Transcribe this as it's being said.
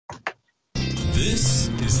This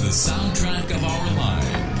is the soundtrack of our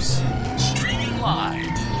lives. Streaming live.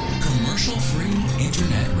 Commercial-free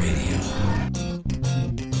internet radio.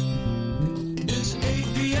 It's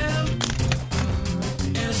 8 p.m.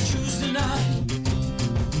 and it's Tuesday night.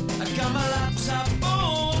 I got my laptop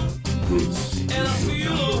on and I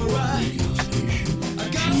feel alright. I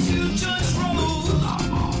got a few joints rolled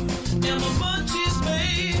and my munchies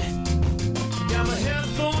made. Got my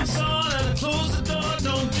headphones on and I close the door,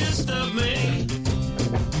 don't disturb me.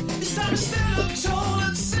 It's time to stand up tall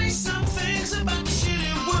and say some things about the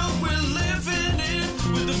shitty world we're living in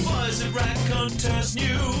with the voice of Raconteurs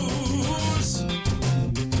News.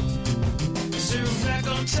 To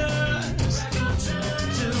Raconteurs,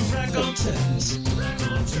 to Raconteurs, to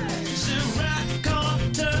Raconteurs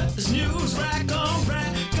News, Raconteurs News, Raconteurs News,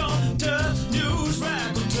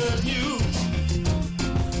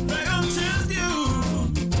 Raconteurs News,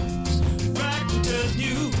 Raconteurs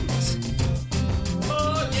News.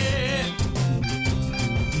 Oh yeah.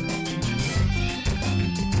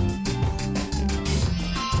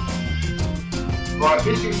 Right,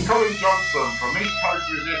 this is Colin Johnson from East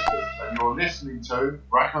Coast Resistance, and you're listening to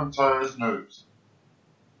Raconteurs News.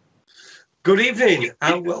 Good evening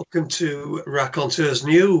and welcome to Raconteurs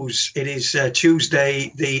News. It is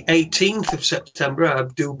Tuesday, the 18th of September, I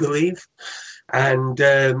do believe. And,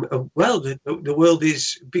 the world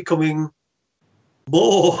is becoming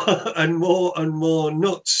more and more and more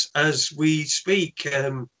nuts as we speak.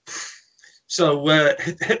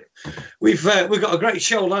 We've got a great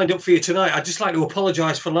show lined up for you tonight. I'd just like to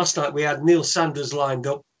apologise for last night. We had Neil Sanders lined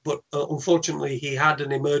up, but unfortunately he had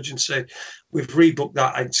an emergency. We've rebooked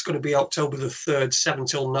that. It's going to be October the 3rd, 7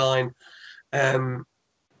 till 9, on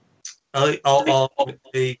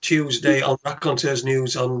the Tuesday on Raconteurs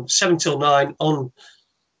News on 7 till 9 on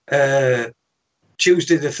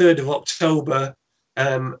Tuesday the 3rd of October.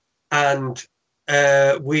 And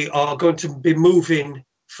we are going to be moving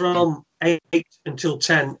from 8 until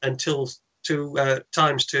 10 until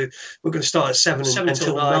times to we're going to start at 7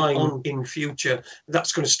 until 9 on in future.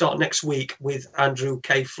 That's going to start next week with Andrew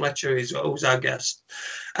K. Fletcher who's our guest.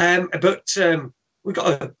 But we've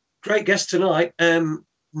got a great guest tonight.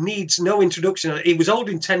 Needs no introduction. He was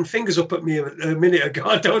holding 10 fingers up at me a minute ago.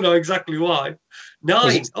 I don't know exactly why.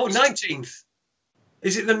 19th.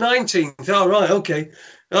 Is it the 19th? Oh, right, okay.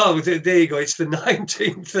 Oh, there you go. It's the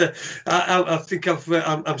 19th. I think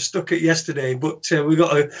I'm stuck at yesterday, but we've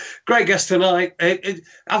got a great guest tonight.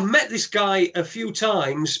 I've met this guy a few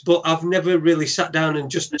times, but I've never really sat down and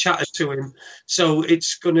just chatted to him. So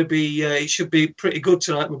it's going to be, it should be pretty good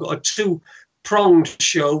tonight. We've got a two-pronged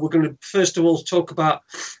show. We're going to, first of all, talk about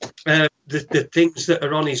the things that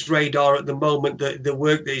are on his radar at the moment, the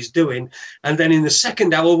work that he's doing. And then in the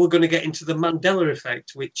second hour, we're going to get into the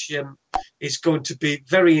Mandella-effect, which is going to be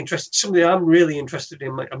very interesting. Something I'm really interested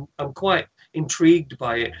in. I'm quite intrigued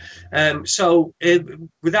by it.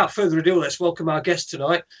 Without further ado, let's welcome our guest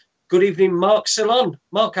tonight. Good evening, Mark-ceylon.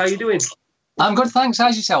 Mark, how are you doing? I'm good, thanks.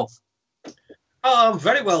 How's yourself? Oh, I'm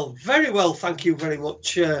very well. Very well, thank you very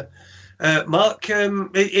much. Mark,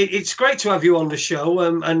 it's great to have you on the show,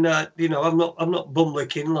 and I'm not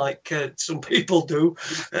bum-licking like some people do,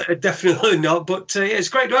 definitely not. But it's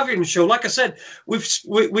great to have you on the show. Like I said,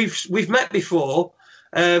 we've met before,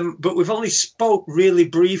 but we've only spoke really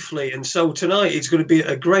briefly, and so tonight it's going to be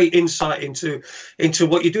a great insight into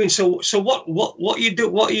what you're doing. So what you do?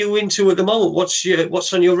 What are you into at the moment?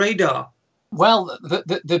 What's on your radar? Well,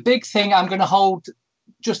 the big thing I'm going to hold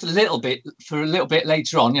just a little bit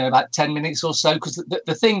later on, about 10 minutes or so, because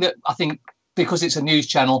the thing that I think, because it's a news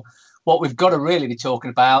channel, what we've got to really be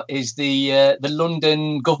talking about is the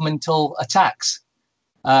London governmental attacks.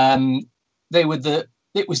 It was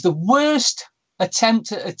the worst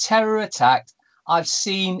attempt at a terror attack I've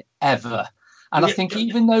seen ever. And I think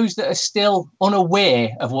even those that are still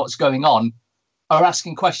unaware of what's going on are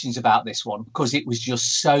asking questions about this one, because it was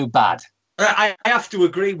just so bad. I have to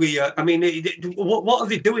agree with you. I mean, what are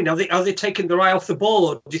they doing? Are they taking their eye off the ball,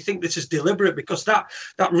 or do you think this is deliberate? Because that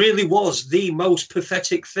really was the most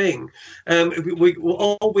pathetic thing.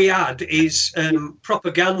 All we had is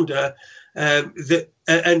propaganda and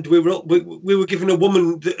we were given a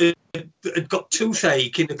woman that had got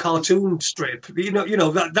toothache in a cartoon strip.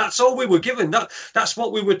 That's all we were given. That's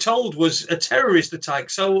what we were told was a terrorist attack.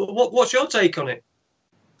 So what's your take on it?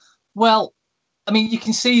 Well, I mean, you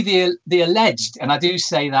can see the alleged, and I do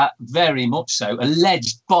say that very much so,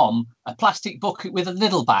 alleged bomb, a plastic bucket with a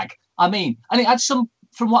little bag. I mean, and it had some,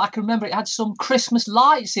 from what I can remember, it had some Christmas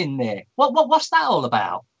lights in there. What's that all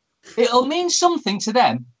about? It'll mean something to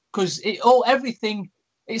them, because everything,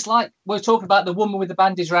 it's like we're talking about the woman with the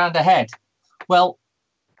bandage around her head. Well,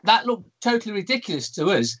 that looked totally ridiculous to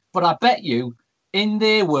us. But I bet you, in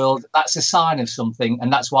their world, that's a sign of something,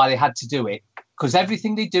 and that's why they had to do it, because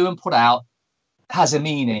everything they do and put out has a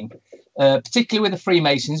meaning, particularly with the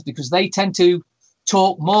Freemasons, because they tend to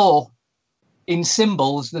talk more in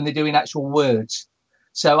symbols than they do in actual words.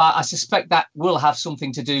 So I suspect that will have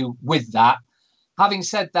something to do with that. Having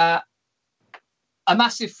said that, a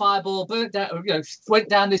massive fireball burnt down, went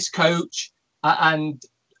down this coach and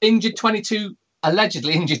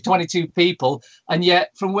allegedly injured 22 people. And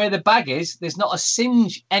yet from where the bag is, there's not a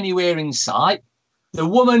singe anywhere in sight. The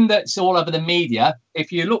woman that's all over the media,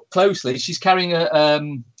 if you look closely, she's carrying a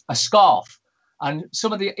scarf. And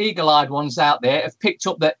some of the eagle-eyed ones out there have picked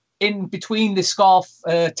up that in between the scarf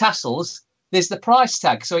tassels, there's the price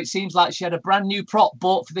tag. So it seems like she had a brand new prop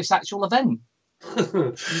bought for this actual event.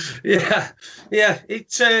 yeah.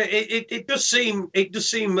 It does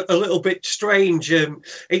seem a little bit strange.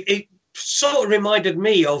 It sort of reminded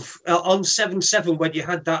me of on 7/7 when you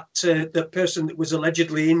had that person that was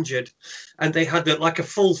allegedly injured, and they had like a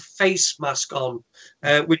full face mask on,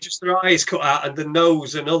 with just their eyes cut out and the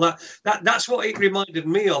nose and all that. That's what it reminded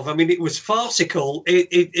me of. I mean, it was farcical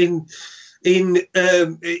in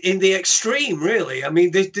the extreme, really. I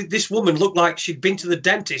mean, this woman looked like she'd been to the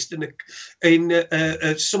dentist in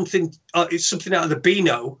something out of the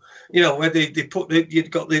Beano, where they put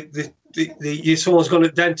you've got someone's gone to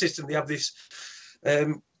the dentist and they have this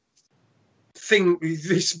thing,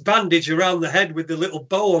 this bandage around the head with the little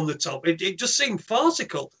bow on the top. It just seemed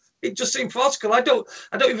farcical. It just seemed farcical. I don't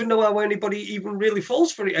even know how anybody even really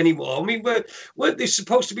falls for it anymore. I mean, weren't there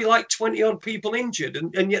supposed to be like 20 odd people injured,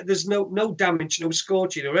 and yet there's no damage, no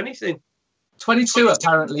scorching or anything. 22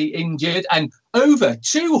 apparently injured, and over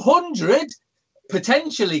 200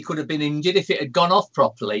 potentially could have been injured if it had gone off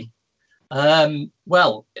properly.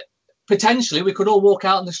 Well, potentially we could all walk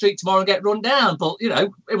out on the street tomorrow and get run down, but we're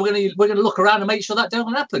going to look around and make sure that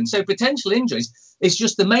don't happen. So potential injuries. It's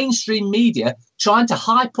just the mainstream media trying to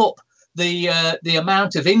hype up the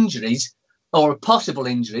amount of injuries or possible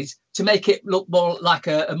injuries to make it look more like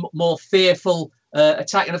a more fearful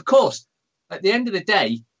attack. And of course, at the end of the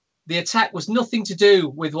day, the attack was nothing to do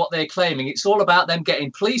with what they're claiming. It's all about them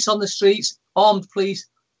getting police on the streets, armed police,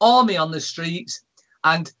 army on the streets,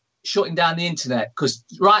 and shutting down the internet. Because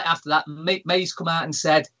right after that, May's come out and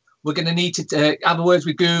said, we're going to need to have a words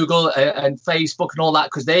with Google and Facebook and all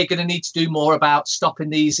that, because they're going to need to do more about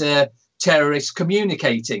stopping these terrorists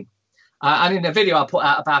communicating. And in a video I put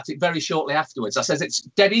out about it very shortly afterwards, I said it's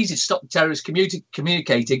dead easy to stop the terrorists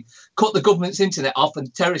communicating, cut the government's internet off and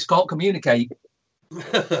the terrorists can't communicate.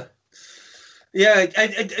 Yeah,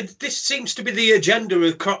 this seems to be the agenda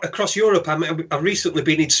across Europe. I've recently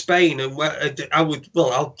been in Spain, and I was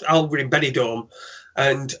in Benidorm,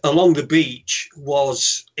 and along the beach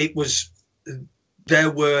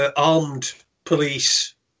there were armed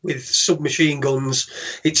police with submachine guns.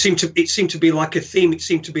 It seemed to be like a theme. It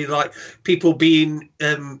seemed to be like people being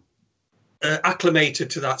acclimated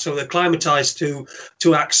to that, so they're acclimatized to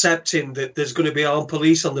accepting that there's going to be armed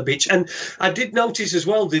police on the beach. And I did notice as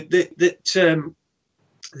well that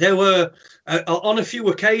there were on a few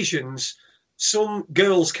occasions some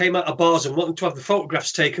girls came out of bars and wanted to have the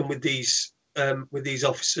photographs taken with these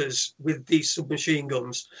officers with these submachine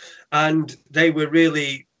guns, and they were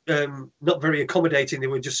really not very accommodating. They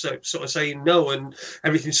were just sort of saying no and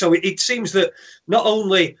everything. So it seems that not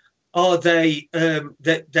only are they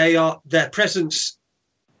their presence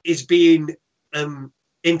is being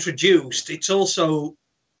introduced, it's also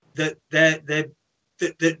that they're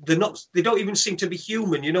not, they don't even seem to be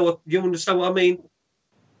human. You understand what I mean?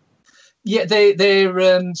 Yeah,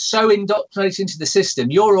 they're so indoctrinated into the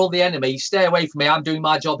system. You're all the enemy. Stay away from me. I'm doing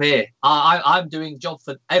my job here. I'm doing a job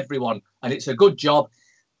for everyone, and it's a good job,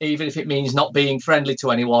 even if it means not being friendly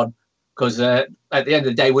to anyone. Because at the end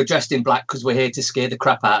of the day, we're dressed in black because we're here to scare the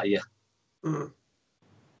crap out of you. Mm.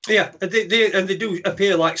 Yeah, they do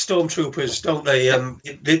appear like stormtroopers, don't they?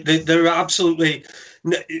 They're absolutely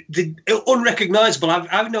unrecognisable.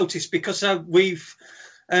 I've noticed, because we've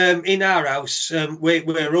in our house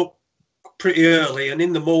we're up pretty early, and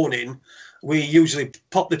in the morning we usually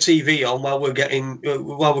pop the TV on while we're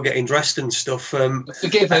getting dressed and stuff.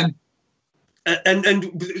 Forgiven. And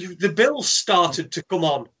the bills started to come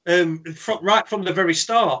on right from the very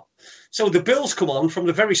start. So the bills come on from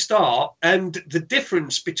the very start, and the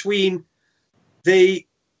difference between the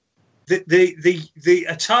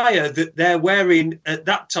attire that they're wearing at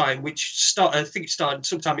that time, which I think it started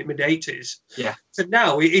sometime in mid-80s. Yeah. So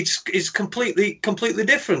now it's completely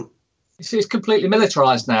different. It's completely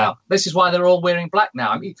militarised now. This is why they're all wearing black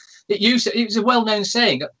now. I mean, it was a well-known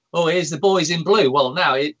saying, "Oh, here's the boys in blue." Well,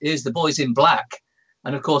 now here's the boys in black.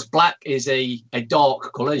 And of course, black is a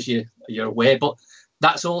dark colour, as you're aware, but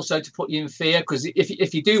that's also to put you in fear, because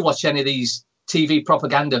if you do watch any of these TV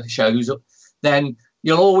propaganda shows, then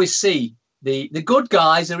you'll always see the good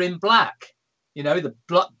guys are in black. You know, the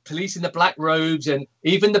police in the black robes, and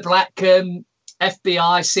even the black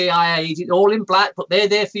FBI, CIA, it's all in black, but they're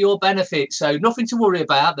there for your benefit. So nothing to worry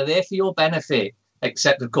about. They're there for your benefit.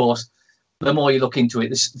 Except, of course, the more you look into it,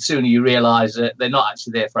 the sooner you realise that they're not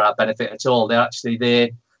actually there for our benefit at all. They're actually there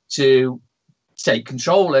to take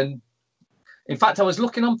control. And in fact, I was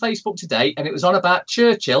looking on Facebook today, and it was on about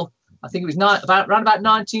Churchill. I think it was around about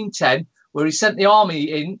 1910, where he sent the army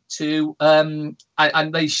in to, and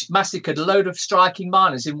they massacred a load of striking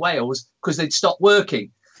miners in Wales because they'd stopped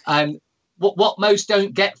working. And what most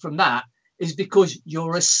don't get from that is because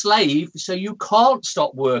you're a slave, so you can't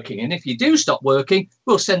stop working. And if you do stop working,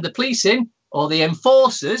 we'll send the police in, or the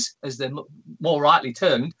enforcers, as they're more rightly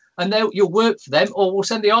termed, and you'll work for them, or we'll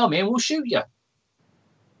send the army and we'll shoot you.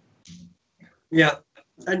 Yeah,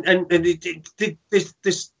 and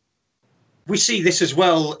this we see this as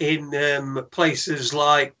well in places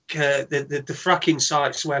like the fracking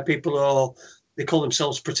sites where people they call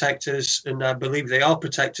themselves protectors, and I believe they are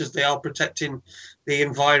protectors. They are protecting the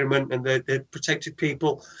environment and the protected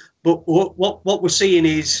people. But what we're seeing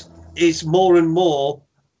is more and more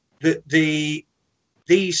that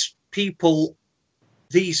these people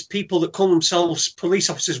that call themselves police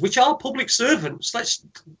officers, which are public servants,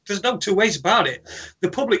 there's no two ways about it. The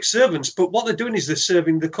public servants, but what they're doing is they're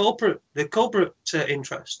serving the corporate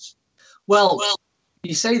interests. Well,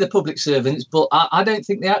 you say the public servants, but I don't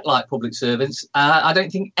think they act like public servants. I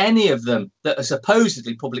don't think any of them that are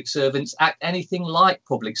supposedly public servants act anything like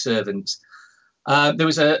public servants. There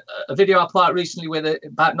was a video I put out recently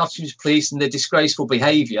about Nottingham's police and their disgraceful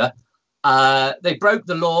behaviour. They broke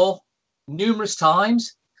the law numerous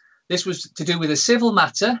times. This was to do with a civil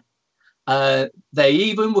matter. They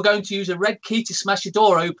even were going to use a red key to smash a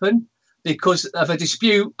door open because of a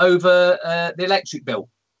dispute over the electric bill.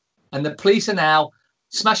 And the police are now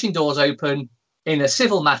smashing doors open in a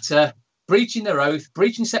civil matter, breaching their oath,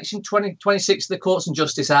 breaching Section 26 of the Courts and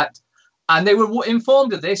Justice Act. And they were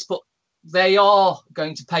informed of this, but they are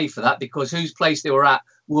going to pay for that, because whose place they were at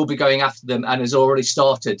will be going after them and has already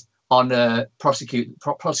started on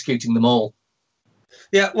prosecuting them all.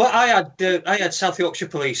 Yeah, well, I had South Yorkshire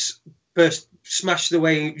Police burst, smash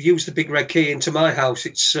use the big red key into my house.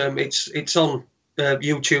 It's on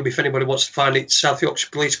YouTube if anybody wants to find it. South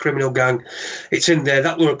Yorkshire Police Criminal Gang. It's in there.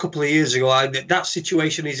 That were a couple of years ago. That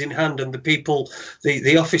situation is in hand, and the people,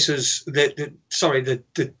 the officers, the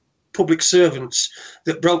public servants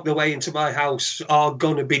that broke their way into my house are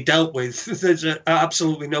going to be dealt with. There's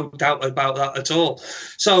absolutely no doubt about that at all.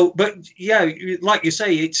 So, but yeah, like you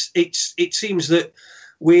say, it seems that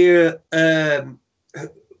we're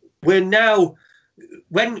now.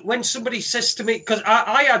 When somebody says to me, because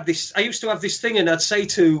I used to have this thing, and I'd say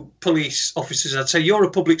to police officers, I'd say, you're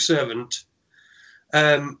a public servant.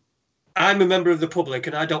 I'm a member of the public,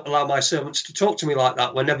 and I don't allow my servants to talk to me like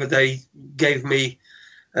that whenever they gave me,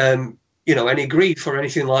 any grief or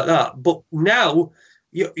anything like that. But now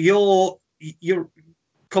you're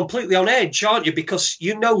completely on edge, aren't you? Because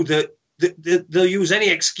you know that they'll use any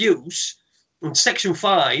excuse. And Section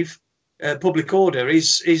 5, public order,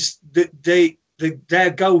 is that their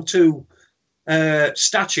go-to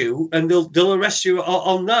statute, and they'll arrest you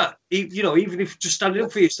on that. Even if just standing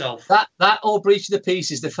up for yourself. That or breach of the peace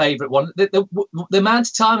is the favourite one. The amount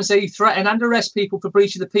of times they threaten and arrest people for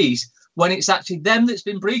breach of the peace when it's actually them that's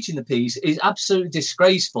been breaching the peace is absolutely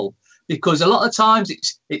disgraceful. Because a lot of times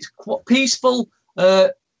it's quite peaceful,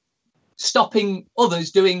 stopping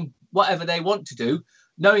others doing whatever they want to do,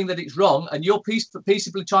 knowing that it's wrong, and you're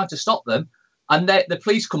peaceably trying to stop them. And the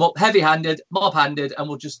police come up heavy-handed, mob-handed, and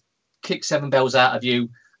will just kick 7 bells out of you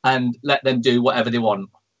and let them do whatever they want.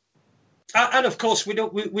 And of course, we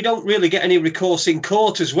don't really get any recourse in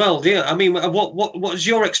court as well, do you? I mean, what's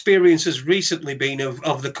your experiences recently been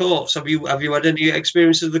of the courts? Have you had any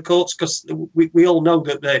experiences of the courts? Because we all know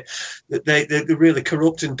that they're really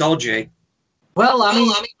corrupt and dodgy. Well, I mean,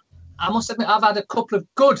 I must admit, I've had a couple of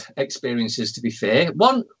good experiences, to be fair.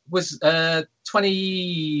 One was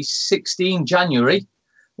 2016 January,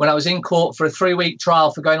 when I was in court for a 3-week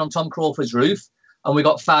trial for going on Tom Crawford's roof, and we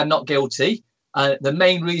got found not guilty. The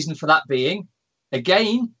main reason for that being,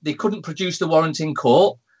 again, they couldn't produce the warrant in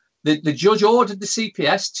court. The judge ordered the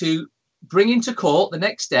CPS to bring into court the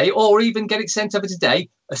next day, or even get it sent over today,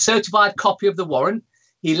 a certified copy of the warrant.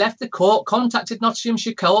 He left the court, contacted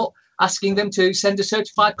Nottinghamshire Court, asking them to send a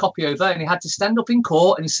certified copy over, and he had to stand up in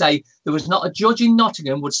court and say there was not a judge in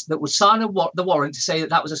Nottingham that would sign the warrant to say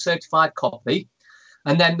that was a certified copy.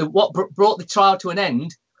 And then what brought the trial to an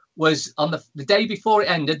end was on the day before it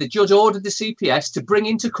ended, the judge ordered the CPS to bring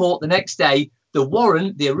into court the next day the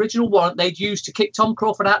warrant, the original warrant they'd used to kick Tom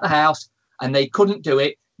Crawford out of the house, and they couldn't do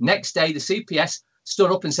it. Next day, the CPS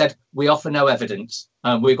stood up and said, "We offer no evidence."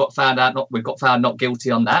 We got found not guilty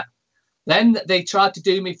on that. Then they tried to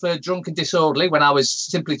do me for drunk and disorderly when I was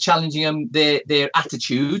simply challenging them their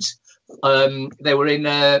attitudes. They were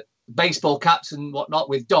in baseball caps and whatnot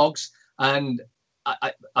with dogs, and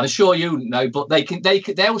I'm sure you know, but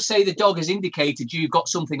they'll say the dog has indicated you've got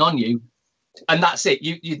something on you, and that's it.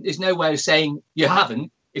 There's no way of saying you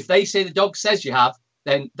haven't. If they say the dog says you have,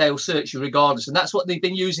 then they'll search you regardless, and that's what they've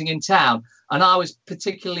been using in town. And I was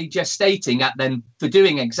particularly gestating at them for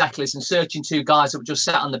doing exactly this and searching two guys that were just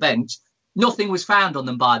sat on the bench. Nothing was found on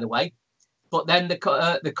them, by the way. But then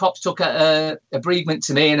the cops took a bereavement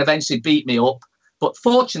to me and eventually beat me up. But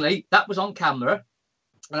fortunately, that was on camera.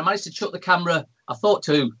 And I managed to chuck the camera, I thought,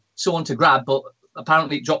 to someone to grab, but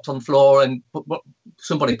apparently it dropped on the floor and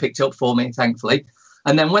somebody picked it up for me, thankfully.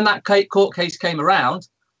 And then when that court case came around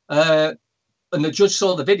and the judge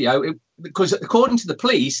saw the video, because according to the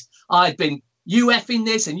police, I'd been you effing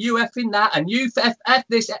this and you effing that and you F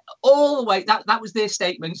this all the way. That was their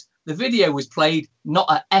statements. The video was played, not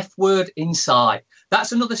an F word inside.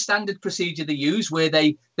 That's another standard procedure they use where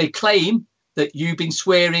they claim that you've been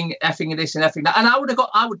swearing, effing this and effing that. And I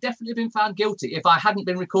would definitely have been found guilty if I hadn't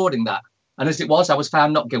been recording that. And as it was, I was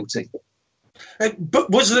found not guilty.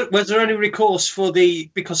 But was there any recourse for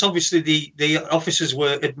because obviously the officers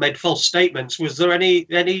had made false statements. Was there any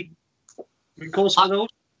recourse for those?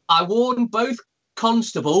 I warned both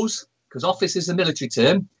constables, because officer is a military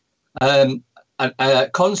term. A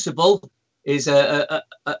constable is a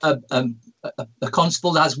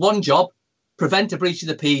constable that has one job: prevent a breach of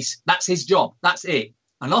the peace. That's his job. That's it.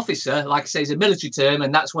 An officer, like I say, is a military term,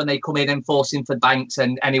 and that's when they come in enforcing for banks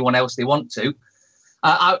and anyone else they want to.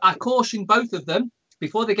 I cautioned both of them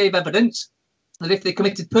before they gave evidence that if they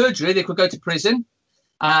committed perjury, they could go to prison.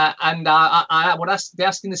 And I would be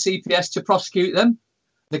asking the CPS to prosecute them.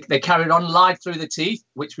 They carried on, lied through the teeth,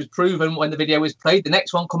 which was proven when the video was played. The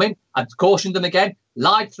next one come in, I cautioned them again,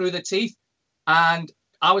 lied through the teeth, and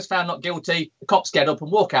I was found not guilty. The cops get up and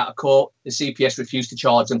walk out of court. The CPS refused to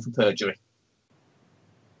charge them for perjury.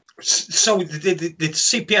 So the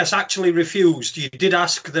CPS actually refused. You did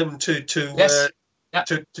ask them to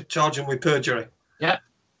charge them with perjury. Yeah.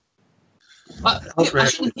 I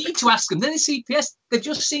shouldn't need to ask them. Then the CPS, they've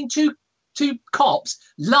just seen two cops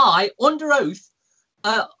lie under oath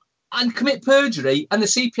and commit perjury, and the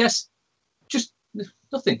CPS just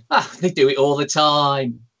nothing. They do it all the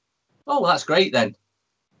time. Oh, well, that's great then.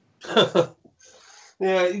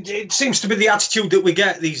 Yeah, it seems to be the attitude that we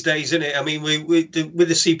get these days, isn't it? I mean, with the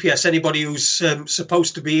CPS, anybody who's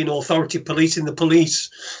supposed to be in authority policing the police,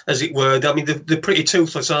 as it were, I mean, they're pretty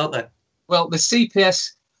toothless, aren't they? Well, the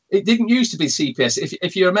CPS, it didn't used to be CPS.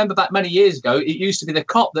 If you remember back many years ago, it used to be the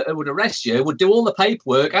cop that would arrest you, would do all the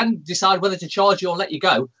paperwork and decide whether to charge you or let you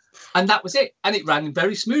go. And that was it. And it ran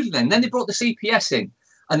very smoothly then. Then they brought the CPS in.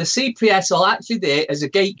 And the CPS are actually there as a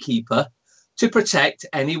gatekeeper to protect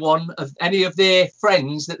any of their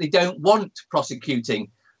friends that they don't want prosecuting,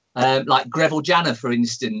 like Greville Janner, for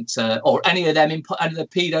instance, or any of them, any of the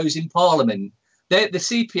pedos in Parliament. The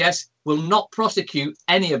CPS will not prosecute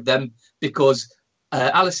any of them because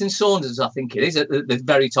Alison Saunders, I think it is, at the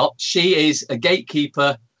very top, she is a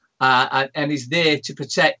gatekeeper and is there to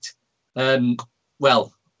protect,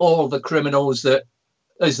 all the criminals that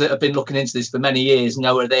have been looking into this for many years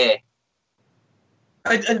know are there.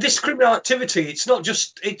 And this criminal activity, it's not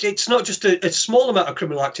just a small amount of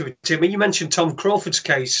criminal activity. I mean, you mentioned Tom Crawford's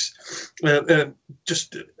case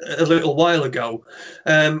just a little while ago,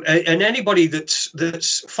 and anybody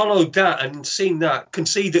that's followed that and seen that can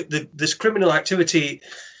see that there's criminal activity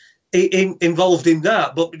involved in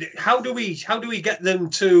that. But how do we get them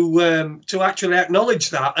to actually acknowledge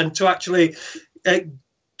that and to actually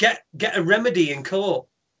get a remedy in court?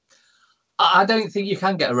 I don't think you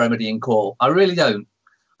can get a remedy in court. I really don't.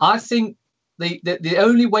 I think the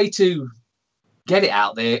only way to get it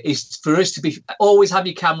out there is for us to always have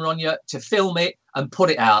your camera on you, to film it and put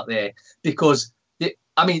it out there. Because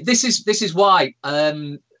this is why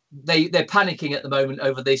they're panicking at the moment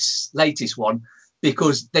over this latest one,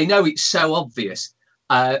 because they know it's so obvious.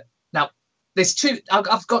 Now,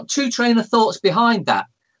 I've got two train of thoughts behind that.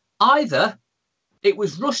 Either it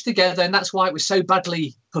was rushed together and that's why it was so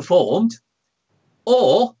badly performed,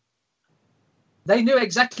 or they knew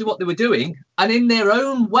exactly what they were doing, and in their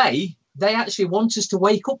own way, they actually want us to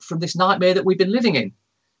wake up from this nightmare that we've been living in.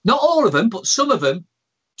 Not all of them, but some of them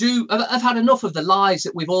have had enough of the lies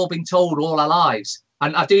that we've all been told all our lives.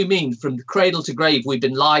 and I do mean from the cradle to grave, we've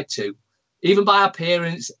been lied to, even by our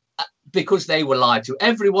parents, because they were lied to.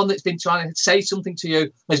 Everyone that's been trying to say something to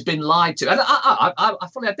you has been lied to. And I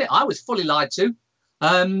fully admit, I was fully lied to.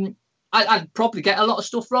 I'd probably get a lot of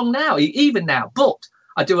stuff wrong now, even now, but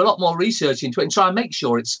I do a lot more research into it and try and make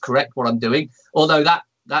sure it's correct what I'm doing. Although that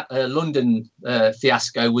London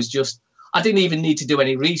fiasco was just, I didn't even need to do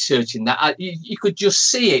any research in that. You could just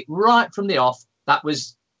see it right from the off. That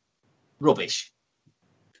was rubbish.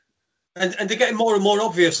 And they're getting more and more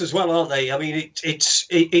obvious as well, aren't they? I mean,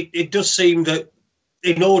 it does seem that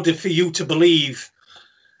in order for you to believe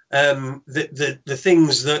the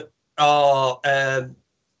things that are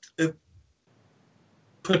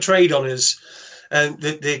portrayed on us,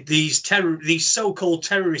 these so-called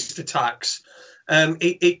terrorist attacks,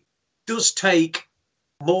 it does take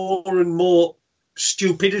more and more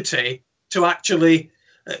stupidity to actually.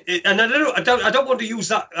 And I don't want to use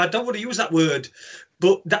that. I don't want to use that word,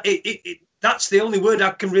 but that's the only word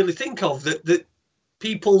I can really think of. That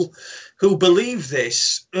people who believe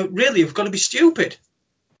this really have got to be stupid.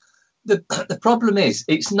 The problem is,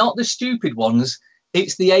 it's not the stupid ones;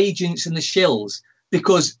 it's the agents and the shills.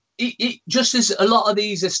 Because it just as a lot of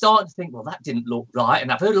these are starting to think, well, that didn't look right,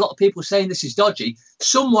 and I've heard a lot of people saying this is dodgy.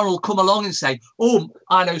 Someone will come along and say, oh,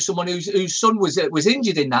 I know someone whose son was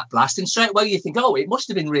injured in that blast, and straight away you think, oh, it must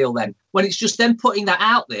have been real then. When it's just them putting that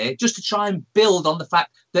out there just to try and build on the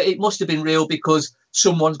fact that it must have been real because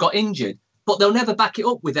someone's got injured, but they'll never back it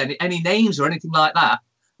up with any names or anything like that.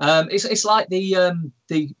 It's like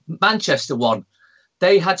the Manchester one.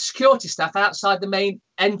 They had security staff outside the main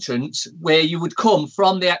entrance where you would come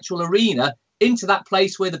from the actual arena into that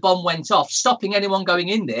place where the bomb went off, stopping anyone going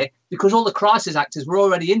in there because all the crisis actors were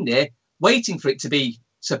already in there waiting for it to be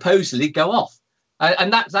supposedly go off.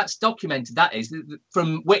 And that's documented. That is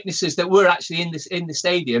from witnesses that were actually in the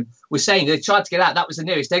stadium were saying they tried to get out. That was the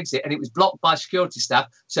nearest exit and it was blocked by security staff.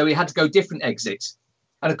 So we had to go different exits.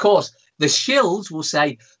 And of course, the shills will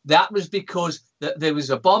say that was because there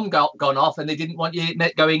was a bomb gone off and they didn't want you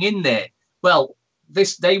going in there. Well,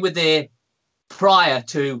 they were there prior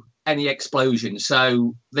to any explosion,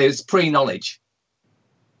 so there's pre-knowledge.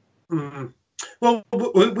 Mm. Well,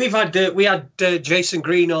 we had Jason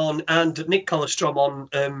Green on and Nick Collerstrom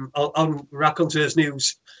on Raconteurs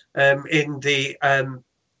News in the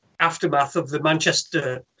aftermath of the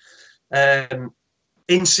Manchester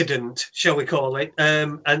incident, shall we call it?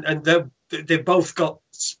 And they both got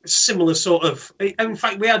similar sort of. In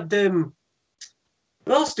fact, we had.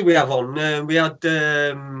 What else do we have on? We had.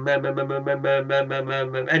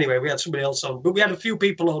 Anyway, we had somebody else on, but we had a few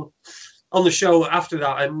people on the show after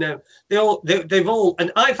that, and they've all.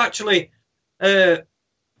 And I've actually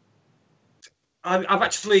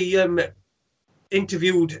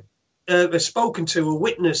interviewed, spoken to a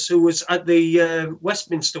witness who was at the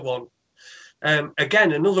Westminster one.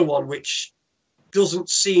 Again, another one which doesn't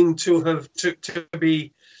seem to have to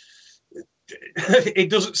be. It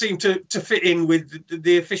doesn't seem to fit in with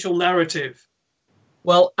the official narrative.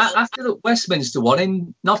 Well, after the Westminster one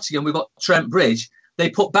in Nottingham, we've got Trent Bridge. They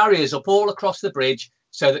put barriers up all across the bridge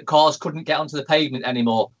so that cars couldn't get onto the pavement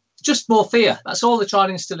anymore. Just more fear. That's all they're trying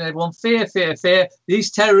to instill in everyone. Fear, fear, fear.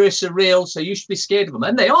 These terrorists are real, so you should be scared of them.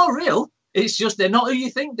 And they are real. It's just they're not who you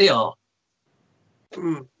think they are.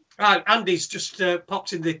 Andy's just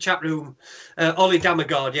popped in the chat room. Ollie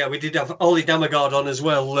Damagard, yeah, we did have Ollie Damagard on as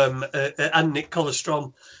well, and Nick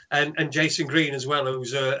Collerstrom and Jason Green as well,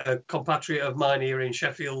 who's a compatriot of mine here in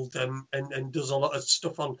Sheffield, and does a lot of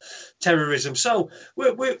stuff on terrorism. So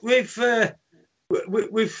we've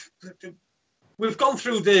gone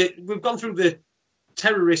through the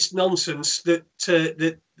terrorist nonsense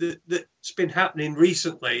that's been happening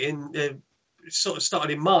recently. Sort of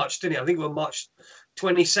started in March, didn't it? I think it was March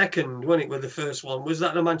 22nd when it was the first one. Was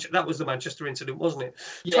that that was the Manchester incident, wasn't it?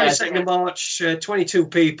 Yeah, 22nd of March, 22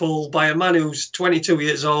 people by a man who's 22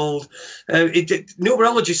 years old.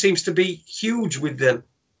 Numerology seems to be huge with them.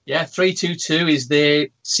 Yeah, 322 is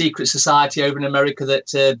the secret society over in America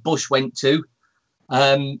that Bush went to.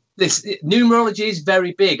 This numerology is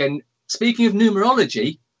very big. And speaking of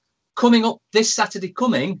numerology, coming up this Saturday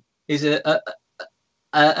coming is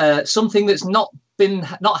something that's not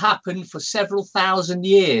happened for several thousand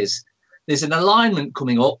years. There's an alignment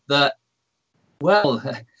coming up that, well,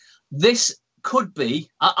 this could be.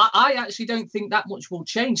 I actually don't think that much will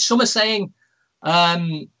change. Some are saying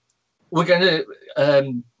we're going to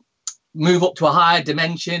move up to a higher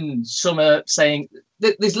dimension. Some are saying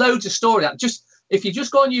there's loads of story. If you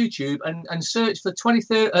just go on YouTube and search for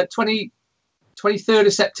 23rd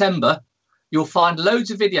of September, you'll find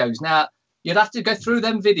loads of videos. Now, you'd have to go through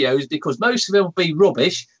them videos because most of them will be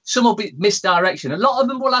rubbish. some will be misdirection. A lot of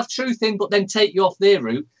them will have truth in, but then take you off their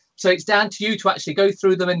route. So it's down to you to actually go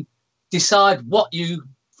through them and decide what you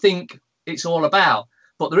think it's all about.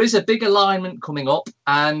 But there is a big alignment coming up,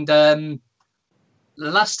 and the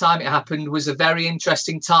last time it happened was a very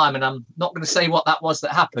interesting time, and I'm not going to say what that was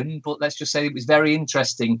that happened, but let's just say it was very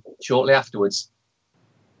interesting shortly afterwards.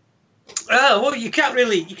 Well, you can't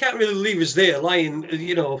really leave us there lying,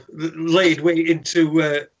 laid waiting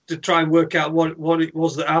to try and work out what it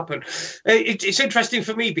was that happened. It's interesting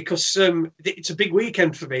for me because it's a big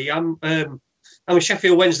weekend for me. I'm a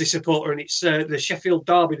Sheffield Wednesday supporter, and it's the Sheffield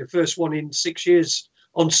Derby, the first one in 6 years,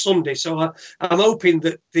 on Sunday. So I'm hoping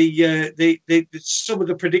that the some of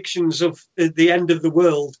the predictions of the end of the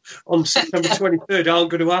world on September 23rd aren't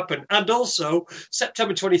going to happen. And also,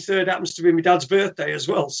 September 23rd happens to be my dad's birthday as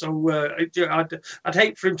well. So I'd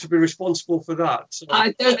hate for him to be responsible for that. So.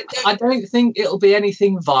 I don't think it'll be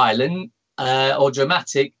anything violent or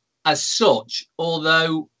dramatic as such,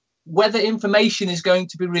 although whether information is going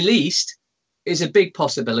to be released is a big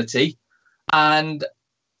possibility, and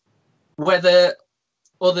whether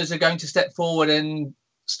others are going to step forward and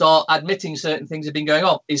start admitting certain things have been going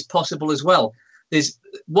on is possible as well.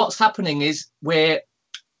 What's happening is we're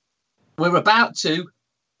about to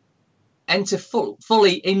enter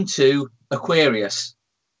fully into Aquarius,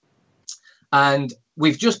 and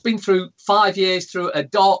we've just been through 5 years through a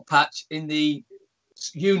dark patch in the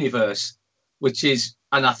universe, which is,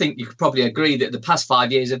 and I think you could probably agree that the past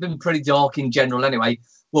 5 years have been pretty dark in general anyway.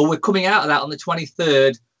 Well, we're coming out of that on the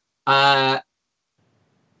 23rd.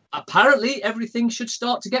 Apparently everything should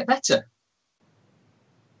start to get better,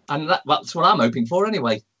 and that's what I'm hoping for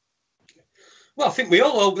anyway. Well, I think we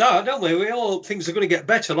all hope that, don't we? We all hope things are going to get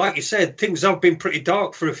better. Like you said, things have been pretty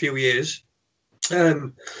dark for a few years,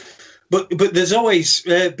 but there's always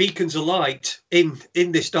beacons of light in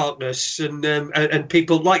this darkness, and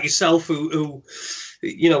people like yourself who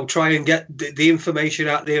try and get the information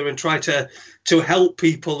out there and try to help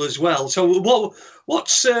people as well. So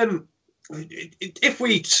what's if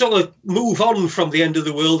we sort of move on from the end of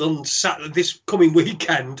the world on Saturday, this coming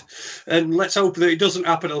weekend, and let's hope that it doesn't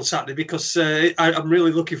happen on Saturday, because I'm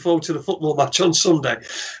really looking forward to the football match on Sunday.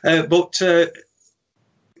 But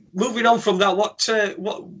moving on from that,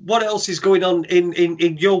 what else is going on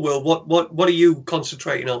in your world? What are you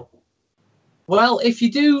concentrating on? Well, if you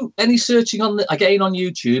do any searching on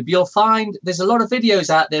YouTube, you'll find there's a lot of videos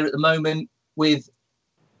out there at the moment with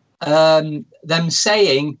them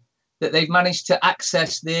saying that they've managed to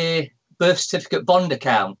access their birth certificate bond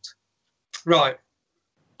account. Right.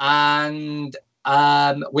 And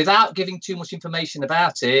without giving too much information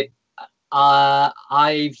about it,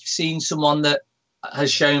 I've seen someone that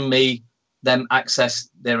has shown me them access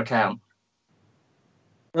their account.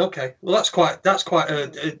 Okay, well that's quite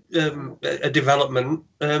a development.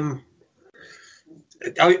 Are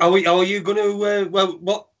you going to? Well,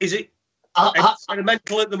 what is it?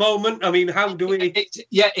 Experimental at the moment. I mean, how do we?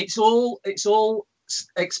 It's all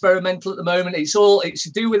experimental at the moment. It's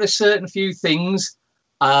to do with a certain few things.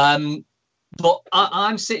 But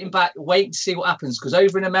I'm sitting back waiting to see what happens, because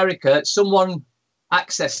over in America, someone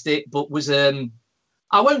accessed it, but was I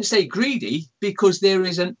won't say greedy, because there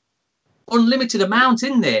is an unlimited amount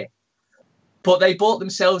in there. But they bought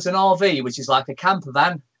themselves an RV, which is like a camper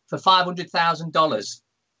van, for $500,000.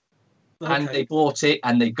 Okay. And they bought it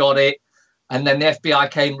and they got it. And then the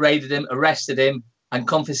FBI came, raided him, arrested him, and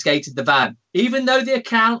confiscated the van. Even though the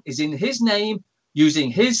account is in his name,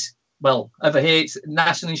 using his, well, over here it's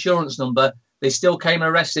national insurance number, they still came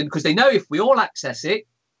and arrested him, because they know if we all access it,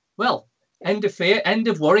 well, end of fear, end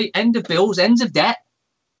of worry, end of bills, end of debt.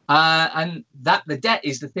 And that the debt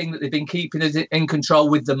is the thing that they've been keeping us in control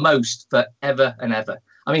with the most forever and ever.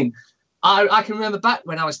 I mean, I can remember back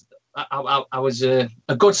when I was a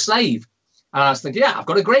good slave. And I was thinking, yeah, I've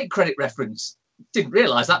got a great credit reference. Didn't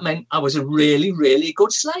realise that meant I was a really, really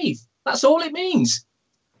good slave. That's all it means.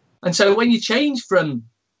 And so when you change from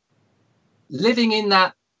living in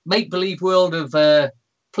that make-believe world of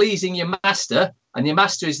pleasing your master, and your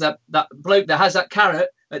master is that bloke that has that carrot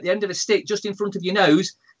at the end of a stick just in front of your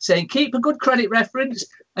nose, saying keep a good credit reference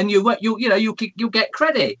and you'll get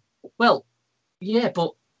credit. Well, yeah,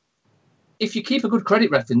 but if you keep a good credit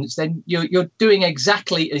reference, then you're doing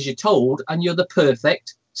exactly as you're told, and you're the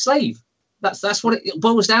perfect slave. That's what it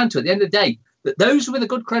boils down to at the end of the day. That those with a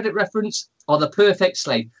good credit reference are the perfect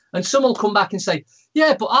slave. And some will come back and say,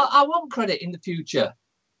 yeah, but I want credit in the future.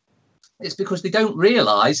 It's because they don't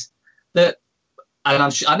realise that, and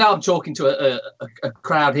I know I'm talking to a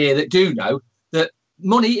crowd here that do know that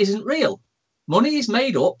money isn't real. Money is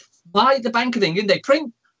made up by the Bank of England. They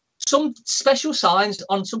print some special signs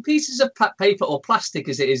on some pieces of paper or plastic,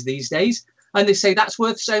 as it is these days, and they say that's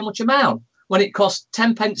worth so much amount when it costs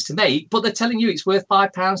 10 pence to make, but they're telling you it's worth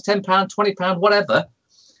 £5, £10, £20, whatever.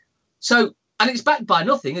 So, and it's backed by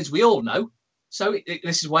nothing, as we all know. So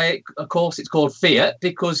this is why, of course, it's called fiat,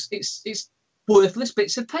 because it's worthless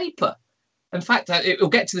bits of paper. In fact, it will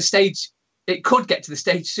get to the stage. It could get to the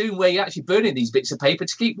stage soon where you're actually burning these bits of paper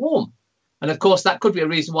to keep warm. And of course, that could be a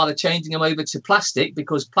reason why they're changing them over to plastic,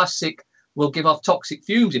 because plastic will give off toxic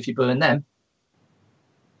fumes if you burn them.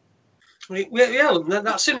 Yeah,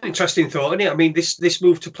 that's an interesting thought, isn't it? I mean, this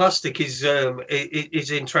move to plastic is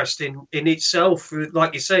interesting in itself.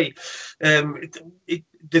 Like you say,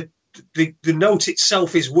 the note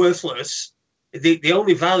itself is worthless. The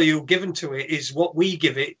only value given to it is what we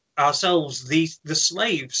give it ourselves, the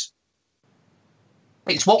slaves.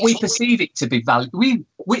 It's what we perceive it to be valued.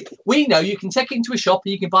 We know you can take it into a shop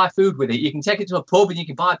and you can buy food with it. You can take it to a pub and you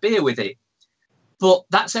can buy beer with it. But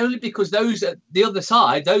that's only because those at the other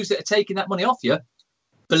side, those that are taking that money off you,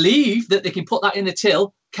 believe that they can put that in the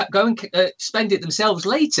till, go and spend it themselves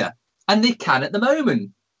later. And they can at the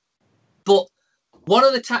moment. But one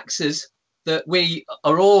of the taxes that we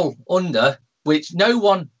are all under, which no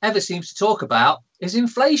one ever seems to talk about, is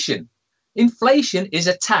inflation. Inflation is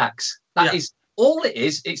a tax. That is all it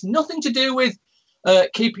is. It's nothing to do with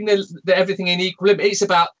keeping everything in equilibrium. It's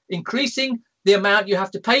about increasing the amount you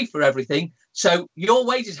have to pay for everything. So your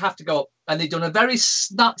wages have to go up. And they've done a very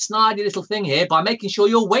snidey little thing here by making sure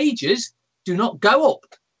your wages do not go up,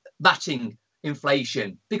 matching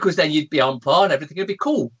inflation, because then you'd be on par and everything would be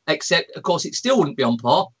cool. Except, of course, it still wouldn't be on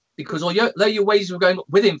par, because although your wages were going up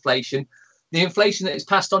with inflation, the inflation that is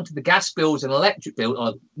passed on to the gas bills and electric bills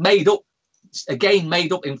are made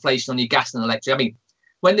up inflation on your gas and electric. I mean,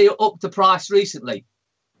 when they upped the price recently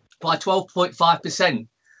by 12.5%,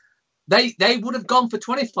 they would have gone for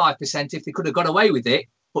 25% if they could have got away with it,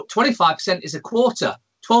 but 25% is a quarter,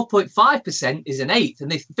 12.5% is an eighth,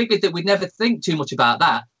 and they figured that we'd never think too much about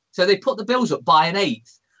that, so they put the bills up by an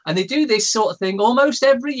eighth. And they do this sort of thing almost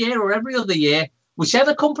every year or every other year,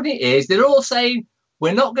 whichever company it is. They're all saying,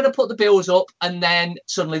 we're not going to put the bills up, and then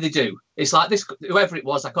suddenly they do. It's like this, whoever it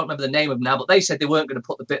was, I can't remember the name of them now, but they said they weren't going to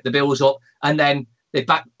put the bills up, and then they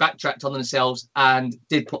backtracked on themselves and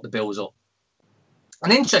did put the bills up.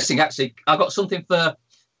 And interesting, actually, I got something for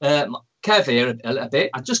Kev here a bit.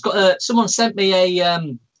 I just got someone sent me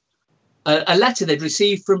a letter they'd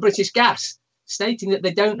received from British Gas stating that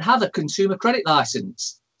they don't have a consumer credit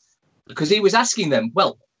license, because he was asking them,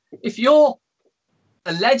 well, if you're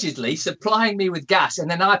allegedly supplying me with gas and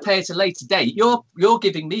then I pay at a later date, you're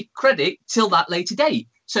giving me credit till that later date.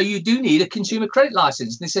 So you do need a consumer credit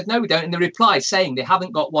license. And they said, no, we don't. And they replied saying they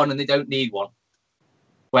haven't got one and they don't need one,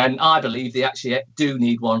 when I believe they actually do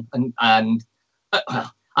need one. And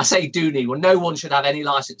I say do need one. No one should have any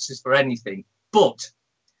licenses for anything. But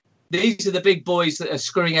these are the big boys that are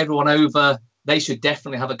screwing everyone over. They should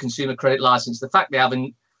definitely have a consumer credit license. The fact they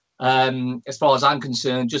haven't, as far as I'm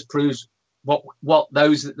concerned, just proves what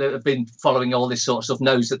those that have been following all this sort of stuff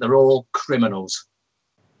knows, that they're all criminals.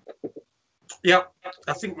 Yeah,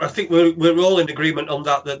 I think we're all in agreement on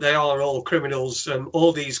that they are all criminals,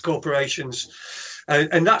 all these corporations.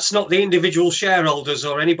 And that's not the individual shareholders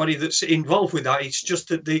or anybody that's involved with that. It's just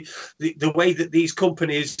that the way that these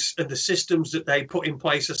companies and the systems that they put in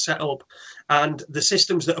place are set up, and the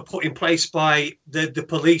systems that are put in place by the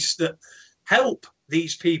police that help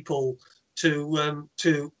these people to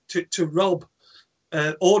rob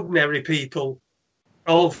ordinary people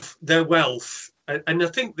of their wealth. And I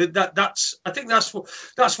think that's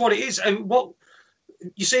what it is. And what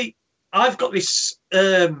you see, I've got this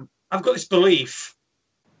belief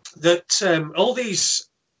that all these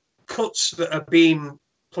cuts that are being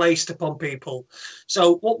placed upon people.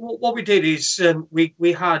 So what we did is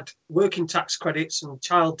we had working tax credits and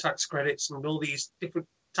child tax credits and all these different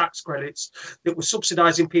tax credits that were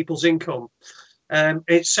subsidising people's income.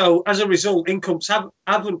 So as a result, incomes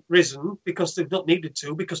haven't risen because they've not needed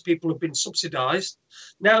to, because people have been subsidised.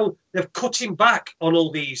 Now they're cutting back on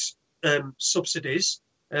all these subsidies,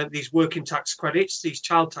 these working tax credits, these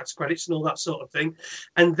child tax credits and all that sort of thing.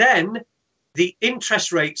 And then the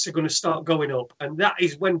interest rates are going to start going up. And that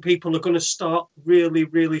is when people are going to start really,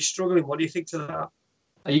 really struggling. What do you think to that?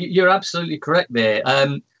 You're absolutely correct there.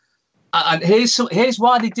 And here's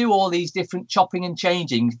why they do all these different chopping and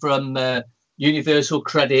changing from universal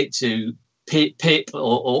credit to PIP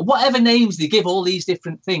or whatever names they give all these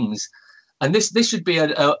different things. And this should be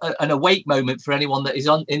an awake moment for anyone that is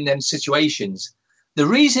in them situations. The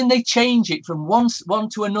reason they change it from one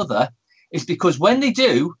to another is because when they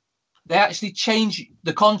do, they actually change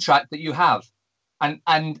the contract that you have.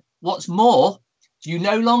 And What's more, you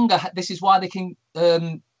no longer. This is why they can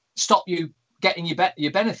stop you getting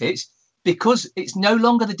your benefits, because it's no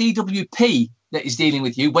longer the DWP that is dealing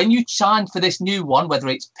with you. When you sign for this new one, whether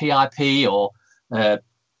it's PIP or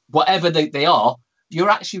whatever they are, you're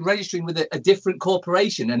actually registering with a different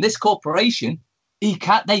corporation, and this corporation, they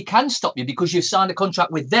can stop you because you've signed a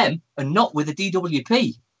contract with them and not with the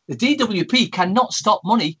DWP. The DWP cannot stop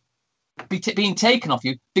money being taken off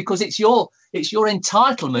you because it's your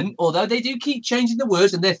entitlement, although they do keep changing the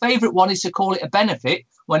words, and their favourite one is to call it a benefit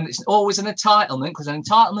when it's always an entitlement, because an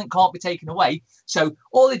entitlement can't be taken away. So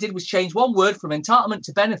all they did was change one word from entitlement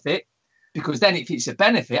to benefit, because then if it's a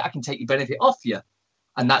benefit, I can take your benefit off you.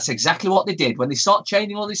 And that's exactly what they did. When they start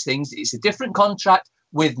changing all these things, it's a different contract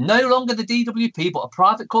with no longer the DWP, but a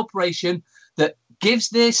private corporation that gives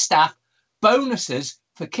their staff bonuses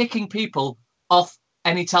for kicking people off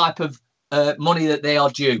any type of money that they are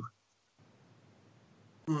due.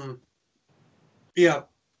 Yeah,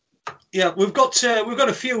 we've got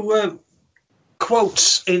a few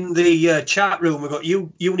quotes in the chat room. We've got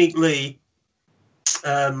Unique Lee.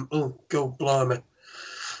 Oh, God blimey.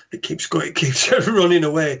 It keeps going. It keeps running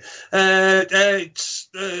away. It's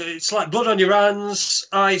like blood on your hands.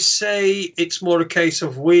 I say it's more a case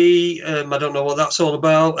of we. I don't know what that's all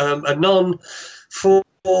about. Anon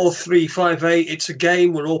 4358. It's a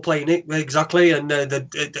game. We're all playing it exactly. And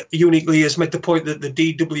Uniquely has made the point that the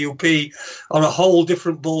DWP are a whole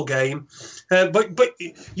different ball game. But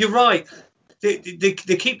you're right. They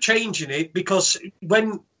keep changing it, because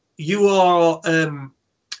when you are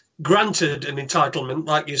granted an entitlement,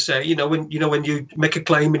 like you say, when you make a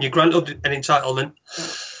claim and you're granted an entitlement,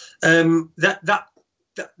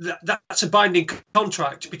 that's a binding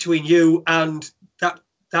contract between you and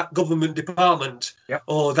that government department. Yep.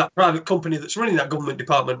 Or that private company that's running that government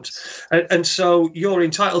department, and so you're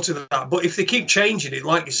entitled to that. But if they keep changing it,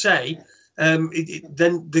 like you say, then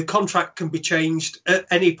the contract can be changed at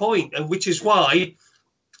any point, and which is why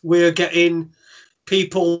we're getting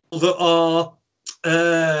people that are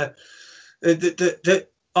that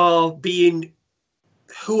are being,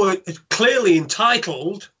 who are clearly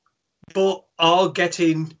entitled, but are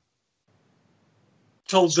getting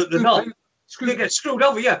told that they're not. They get screwed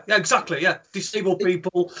over, yeah, exactly, yeah. Disabled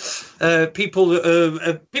people, people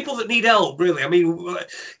that need help. Really, I mean,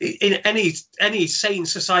 in any sane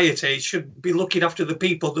society should be looking after the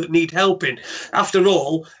people that need helping. After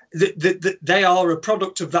all, they are a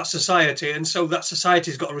product of that society, and so that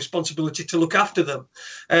society's got a responsibility to look after them.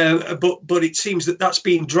 But it seems that that's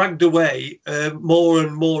being dragged away more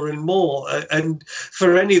and more and more. And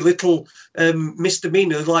for any little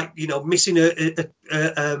misdemeanor, like missing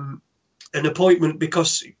an appointment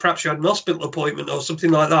because perhaps you had an hospital appointment or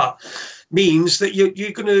something like that, means that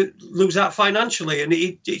you're going to lose out financially, and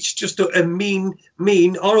it's just a mean,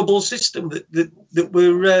 horrible system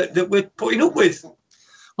that we're putting up with.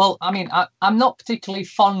 Well, I mean, I'm not particularly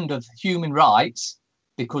fond of human rights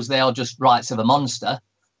because they are just rights of a monster,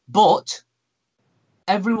 but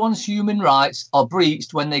everyone's human rights are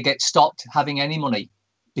breached when they get stopped having any money.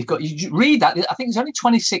 Because you read that, I think there's only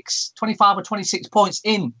 25 or 26 points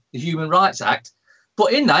in the Human Rights Act.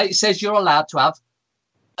 But in that, it says you're allowed to have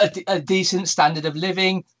a decent standard of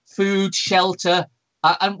living, food, shelter.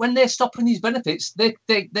 And when they're stopping these benefits,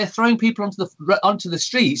 they're throwing people onto the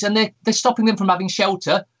streets, and they're stopping them from having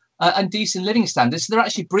shelter and decent living standards. So they're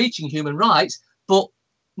actually breaching human rights. But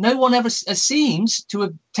no one ever seems to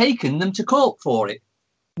have taken them to court for it.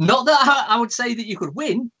 Not that I would say that you could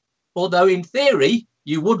win, although in theory,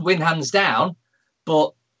 you would win hands down,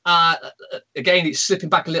 but again, it's slipping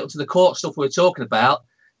back a little to the court stuff we were talking about.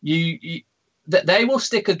 They will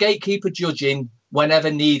stick a gatekeeper judge in whenever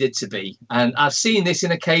needed to be, and I've seen this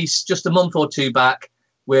in a case just a month or two back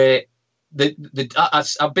where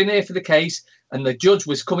I've been here for the case, and the judge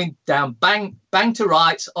was coming down bang to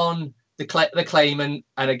rights on the claimant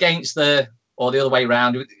and against or the other way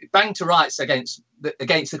around, bang to rights against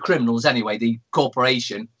the criminals anyway, the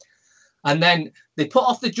corporation. And then they put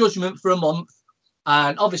off the judgment for a month,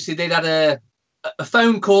 and obviously they'd had a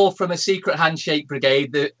phone call from a secret handshake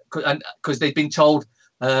brigade because they'd been told,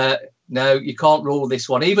 no, you can't rule this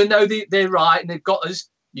one, even though they're right and they've got us.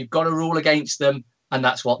 You've got to rule against them, and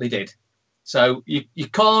that's what they did. So you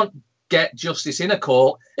can't get justice in a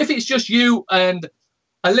court if it's just you and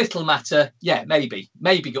a little matter. Yeah, maybe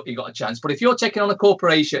you got a chance. But if you're taking on a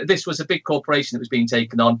corporation, this was a big corporation that was being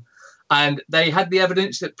taken on. And they had the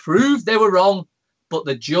evidence that proved they were wrong. But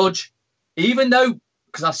the judge, even though,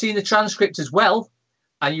 because I've seen the transcript as well,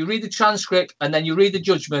 and you read the transcript and then you read the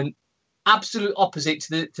judgment, absolute opposite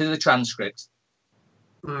to the transcript.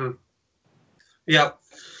 Yeah.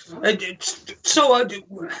 So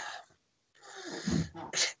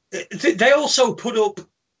they also put up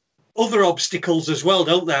other obstacles as well,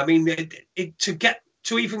 don't they? I mean,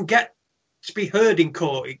 to even get to be heard in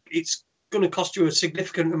court, it's going to cost you a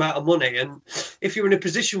significant amount of money. And if you're in a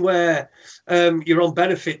position where you're on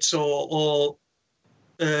benefits or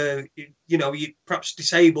you're perhaps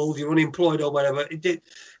disabled, you're unemployed or whatever,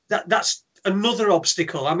 that's another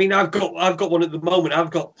obstacle. I mean, I've got one at the moment.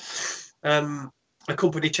 I've got a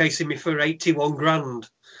company chasing me for 81 grand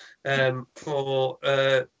for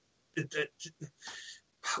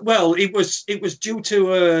well, it was due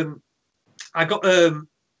to I got a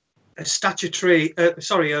statutory I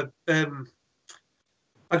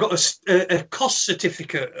got a cost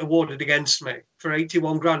certificate awarded against me for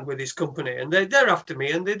 81 grand with this company, and they're after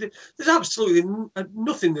me, and there's absolutely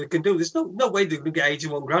nothing they can do. There's no way they're going to get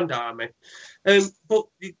 81 grand out of me. But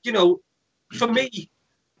for me,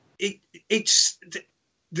 it's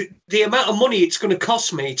the amount of money it's going to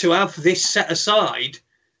cost me to have this set aside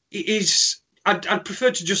is. I'd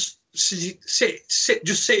prefer to just sit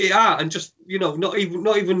it out and just not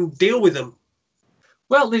even deal with them.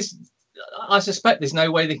 Well, I suspect there's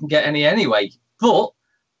no way they can get any anyway, but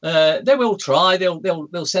they will try. They'll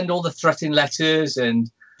send all the threatening letters,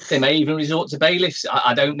 and they may even resort to bailiffs.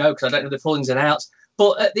 I don't know, because I don't know the full ins and outs.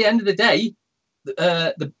 But at the end of the day,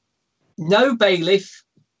 no bailiff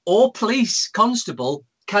or police constable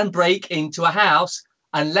can break into a house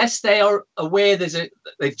unless they are aware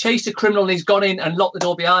they've chased a criminal and he's gone in and locked the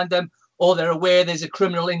door behind them, or they're aware there's a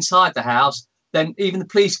criminal inside the house. Then even the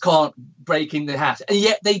police can't break in the house, and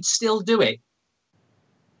yet they'd still do it.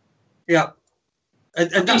 Yeah,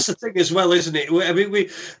 and that's the thing as well, isn't it? I mean,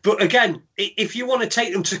 but again, if you want to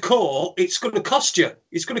take them to court, it's going to cost you.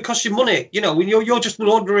 It's going to cost you money. When you're just an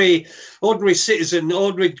ordinary citizen,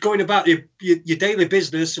 going about your daily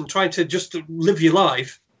business and trying to just live your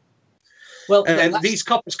life. Well, these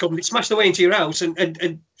coppers come, they smash their way into your house,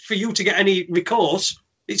 and for you to get any recourse,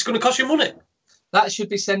 it's going to cost you money. That should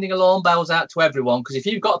be sending alarm bells out to everyone, because if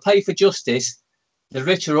you've got to pay for justice, the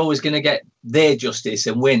rich are always going to get their justice,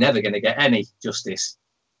 and we're never going to get any justice.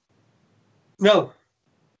 No,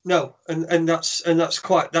 and that's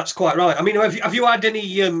quite right. I mean, have you had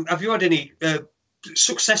any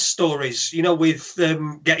success stories, with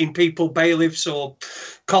getting people bailiffs or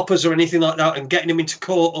coppers or anything like that, and getting them into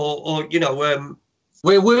court, or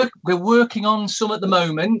We're working on some at the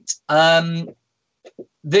moment.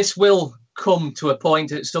 This will come to a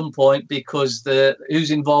point at some point, because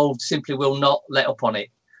who's involved simply will not let up on it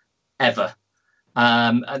ever.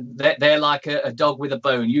 And they're like a dog with a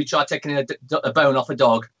bone. You try taking a bone off a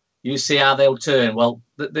dog, you see how they'll turn. Well,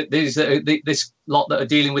 this lot that are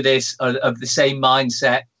dealing with this are of the same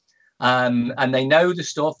mindset, and they know the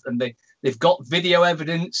stuff, and they've got video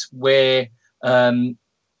evidence where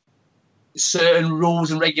certain rules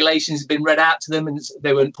and regulations have been read out to them, and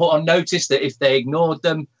they were put on notice that if they ignored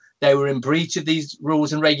them, they were in breach of these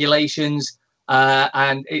rules and regulations.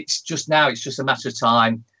 And it's just a matter of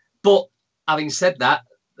time. But having said that,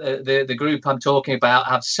 the group I'm talking about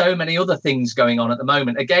have so many other things going on at the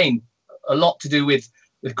moment. Again, a lot to do with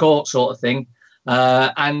court sort of thing.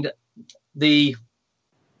 And I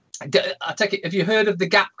take it, have you heard of the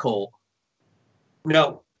gap court?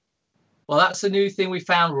 No. Well, that's a new thing we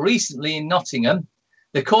found recently in Nottingham.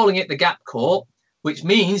 They're calling it the gap court, which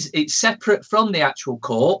means it's separate from the actual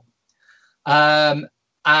court. And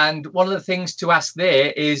one of the things to ask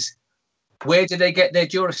there is, where do they get their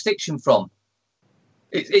jurisdiction from?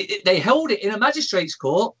 They hold it in a magistrate's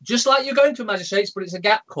court, just like you're going to a magistrate's, but it's a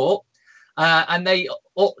gap court. And they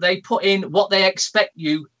put in what they expect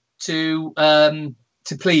you to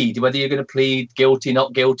plead, whether you're going to plead guilty,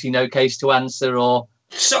 not guilty, no case to answer, or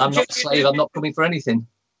I'm not a slave, I'm not coming for anything.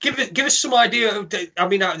 Give us some idea. I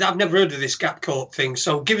mean, I've never heard of this gap court thing,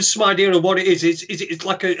 so give us some idea of what it is. Is it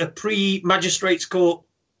like a pre-magistrates court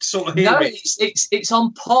sort of hearing? No, it's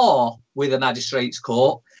on par with a magistrates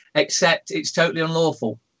court, except it's totally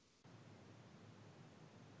unlawful.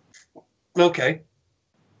 Okay.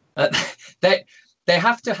 They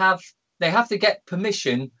have to get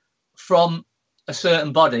permission from a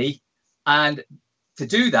certain body, and to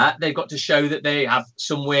do that, they've got to show that they have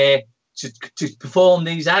somewhere to perform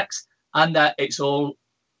these acts, and that it's all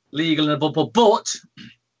legal and above. But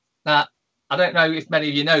I don't know if many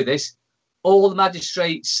of you know this, all the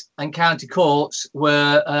magistrates and county courts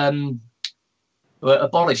were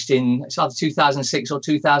abolished in either 2006 or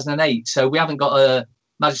 2008. So we haven't got a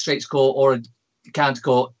magistrates court or a county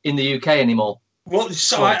court in the UK anymore. Well,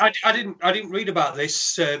 so I didn't read about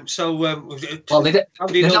this. Well,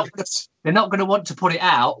 they're not going to want to put it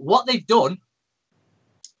out. What they've done,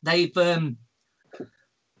 they've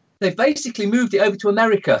they've basically moved it over to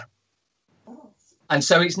America. And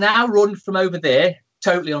so it's now run from over there,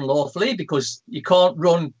 totally unlawfully, because you can't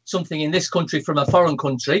run something in this country from a foreign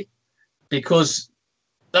country, because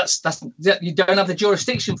you don't have the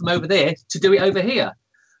jurisdiction from over there to do it over here.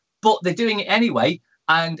 But they're doing it anyway.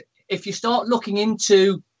 And if you start looking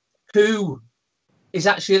into who is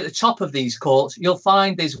actually at the top of these courts, you'll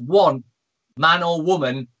find there's one man or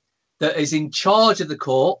woman that is in charge of the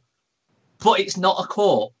court, but it's not a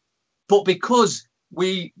court. But because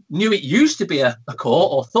we knew it used to be a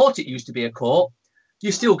court, or thought it used to be a court,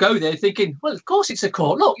 you still go there thinking, well, of course it's a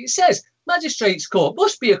court. Look, it says magistrates court,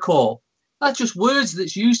 must be a court. That's just words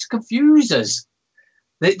that's used to confuse us.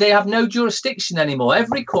 They have no jurisdiction anymore.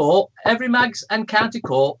 Every court, every mags and county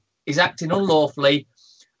court is acting unlawfully.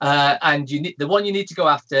 And the one you need to go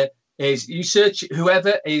after is you search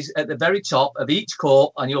whoever is at the very top of each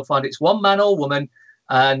court, and you'll find it's one man or woman,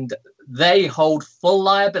 and they hold full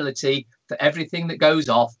liability for everything that goes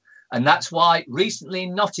off. And that's why recently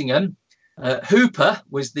in Nottingham, Hooper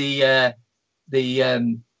was the head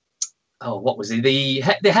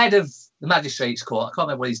of the magistrates court. I can't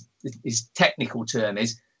remember what his technical term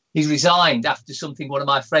is. He's resigned after something one of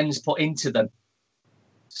my friends put into them.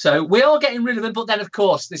 So we are getting rid of him, but then of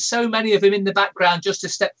course there's so many of him in the background just to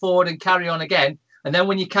step forward and carry on again. And then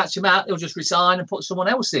when you catch him out, he'll just resign and put someone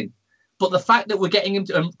else in. But the fact that we're getting him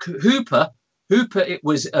to Hooper, it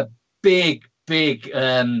was a big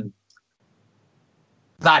baddie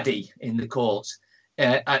in the courts.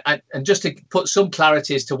 And just to put some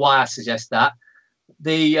clarity as to why I suggest that,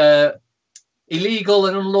 the illegal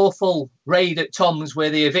and unlawful raid at Tom's where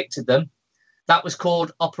they evicted them, that was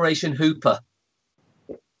called Operation Hooper.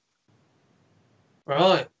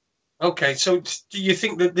 Right. Okay. So do you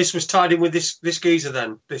think that this was tied in with this geezer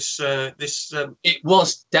then? It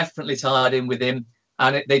was definitely tied in with him,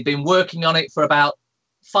 and they've been working on it for about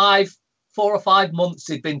 4 or 5 months.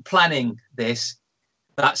 They've been planning this.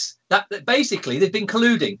 That basically they've been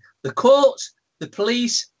colluding. The courts, the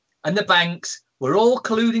police, and the banks were all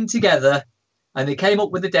colluding together, and they came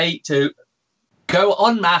up with a date to go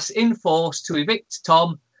en masse in force to evict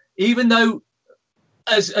Tom, even though,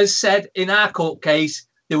 as said in our court case,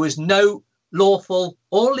 there was no lawful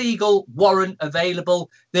or legal warrant available.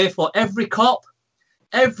 Therefore, every cop,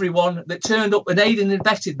 everyone that turned up and aided and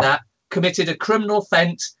abetted that, committed a criminal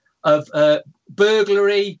offence of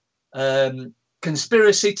burglary,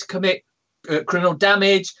 conspiracy to commit criminal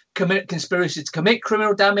damage, conspiracy to commit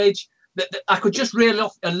criminal damage. I could just reel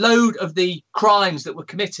off a load of the crimes that were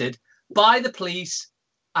committed by the police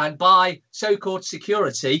and by so-called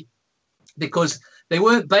security, because they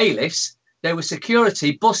weren't bailiffs, they were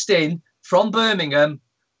security bussed in from Birmingham.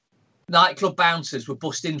 Nightclub bouncers were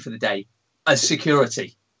bussed in for the day as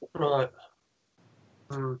security. Right.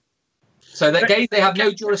 So they have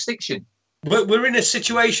no jurisdiction. But we're in a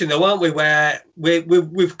situation, though, aren't we, where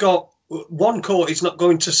we've got one court is not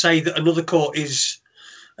going to say that another court is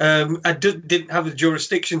didn't have the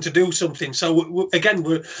jurisdiction to do something. So again,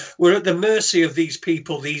 we're at the mercy of these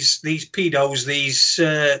people, these pedos,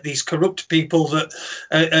 these corrupt people that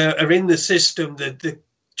are in the system, the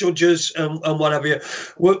judges and whatever.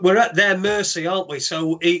 We're at their mercy, aren't we?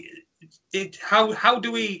 So how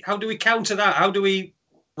do we counter that? How do we?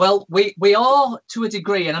 Well, we are to a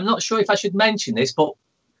degree, and I'm not sure if I should mention this, but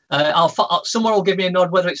someone will give me a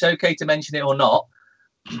nod whether it's okay to mention it or not.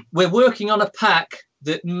 We're working on a pack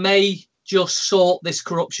that may just sort this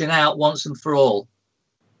corruption out once and for all.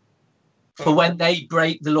 For when they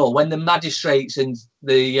break the law, when the magistrates and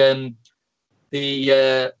the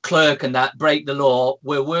clerk and that break the law,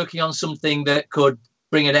 we're working on something that could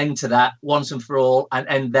bring an end to that once and for all, and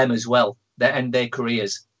end them as well, end their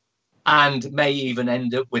careers, and may even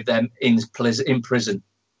end up with them in prison.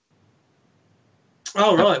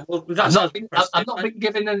 Oh, right. Well, that's I'm not been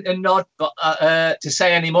given a nod but, to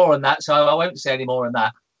say any more on that, so I won't say any more on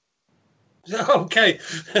that. Okay.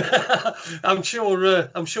 I'm sure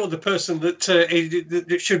the person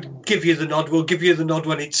that should give you the nod will give you the nod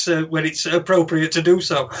when it's appropriate to do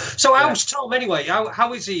so. So how's Tom anyway?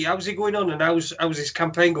 How is he? How's he going on, and how's his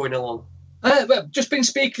campaign going along? Well, just been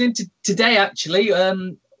speaking today actually.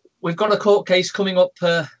 We've got a court case coming up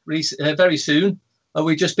very soon.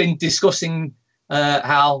 We've just been discussing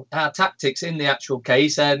our tactics in the actual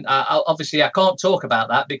case, and obviously I can't talk about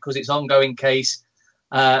that because it's ongoing case.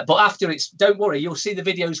 But after don't worry, you'll see the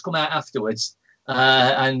videos come out afterwards.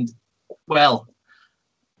 And well,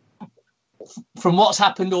 from what's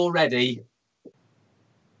happened already,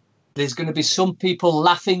 there's going to be some people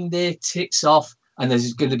laughing their tits off, and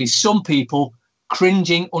there's going to be some people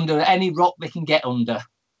cringing under any rock they can get under.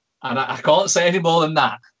 And I can't say any more than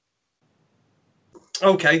that.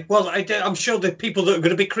 Okay, well, I'm sure the people that are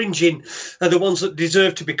going to be cringing are the ones that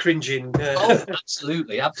deserve to be cringing. Oh,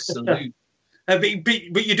 absolutely. But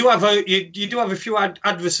you do have a few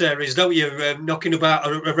adversaries, don't you, knocking about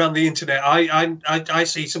around the internet? I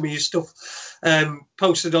see some of your stuff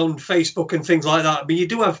posted on Facebook and things like that. But you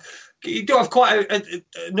do have quite a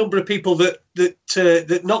number of people that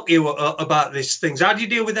knock you about these things. How do you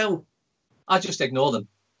deal with them? I just ignore them.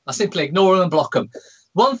 I simply ignore them and block them.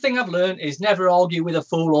 One thing I've learned is never argue with a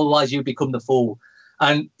fool, otherwise you become the fool.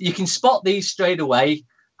 And you can spot these straight away.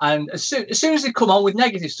 And as soon as they come on with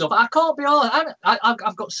negative stuff, I can't be honest.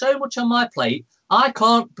 I've got so much on my plate. I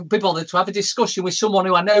can't be bothered to have a discussion with someone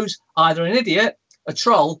who I know's either an idiot, a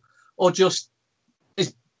troll, or just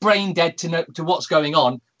is brain dead to what's going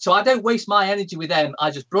on. So I don't waste my energy with them.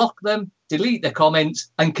 I just block them, delete their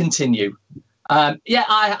comments, and continue. I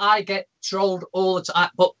get trolled all the time,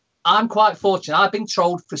 but I'm quite fortunate. I've been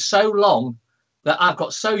trolled for so long that I've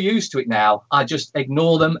got so used to it now. I just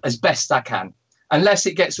ignore them as best I can, unless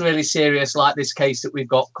it gets really serious, like this case that we've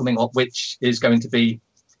got coming up, which is going to be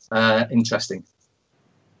interesting.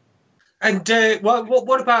 And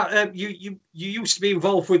what about you? You used to be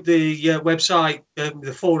involved with the website,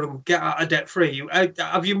 the forum, Get Out of Debt Free.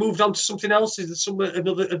 Have you moved on to something else? Is there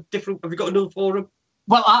different? Have you got another forum?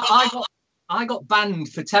 Well, I got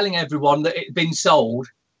banned for telling everyone that it had been sold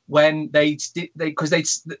when I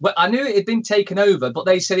knew it had been taken over, but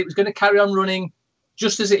they said it was going to carry on running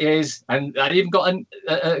just as it is. And I even got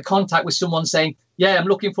a contact with someone saying, "Yeah, I'm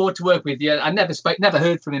looking forward to work with you." I never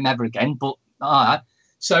heard from him ever again. But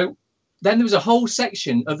so then there was a whole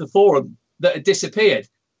section of the forum that had disappeared.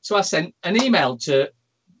 So I sent an email to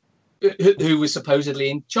who was supposedly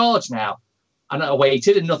in charge now. And I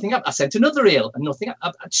waited and nothing happened. I sent another email and nothing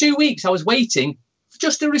happened. 2 weeks I was waiting for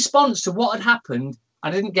just a response to what had happened. I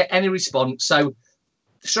didn't get any response. So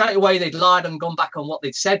straight away they'd lied and gone back on what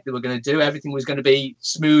they'd said they were going to do. Everything was going to be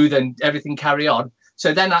smooth and everything carry on.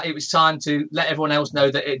 So then it was time to let everyone else know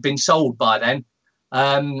that it had been sold by then.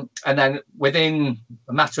 And then within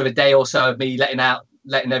a matter of a day or so of me letting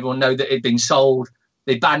everyone know that it had been sold,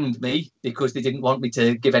 they banned me because they didn't want me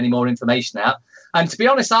to give any more information out. And to be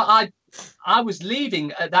honest, I was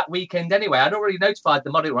leaving at that weekend anyway. I'd already notified the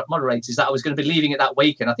moderators that I was going to be leaving at that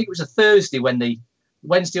weekend. I think it was a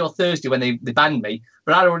Wednesday or Thursday when they banned me.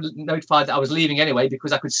 But I'd already notified that I was leaving anyway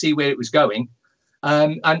because I could see where it was going.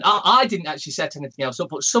 And I didn't actually set anything else up.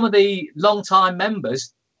 But some of the long-time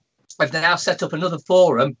members have now set up another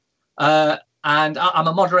forum. And I'm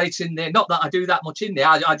a moderator in there. Not that I do that much in there.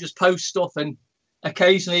 I just post stuff, and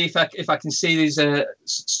occasionally if I can see there's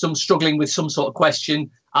some struggling with some sort of question,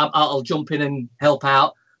 I'll jump in and help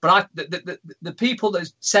out. But the people that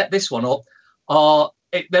set this one up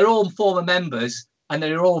they're all former members and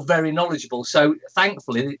they're all very knowledgeable. So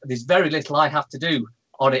thankfully, there's very little I have to do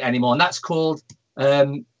on it anymore. And that's called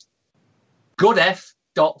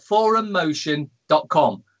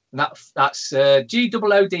goodf.forummotion.com. And that's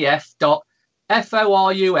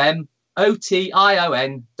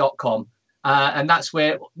goodf.forummotion.com. And that's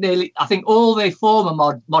where I think all the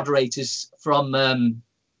former moderators from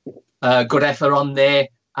GoodF are on there,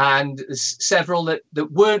 and several that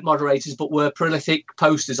weren't moderators but were prolific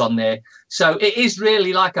posters on there. So it is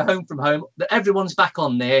really like a home from home, that everyone's back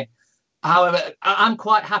on there. However, I'm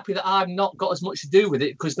quite happy that I've not got as much to do with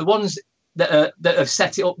it, because the ones that have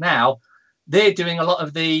set it up now, they're doing a lot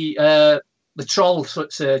of the troll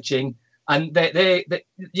searching, and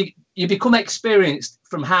you become experienced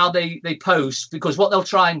from how they post, because what they'll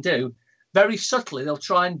try and do very subtly, they'll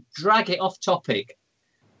try and drag it off topic.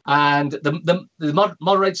 And the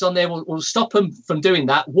moderators on there will stop them from doing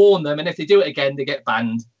that, warn them, and if they do it again, they get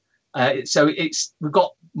banned. So we've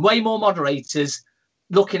got way more moderators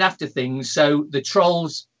looking after things, so the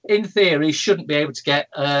trolls, in theory, shouldn't be able to get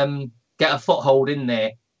a foothold in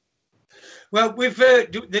there. Well, we've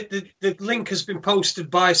the link has been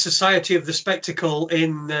posted by Society of the Spectacle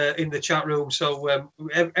in the chat room. So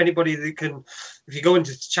anybody that can, if you go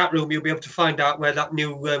into the chat room, you'll be able to find out where that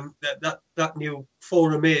new that new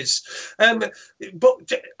forum is. But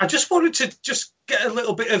I just wanted to just get a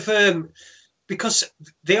little bit of because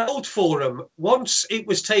the old forum, once it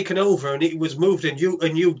was taken over and it was moved and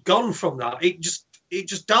you'd gone from that, it just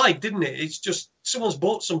died, didn't it? It's just someone's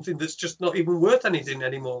bought something that's just not even worth anything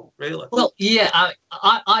anymore, really. Well, yeah,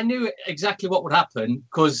 I knew exactly what would happen,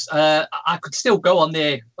 because I could still go on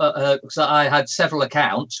there, because I had several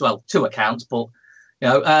accounts, well, 2 accounts, but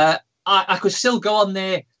I could still go on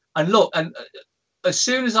there and look. And as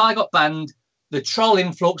soon as I got banned, the troll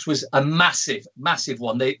influx was a massive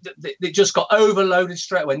one. They just got overloaded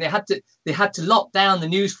straight away, and they had to lock down the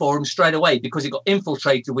news forum straight away because it got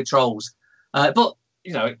infiltrated with trolls. But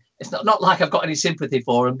you know, it's not like I've got any sympathy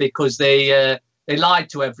for them, because they lied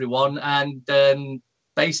to everyone and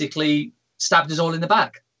basically stabbed us all in the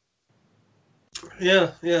back.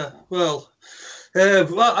 Yeah. Well,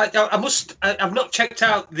 I must. I've not checked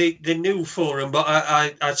out the new forum, but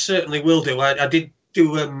I certainly will do. I did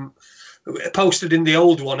do posted in the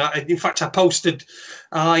old one. In fact,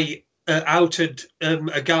 I outed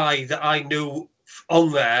a guy that I knew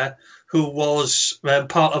on there who was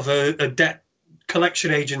part of a debt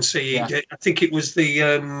collection agency. Yeah. I think it was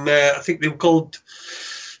I think they were called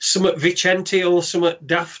somewhat Vicente or somewhat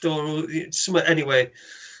Daft or somewhat anyway.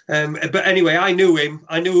 But anyway, I knew him.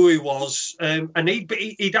 I knew who he was, and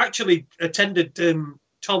he'd actually attended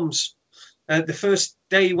Tom's the first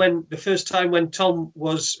time when Tom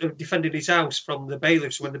was defending his house from the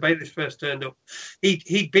bailiffs, when the bailiffs first turned up.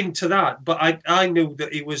 He'd been to that, but I knew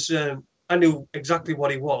that he was. I knew exactly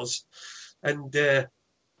what he was, and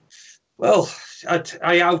well,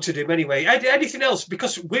 I outed him anyway. Anything else?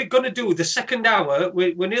 Because we're going to do the second hour.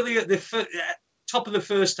 We're nearly at the top of the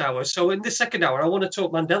first hour. So in the second hour, I want to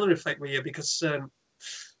talk Mandela effect with you, because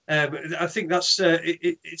I think that's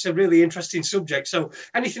it's a really interesting subject. So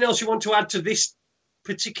anything else you want to add to this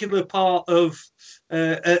particular part of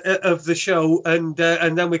the show, and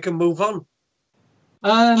then we can move on?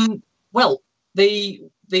 Well, the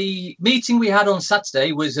meeting we had on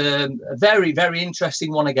Saturday was a very, very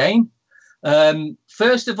interesting one again.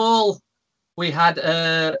 First of all, we had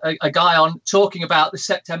a guy on talking about the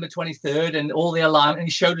September 23rd and all the alignment, and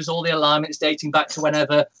he showed us all the alignments dating back to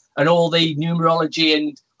whenever, and all the numerology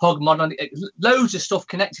and Hogmon, loads of stuff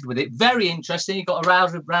connected with it. Very interesting. He got a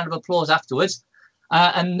round of applause afterwards.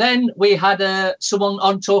 And then we had someone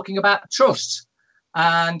on talking about trusts,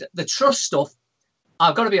 and the trust stuff.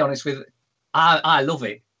 I've got to be honest with you, I love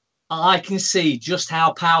it. I can see just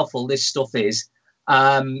how powerful this stuff is.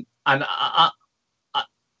 And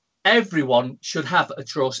everyone should have a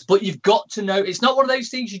trust, but you've got to know it's not one of those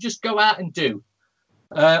things you just go out and do.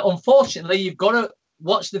 Unfortunately, you've got to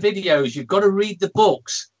watch the videos, you've got to read the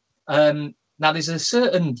books. Now, there's a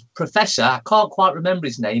certain professor, I can't quite remember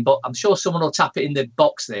his name, but I'm sure someone will tap it in the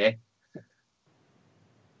box there.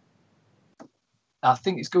 I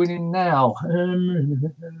think it's going in now.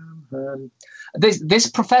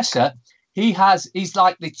 This professor, he's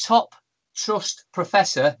like the top trust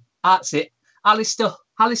professor. That's it. Alistair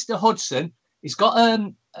Hudson. He's got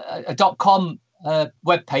a .com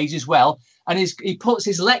web page as well, and he puts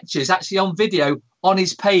his lectures actually on video on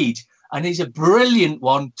his page, and he's a brilliant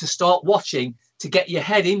one to start watching to get your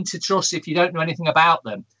head into trusts if you don't know anything about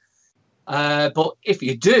them. But if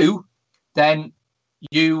you do, then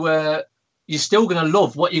you're still going to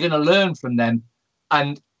love what you're going to learn from them.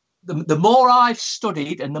 And the more I've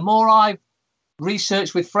studied and the more I've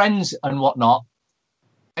researched with friends and whatnot,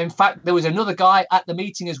 in fact, there was another guy at the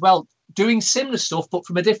meeting as well doing similar stuff, but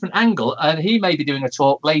from a different angle. And he may be doing a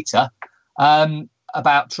talk later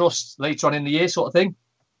about trusts later on in the year, sort of thing.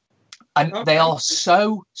 And okay. They are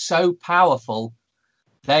so powerful.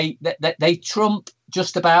 They trump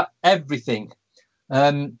just about everything.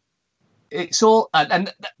 It's all,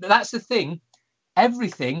 and that's the thing.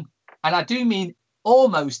 Everything, and I do mean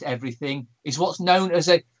almost everything, is what's known as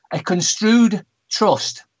a construed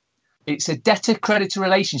trust. It's a debtor-creditor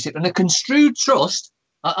relationship. And a construed trust,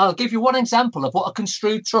 I'll give you one example of what a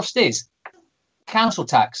construed trust is. Council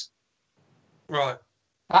tax. Right.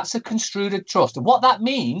 That's a construed trust. And what that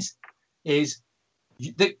means is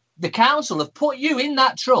the council have put you in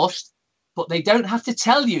that trust, but they don't have to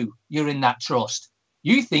tell you you're in that trust.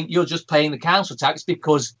 You think you're just paying the council tax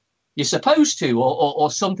because you're supposed to, or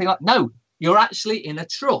something like. No, you're actually in a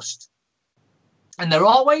trust. And there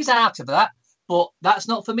are ways out of that. But that's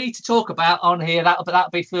not for me to talk about on here. That'll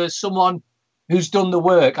be for someone who's done the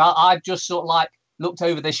work. I've just sort of like looked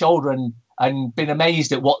over their shoulder and been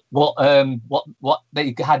amazed at what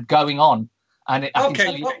they had going on. And I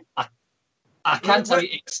can tell you,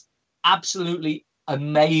 it's absolutely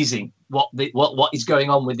amazing what is going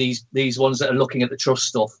on with these ones that are looking at the trust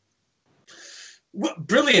stuff. Well,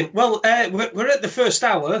 brilliant. Well, we're at the first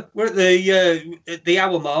hour. We're at the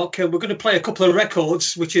hour mark, and we're going to play a couple of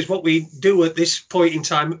records, which is what we do at this point in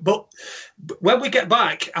time. But when we get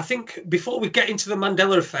back, I think before we get into the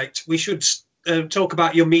Mandela effect, we should talk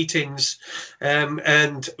about your meetings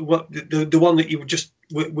and what the one that you just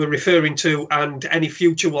were referring to, and any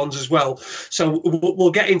future ones as well. So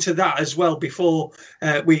we'll get into that as well before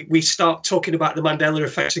we start talking about the Mandela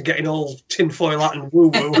effect and getting all tinfoil hat and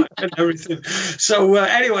woo-woo and everything. So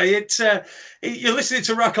anyway, you're listening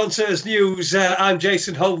to Raconteurs News. I'm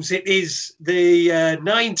Jason Holmes. It is the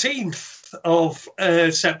 19th 30th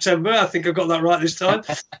of September. I think I got that right this time.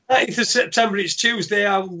 30th of September, it's Tuesday.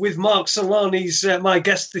 I'm with Mark-Ceylon. He's my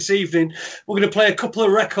guest this evening. We're going to play a couple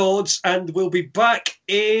of records, and we'll be back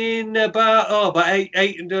in about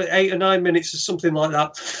eight or 9 minutes or something like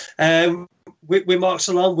that. With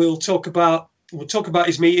Mark-Ceylon, we'll talk about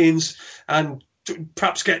his meetings and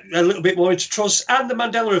perhaps get a little bit more into trust and the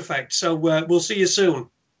Mandela effect. So we'll see you soon.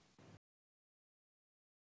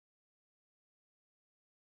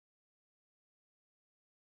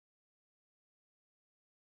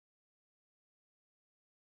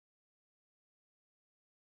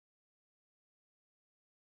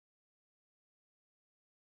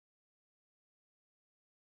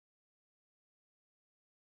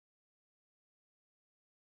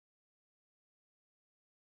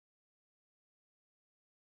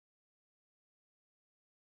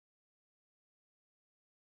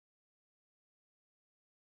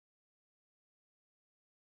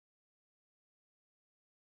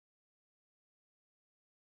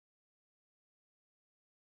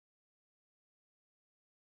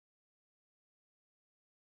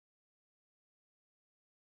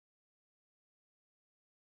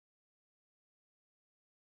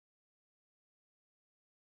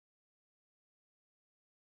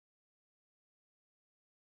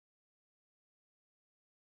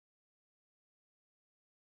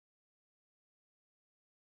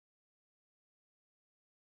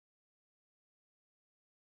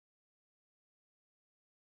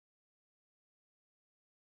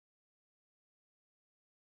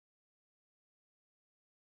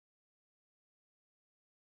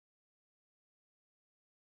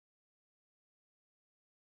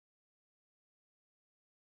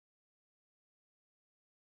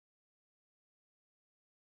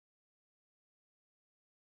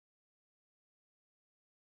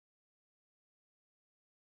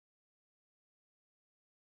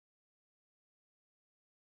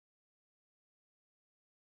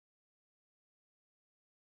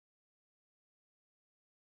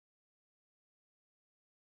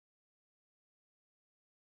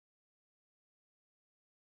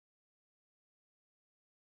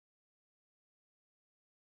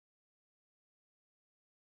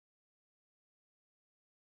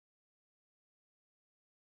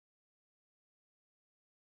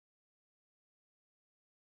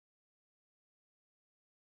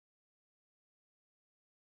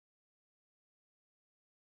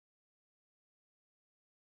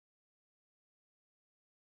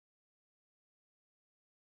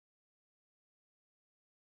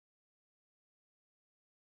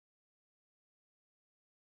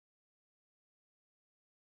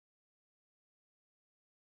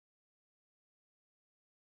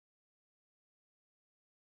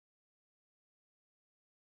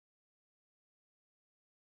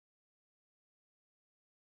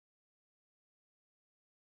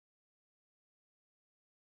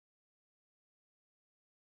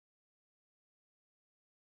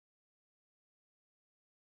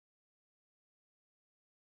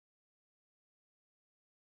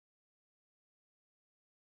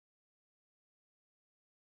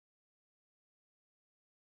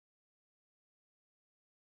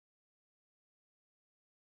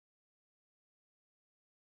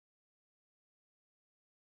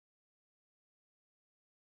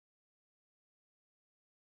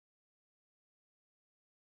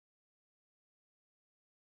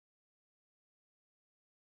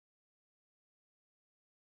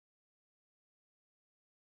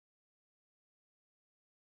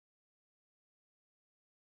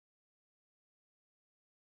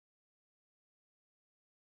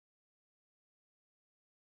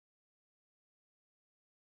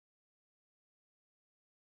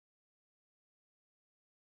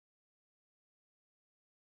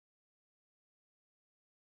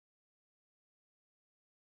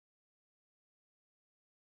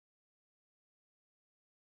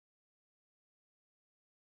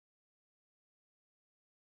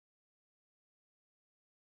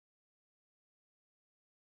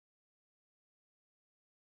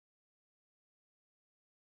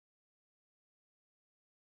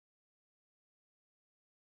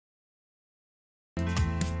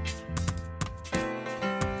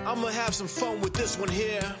 I'm gonna have some fun with this one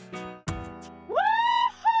here.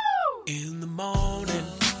 Woo-hoo! In the morning,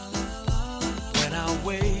 when I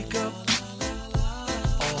wake up,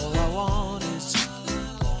 all I want is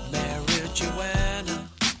Mary Joanna.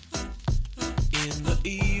 In the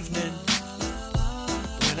evening,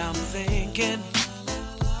 when I'm thinking,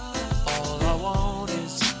 all I want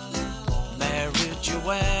is Mary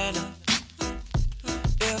Joanna.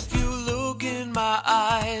 If you look in my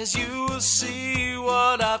eyes, you'll see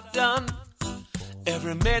what I've done.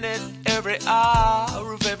 every minute, every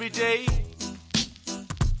hour of every day.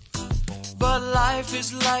 But life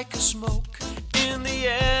is like a smoke, in the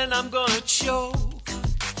end I'm gonna choke.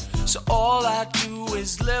 So all I do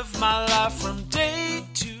is live my life from day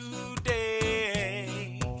to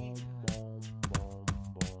day.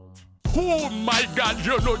 Oh my God,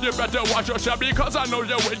 you know you better watch yourself because I know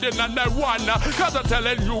you're waiting on the one. Cause I'm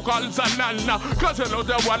telling you none. Cause you know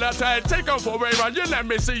the one I tell, take off away run. You let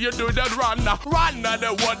me see you do the run. Run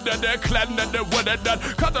the one that they cleanse the one that done.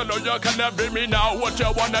 Cause I know you cannot be me now what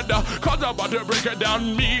you wanna do. Cause I'm about to break it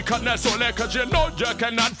down me cause solely cause you know you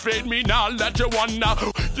cannot fade me now. Let you wanna.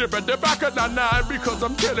 You better back it down now because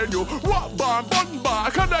I'm telling you what bar,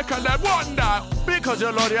 cause I cannot wonder. Because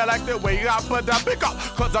you know you like the way I put that pick up.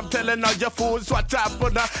 Cause I'm telling all your fools what I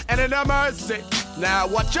put up. And in a mercy. Now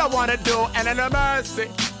what you wanna do and in a mercy.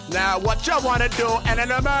 Now what you wanna do and in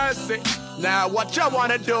a mercy. Now what you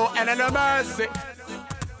wanna do and in a mercy.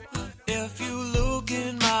 If you look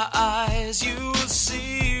in my eyes, you'll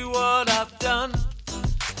see what I've done.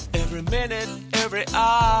 Every minute, every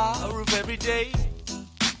hour of every day.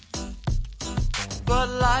 But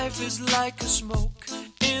life is like a smoke.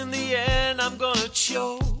 In the end, I'm gonna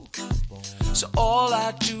choke. So all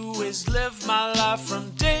I do is live my life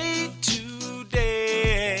from day to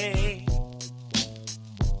day.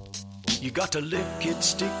 You got to lick it,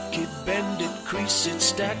 stick it, bend it, crease it,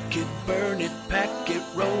 stack it, burn it, pack it,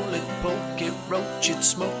 roll it, poke it, roach it,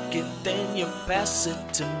 smoke it, then you pass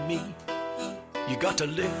it to me. You got to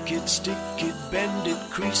lick it, stick it, bend it,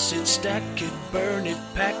 crease it, stack it, burn it,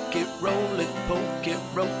 pack it, roll it, poke it,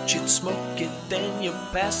 roach it, smoke it, then you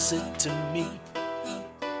pass it to me.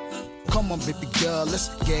 Come on, baby girl, let's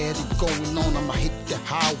get it going on. I'ma hit the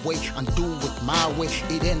highway and do it my way.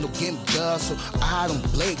 It ain't no game, girl, so I don't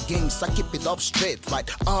play games. I keep it up straight, right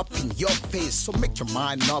up in your face. So make your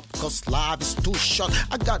mind up, cause life is too short.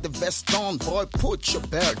 I got the vest on, boy, put your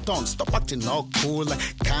belt on. Stop acting all cool like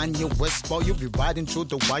Kanye West, boy. You be riding through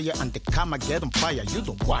the wire and the camera get on fire. You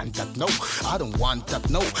don't want that, no, I don't want that,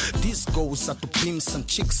 no. This goes out to pimps and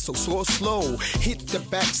chicks, so slow. Hit the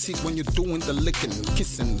backseat when you're doing the licking,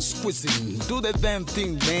 kissing, squeezing. Do the damn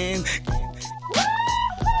thing, man.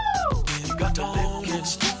 You got to lick it,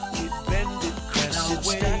 stick it, bend it, press it,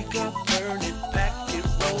 stack it, burn it, pack it,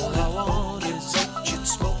 roll it, poke it, roach it,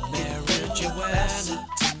 smoke it, marriage, you pass it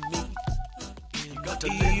to me. You got to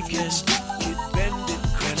lick it, stick it, bend it,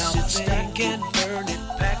 press it, stack it, burn it,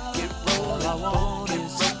 pack it, roll it, poke it,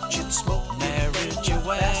 roach it, smoke, marriage, you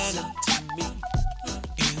pass it to me.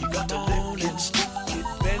 You got to lick it, stick it,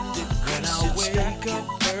 bend it, press it, stack it,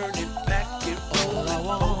 burn it.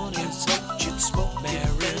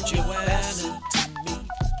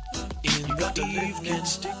 Evening,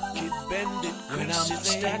 stick it, bend it, when I'm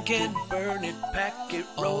stacking, burn it, pack it,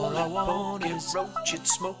 roll it, poke it, roach it,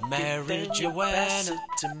 smoke it, you pass it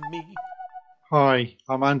to me. Hi,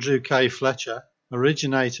 I'm Andrew K. Fletcher,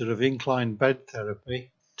 originator of incline bed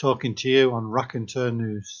therapy, talking to you on Raconteur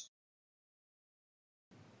News.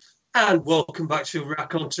 And welcome back to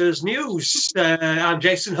Raconteurs News. I'm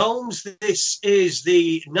Jason Holmes. This is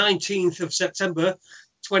the 19th of September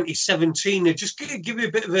 2017. Just to give you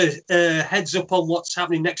a bit of a heads up on what's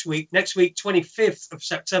happening next week. Next week, 25th of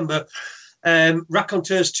September,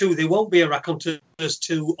 Raconteurs 2. There won't be a Raconteurs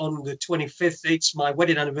 2 on the 25th. It's my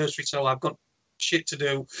wedding anniversary, so I've got shit to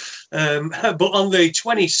do. But on the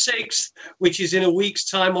 26th, which is in a week's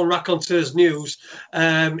time on Raconteurs News,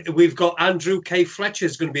 we've got Andrew K. Fletcher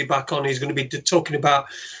is going to be back on. He's going to be talking about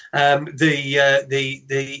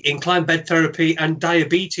the incline bed therapy and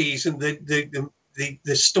diabetes and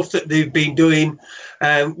the stuff that they've been doing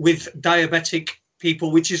with diabetic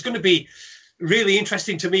people, which is going to be really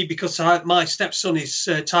interesting to me because my stepson is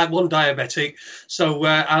type 1 diabetic. So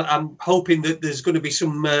I'm hoping that there's going to be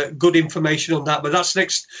some good information on that. But that's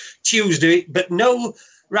next Tuesday. But no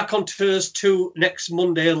Raconteurs 2 next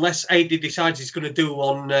Monday unless Adi decides he's going to do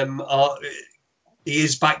on... he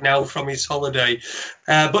is back now from his holiday.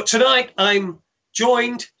 But tonight I'm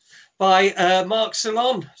joined by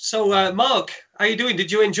mark-ceylon. So, Mark, how you doing?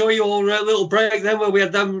 Did you enjoy your little break then where we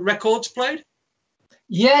had them records played?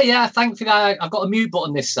 Yeah. Thankfully, I've got a mute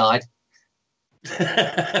button this side.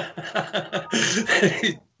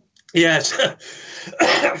 Yes.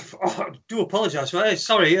 I do apologise.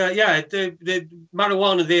 Sorry. The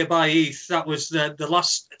Marijuana There by Heath, that was the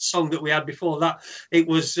last song that we had before that. It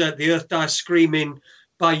was The Earth Dies Screaming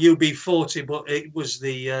by UB40, but it was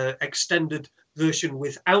the extended version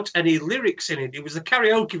without any lyrics in it. It was the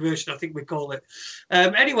karaoke version, I think we call it.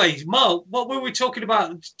 Anyway, Mark, what were we talking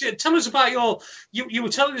about? Tell us about you were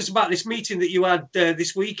telling us about this meeting that you had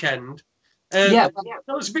this weekend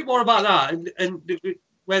Tell us a bit more about that and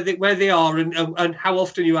where they are and how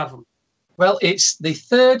often you have them. Well, it's the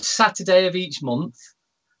third Saturday of each month,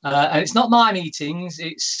 and it's not my meetings.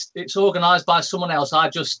 It's organised by someone else. I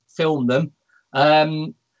just film them,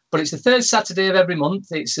 but it's the third Saturday of every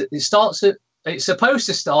month. It's supposed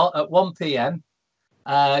to start at 1 p.m.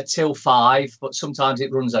 Till 5, but sometimes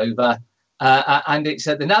it runs over, and it's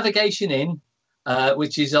at the Navigation Inn,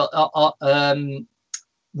 which is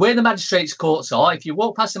where the magistrates' courts are. If you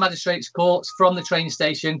walk past the magistrates' courts from the train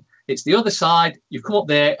station, it's the other side. You come up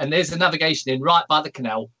there, and there's the Navigation Inn right by the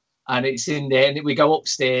canal, and it's in there. And we go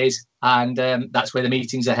upstairs, and that's where the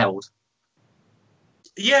meetings are held.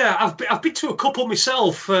 Yeah, I've been to a couple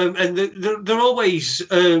myself, and they're always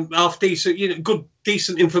half decent, good,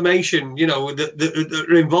 decent information, that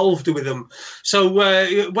are involved with them. So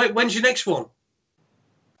when's your next one?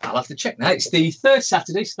 I'll have to check now. It's the third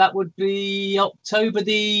Saturday, so that would be October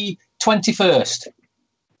the 21st.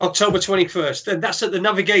 October 21st, and that's at the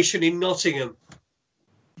Navigation in Nottingham.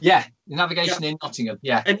 Yeah, the Navigation in Nottingham.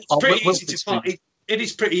 Yeah, and it's pretty easy to find. It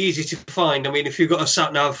is pretty easy to find. I mean, if you've got a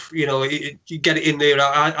sat nav, you get it in there.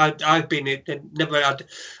 I've been it and never had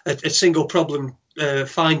a single problem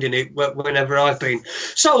finding it whenever I've been.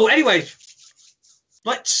 So anyway,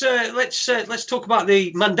 let's talk about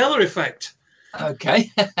the Mandela-effect. Okay,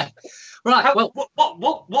 right.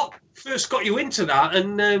 What first got you into that,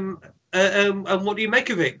 and what do you make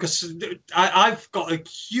of it? Because I've got a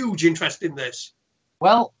huge interest in this.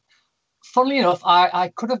 Well, funnily enough,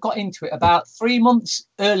 I could have got into it about 3 months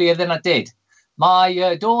earlier than I did.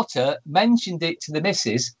 My daughter mentioned it to the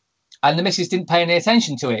missus, and the missus didn't pay any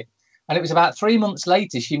attention to it. And it was about 3 months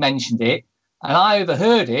later she mentioned it, and I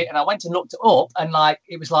overheard it, and I went and looked it up, and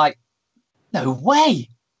it was like, no way!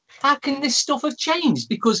 How can this stuff have changed?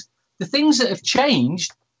 Because the things that have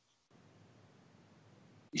changed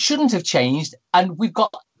shouldn't have changed, and we've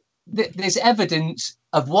got there's evidence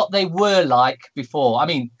of what they were like before. I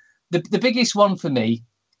mean, the biggest one for me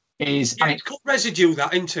is... it's called residue,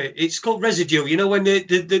 that, isn't it? It's called residue. When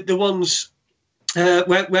the ones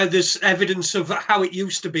where there's evidence of how it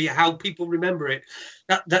used to be, how people remember it,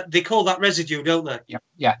 that they call that residue, don't they?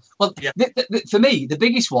 Yeah. Well, yeah. For me, the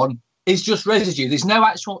biggest one is just residue. There's no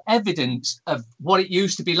actual evidence of what it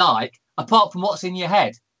used to be like, apart from what's in your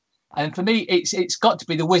head. And for me, it's got to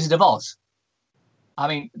be the Wizard of Oz. I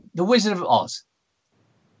mean, the Wizard of Oz.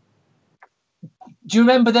 Do you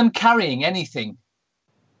remember them carrying anything?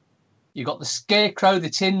 You got the Scarecrow, the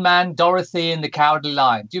Tin Man, Dorothy, and the Cowardly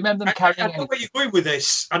Lion. Do you remember them carrying anything? I know where you're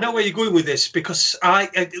going with this. Because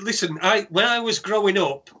when I was growing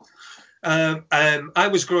up, I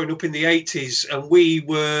was growing up in the 80s, and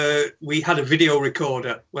we had a video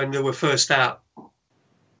recorder when they were first out,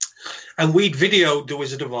 and we'd videoed the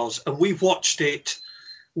Wizard of Oz, and we'd watched it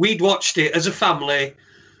as a family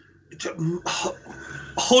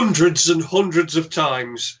hundreds and hundreds of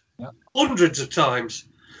times. Hundreds of times.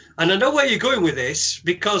 And I know where you're going with this,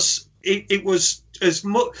 because it was as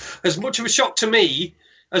much of a shock to me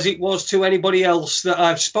as it was to anybody else that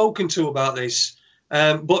I've spoken to about this.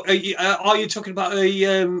 But are you talking about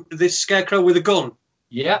this Scarecrow with a gun?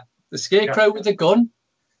 Yeah, the Scarecrow with a gun.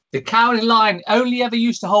 The Cowardly Lion only ever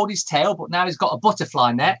used to hold his tail, but now he's got a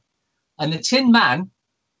butterfly net. And the Tin Man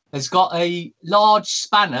has got a large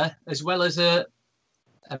spanner as well as an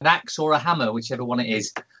axe or a hammer, whichever one it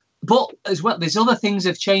is. But as well, there's other things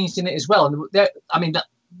have changed in it as well. And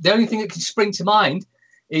the only thing that can spring to mind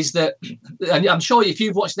is that, and I'm sure if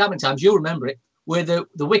you've watched it that many times, you'll remember it, where the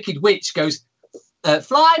Wicked Witch goes,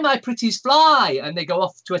 "Fly, my pretties, fly," and they go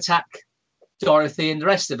off to attack Dorothy and the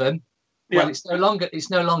rest of them. Yeah. Well, it's no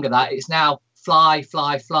longer that. It's now fly,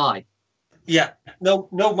 fly, fly. Yeah, no,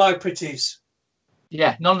 my pretties.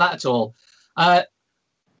 Yeah, none of that at all. I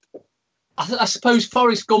suppose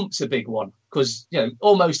Forrest Gump's a big one, because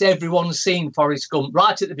almost everyone's seen Forrest Gump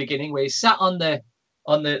right at the beginning, where he's sat on the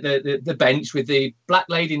bench with the black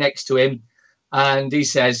lady next to him, and he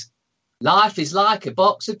says, "Life is like a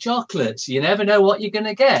box of chocolates. You never know what you're going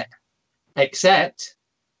to get, except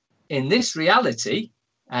in this reality."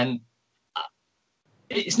 And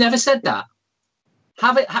it's never said that.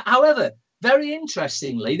 However, very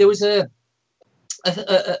interestingly, there was a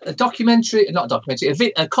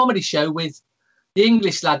comedy show with the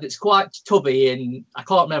English lad that's quite tubby, and I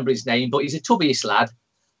can't remember his name, but he's a tubbiest lad.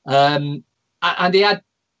 And he had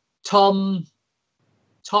Tom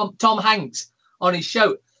Hanks on his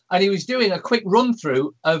show, and he was doing a quick run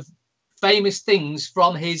through of famous things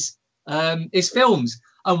from his films,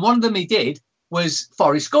 and one of them he did was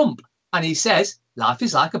Forrest Gump, and he says, "Life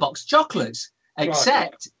is like a box of chocolates,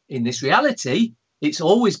 except in this reality, it's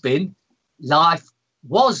always been life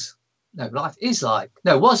was No, life is like.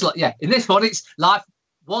 No, was like. Yeah, in this one, it's life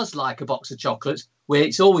was like a box of chocolates, where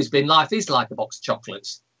it's always been life is like a box of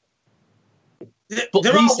chocolates. But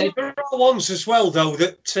There are ones as well, though,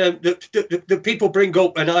 that people bring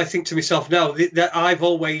up, and I think to myself now that I've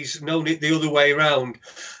always known it the other way around.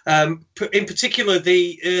 In particular,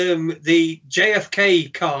 the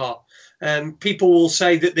JFK car. People will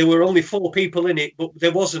say that there were only 4 people in it, but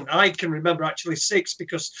there wasn't. I can remember actually 6,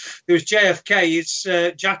 because there was JFK, it's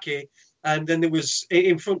Jackie, and then there was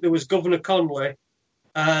in front there was Governor Conley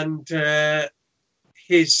and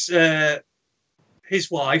his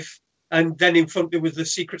wife. And then in front there was the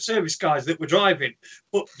Secret Service guys that were driving.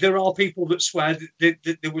 But there are people that swear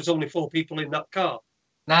that there was only 4 people in that car.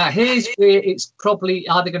 Now, here's where it's probably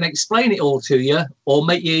either going to explain it all to you or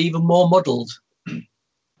make you even more muddled.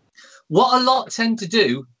 What a lot tend to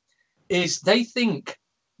do is they think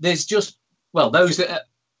there's just, well, those that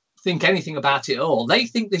think anything about it at all, they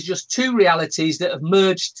think there's just 2 realities that have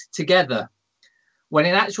merged together. When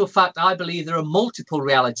in actual fact, I believe there are multiple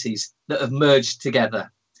realities that have merged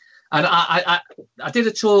together. And I did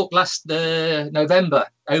a talk last November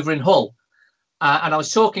over in Hull, and I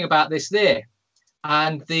was talking about this there.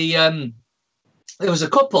 And there was a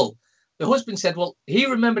couple. The husband said, well, he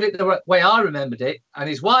remembered it the way I remembered it. And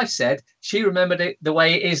his wife said she remembered it the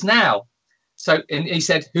way it is now. So, and he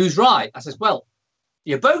said, who's right? I said, well,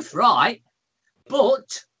 you're both right,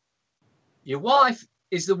 but your wife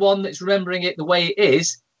is the one that's remembering it the way it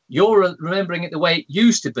is. You're remembering it the way it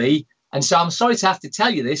used to be. And so I'm sorry to have to tell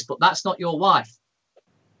you this, but that's not your wife.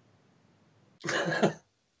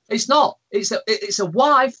 It's not. It's a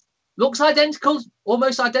wife, looks identical,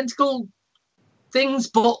 almost identical things,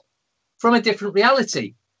 but from a different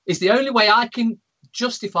reality. It's the only way I can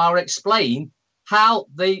justify or explain how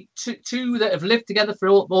the two that have lived together for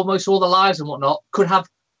almost all their lives and whatnot could have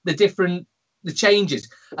the changes.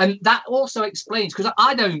 And that also explains, because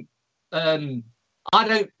I don't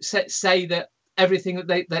say that everything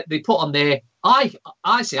that they put on there, I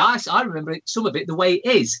remember it, some of it the way it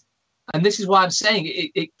is. And this is why I'm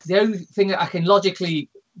saying the only thing that I can logically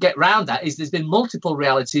get around that is there's been multiple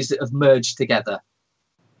realities that have merged together.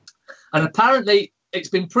 And apparently it's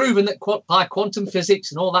been proven that by quantum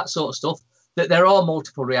physics and all that sort of stuff, that there are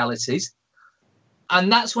multiple realities.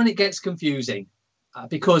 And that's when it gets confusing.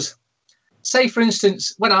 Because, say, for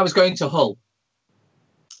instance, when I was going to Hull,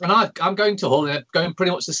 and I'm going to Hull, and I'm going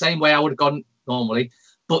pretty much the same way I would have gone normally,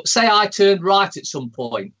 but say I turned right at some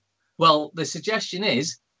point. Well, the suggestion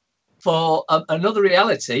is, for another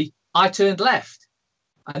reality, I turned left.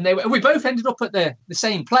 And we both ended up at the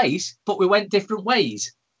same place, but we went different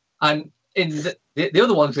ways. And in the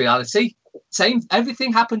other one's reality, same,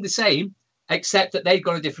 everything happened the same, except that they'd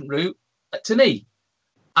got a different route to me,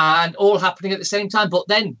 and all happening at the same time. But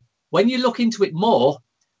then when you look into it more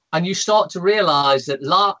and you start to realize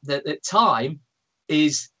that time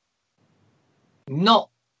is not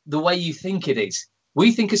the way you think it is.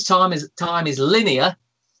 We think time is linear,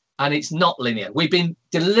 and it's not linear. We've been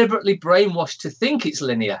deliberately brainwashed to think it's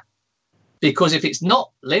linear, because if it's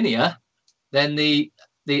not linear, then the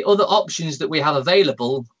other options that we have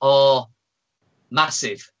available are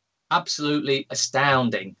massive, absolutely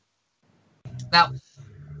astounding. Now,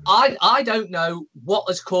 I don't know what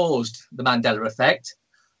has caused the Mandela effect.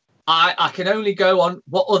 I can only go on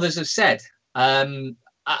what others have said. And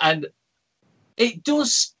it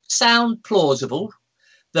does sound plausible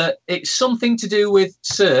that it's something to do with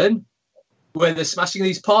CERN, where they're smashing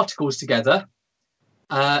these particles together.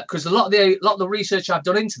 Because a lot of the research I've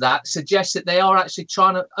done into that suggests that they are actually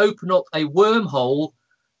trying to open up a wormhole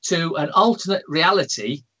to an alternate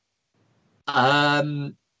reality.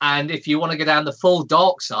 And if you want to go down the full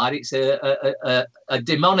dark side, it's a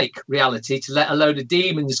demonic reality to let a load of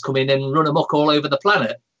demons come in and run amok all over the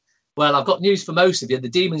planet. Well, I've got news for most of you. The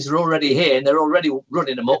demons are already here and they're already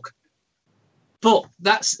running amok. But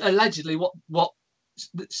that's allegedly what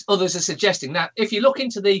others are suggesting. Now, if you look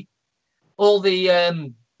into the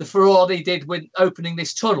furore they did with opening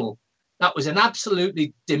this tunnel, that was an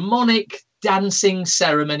absolutely demonic dancing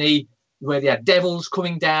ceremony where they had devils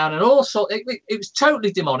coming down and all sorts. It was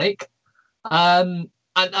totally demonic. And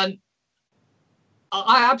I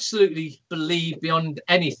absolutely believe beyond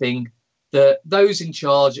anything that those in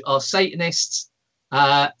charge are Satanists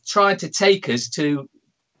trying to take us to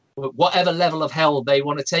whatever level of hell they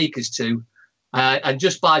want to take us to. And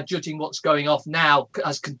just by judging what's going off now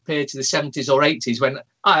as compared to the 70s or 80s, when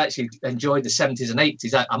I actually enjoyed the 70s and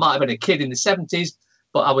 80s, I might have been a kid in the 70s,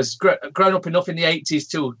 but I was grown up enough in the 80s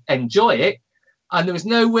to enjoy it. And there was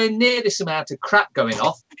nowhere near this amount of crap going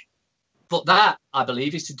off. But that, I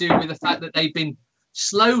believe, is to do with the fact that they've been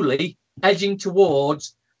slowly edging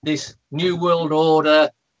towards this new world order,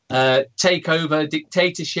 takeover,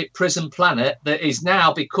 dictatorship, prison planet that is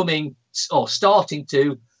now becoming or starting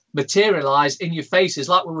to materialize in your faces,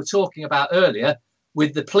 like we were talking about earlier,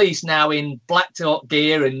 with the police now in black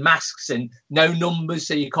gear and masks and no numbers,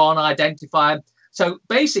 so you can't identify them. So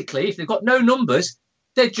basically, if they've got no numbers,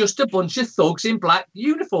 they're just a bunch of thugs in black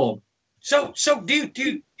uniform. So do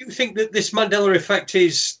you think that this Mandela effect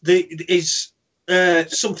is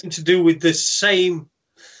something to do with the same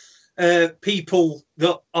people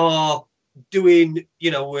that are doing?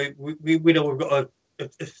 You know, we know we've got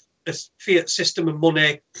a fiat system of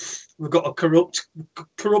money. We've got a corrupt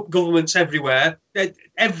governments everywhere,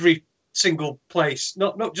 every single place.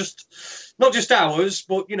 Not just ours,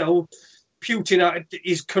 but you know, Putin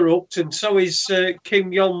is corrupt, and so is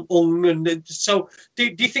Kim Jong-un. And so,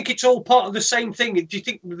 do you think it's all part of the same thing? Do you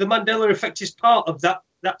think the Mandela effect is part of that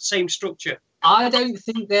same structure? I don't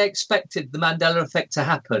think they expected the Mandela effect to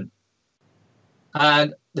happen.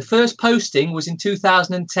 And the first posting was in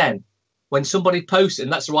 2010, when somebody posted,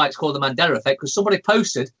 and that's why it's called the Mandela effect, because somebody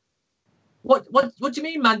posted, what do you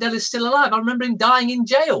mean Mandela's still alive? I remember him dying in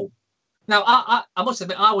jail. Now, I must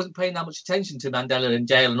admit, I wasn't paying that much attention to Mandela in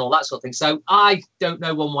jail and all that sort of thing, so I don't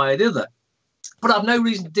know one way or the other. But I've no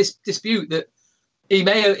reason to dispute that he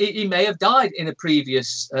may have died in a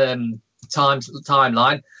previous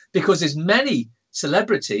timeline, because there's many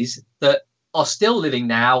celebrities that are still living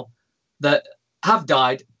now that have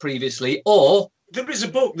died previously. Or there is a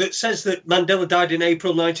book that says that Mandela died in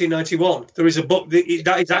April 1991. There is a book that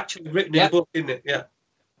is actually written in a book, isn't it? Yeah.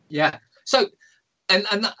 Yeah. So. And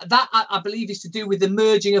that I believe is to do with the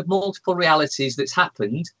merging of multiple realities that's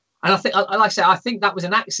happened. And I think, like I say, I think that was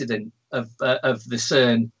an accident of the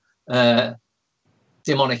CERN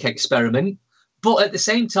demonic experiment. But at the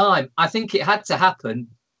same time, I think it had to happen.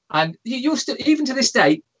 And you'll still, even to this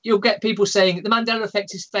day, you'll get people saying the Mandela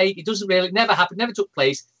effect is fake. It doesn't really, it never happened, never took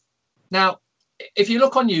place. Now, if you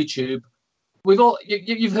look on YouTube,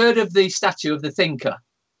 you've heard of the statue of the thinker.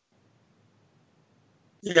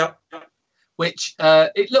 Yeah. Which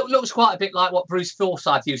it looks quite a bit like what Bruce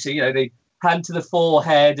Forsyth used to, you know, the hand to the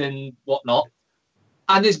forehead and whatnot.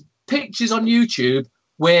 And there's pictures on YouTube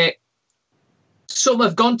where some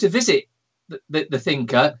have gone to visit the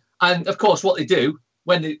thinker, and of course, what they do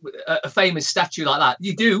when a famous statue like that,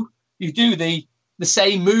 you do the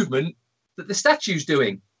same movement that the statue's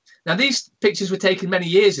doing. Now, these pictures were taken many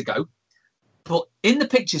years ago, but in the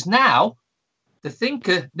pictures now, the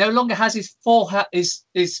thinker no longer has his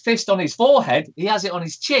fist on his forehead. He has it on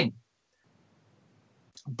his chin.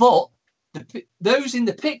 But those in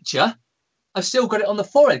the picture have still got it on the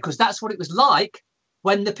forehead, because that's what it was like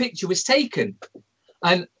when the picture was taken.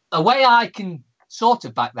 And a way I can sort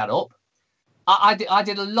of back that up, I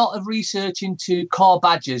did a lot of research into car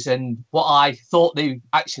badges and what I thought they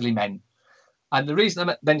actually meant. And the reason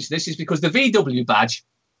I mention this is because the VW badge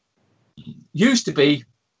used to be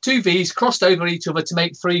 2 V's crossed over each other to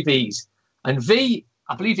make 3 V's. And V,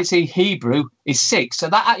 I believe it's in Hebrew, is 6. So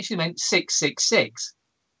that actually meant 666.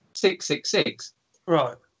 666.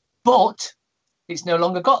 Right. But it's no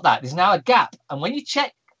longer got that. There's now a gap. And when you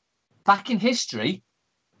check back in history,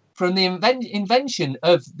 from the invention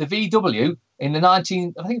of the VW in the I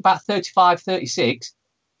think about 35, 36,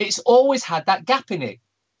 it's always had that gap in it.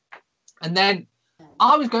 And then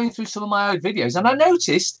I was going through some of my old videos and I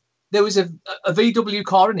noticed there was a VW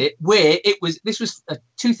car in it where this was a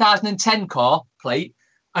 2010 car plate,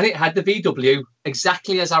 and it had the VW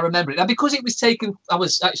exactly as I remember it. Now, because it was taken, I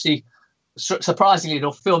was actually, surprisingly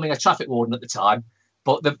enough, filming a traffic warden at the time,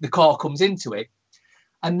 but the car comes into it.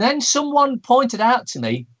 And then someone pointed out to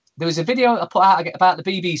me, there was a video I put out about the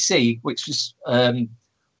BBC, which was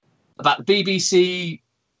about the BBC,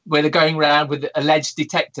 where they're going around with alleged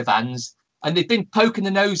detective vans, and they've been poking the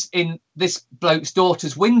nose in this bloke's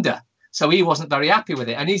daughter's window. So he wasn't very happy with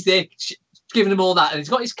it. And he's there giving them all that. And he's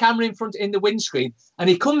got his camera in the windscreen. And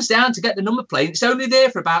he comes down to get the number plate. It's only there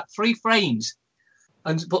for about 3 frames.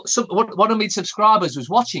 But one of my subscribers was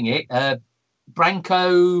watching it.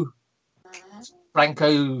 Branko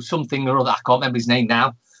something or other. I can't remember his name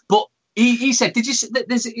now. But he said, "Did you see that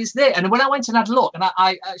it's there?" And when I went and had a look, and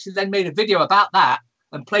I actually then made a video about that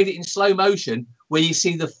and played it in slow motion, where you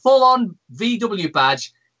see the full-on VW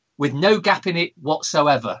badge with no gap in it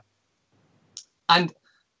whatsoever. And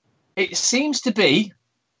it seems to be,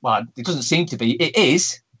 well, it doesn't seem to be, it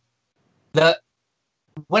is, that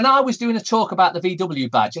when I was doing a talk about the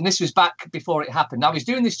VW badge, and this was back before it happened, I was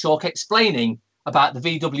doing this talk explaining about the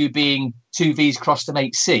VW being 2 V's crossed to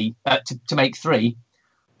make to make 3.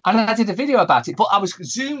 And I did a video about it, but I was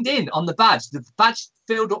zoomed in on the badge. The badge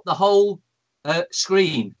filled up the whole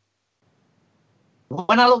screen.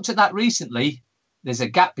 when I looked at that recently, there's a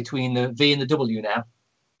gap between the V and the W now.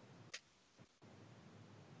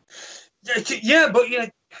 Yeah, but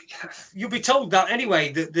you'll be told that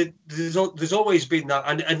anyway. That there's always been that,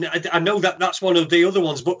 and I know that that's one of the other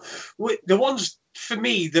ones. But the ones for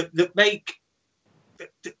me that make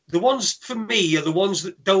the ones for me are the ones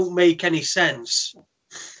that don't make any sense,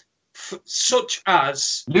 such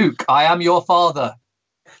as Luke, I am your father.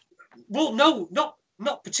 Well, no, not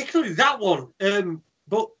particularly that one.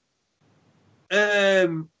 But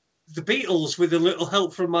the Beatles with a little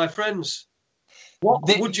help from my friends. What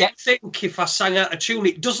would you think if I sang out a tune?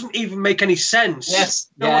 It doesn't even make any sense. Yes,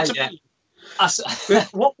 you know what I mean?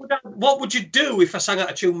 What would you do if I sang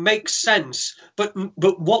out a tune? Makes sense, but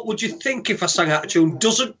what would you think if I sang out a tune?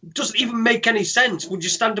 Doesn't even make any sense. Would you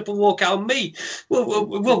stand up and walk out on me? Well,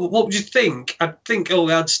 what would you think? I'd think,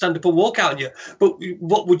 I'd stand up and walk out on you. But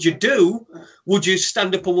what would you do? Would you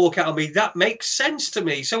stand up and walk out on me? That makes sense to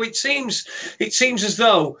me. So it seems as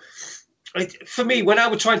though, for me, when I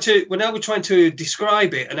were trying to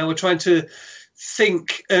describe it, and I were trying to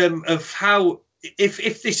think of how.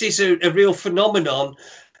 If this is a real phenomenon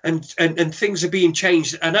and things are being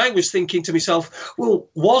changed, and I was thinking to myself, well,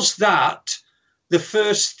 was that the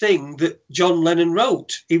first thing that John Lennon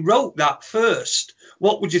wrote? He wrote that first.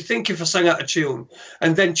 What would you think if I sang out a tune?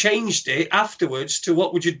 And then changed it afterwards to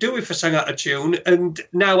what would you do if I sang out a tune? And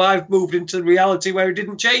now I've moved into the reality where he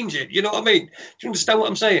didn't change it. You know what I mean? Do you understand what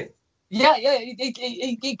I'm saying? Yeah,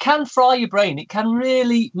 it can fry your brain. It can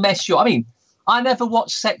really mess you up. I mean, I never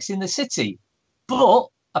watched Sex in the City. But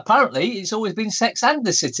apparently it's always been Sex and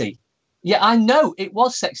the City. Yeah, I know it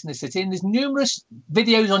was Sex in the City. And there's numerous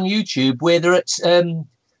videos on YouTube where they're at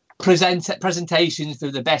presentations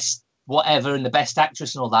for the best whatever and the best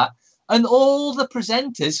actress and all that. And all the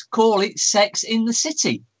presenters call it Sex in the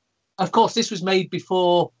City. Of course, this was made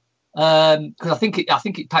before, because I think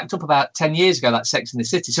it packed up about 10 years ago, that Sex in the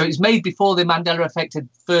City. So it was made before the Mandela-effect had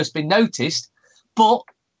first been noticed. But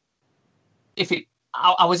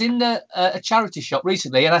I was in a charity shop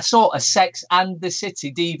recently and I saw a Sex and the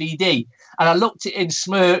City DVD, and I looked at it and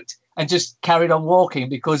smirked and just carried on walking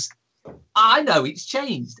because I know it's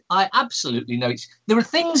changed. I absolutely know it's. There are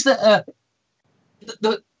things that are.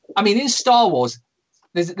 I mean, in Star Wars,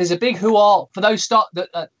 there's a big hoo-ha for those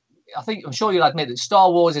I'm sure you'll admit that Star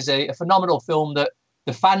Wars is a phenomenal film that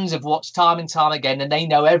the fans have watched time and time again, and they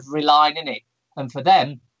know every line in it. And for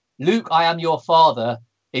them, Luke, I am your father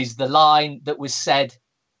is the line that was said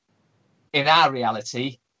in our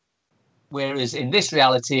reality, whereas in this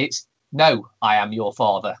reality, it's no, I am your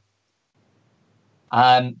father.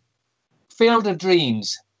 Field of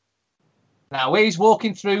Dreams. Now, he's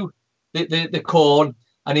walking through the corn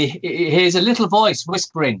and he hears a little voice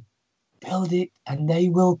whispering, build it and they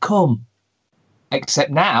will come. Except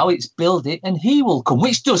now it's build it and he will come,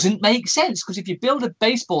 which doesn't make sense, because if you build a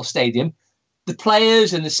baseball stadium, the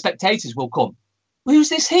players and the spectators will come. Who's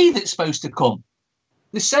this he that's supposed to come?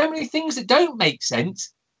 There's so many things that don't make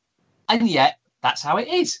sense, and yet that's how it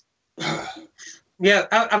is. Yeah,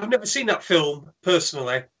 I've never seen that film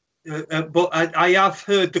personally, but I have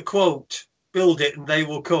heard the quote, build it and they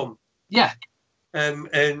will come. Yeah. And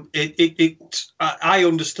I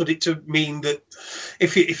understood it to mean that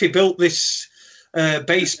if he built this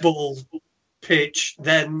baseball pitch,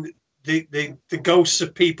 then the ghosts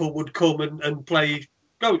of people would come and play.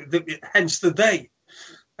 Hence the they.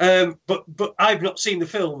 But I've not seen the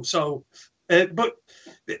film, so. But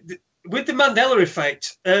with the Mandela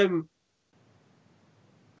effect, there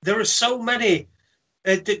are so many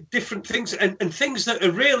different things and things that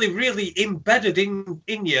are really, really embedded in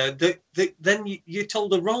you that then you're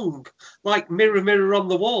told are wrong, like mirror, mirror on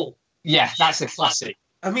the wall. Yeah, that's a classic.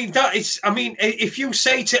 I mean, if you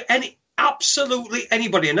say to absolutely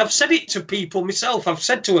anybody, and I've said it to people myself, I've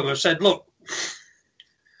said to them, I've said, look.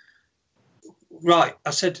 Right, I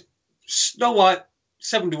said, Snow White,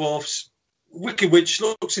 Seven Dwarfs, Wicked Witch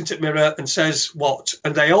looks into the mirror and says, what?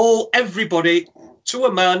 And everybody, to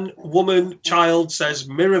a man, woman, child, says,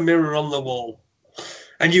 mirror, mirror on the wall.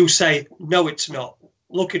 And you say, no, it's not.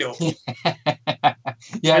 Look it up.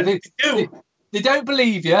 Yeah, they don't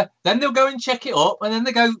believe you. Then they'll go and check it up, and then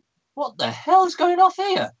they go, what the hell's going off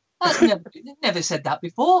here? That's never said that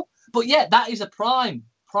before. But yeah, that is a prime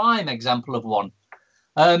example of one.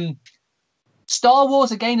 Star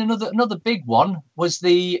Wars, again, another big one was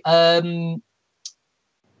the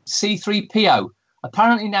C-3PO.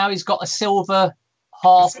 Apparently now he's got a silver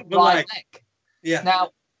half right leg. Yeah.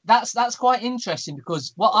 Now that's quite interesting,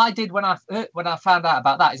 because what I did when I found out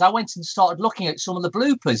about that is I went and started looking at some of the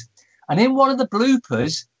bloopers, and in one of the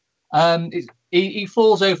bloopers, he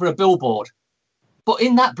falls over a billboard, but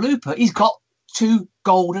in that blooper he's got two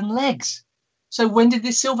golden legs. So when did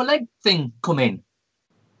this silver leg thing come in?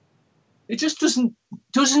 It just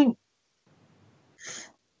doesn't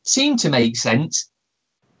seem to make sense.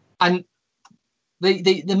 And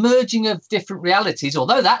the merging of different realities,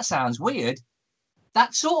 although that sounds weird,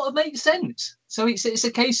 that sort of makes sense. So it's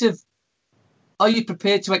a case of, are you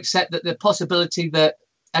prepared to accept that the possibility that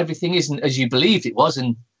everything isn't as you believed it was?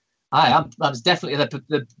 And I was definitely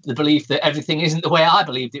the belief that everything isn't the way I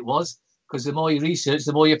believed it was, because the more you research,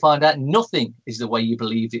 the more you find out nothing is the way you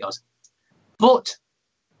believed it was. But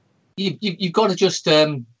you've got to just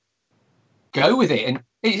go with it. And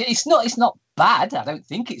it's not bad. I don't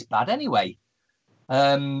think it's bad anyway.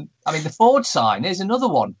 I mean, the Ford sign is another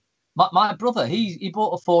one. My brother, he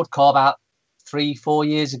bought a Ford car about 3-4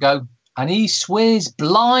 years ago, and he swears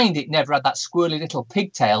blind it never had that squirrely little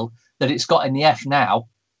pigtail that it's got in the F now.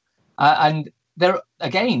 And there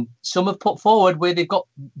again, some have put forward where they've got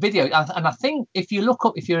video, and I think if you look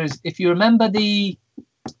up, if you remember the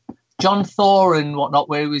John Thor and whatnot,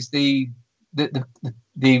 where it was the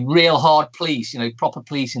real hard police, proper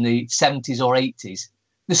police in the 70s or 80s,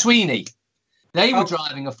 the Sweeney, they were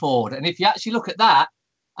driving a Ford, and if you actually look at that,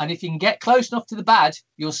 and if you can get close enough to the badge,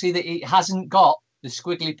 you'll see that it hasn't got the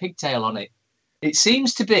squiggly pigtail on it. It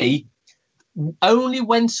seems to be only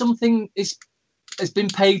when something has been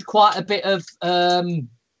paid quite a bit of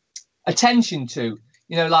attention to,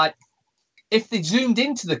 like if they zoomed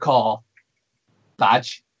into the car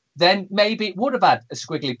badge, then maybe it would have had a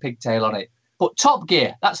squiggly pigtail on it. But Top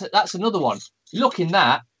Gear, that's another one. Look in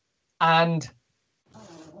that, and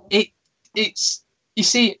it's you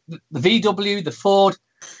see the VW, the Ford,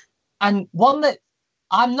 and one that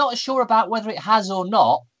I'm not sure about whether it has or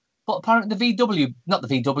not, but apparently the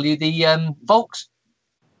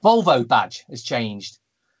Volvo badge has changed.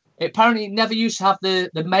 Apparently it never used to have the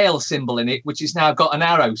male symbol in it, which has now got an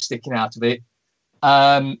arrow sticking out of it.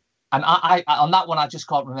 And I on that one, I just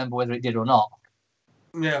can't remember whether it did or not.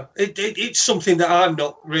 Yeah, it's something that I'm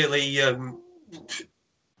not really...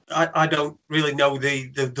 I don't really know the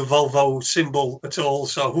Volvo symbol at all,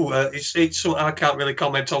 so it's something I can't really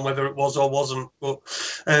comment on whether it was or wasn't. But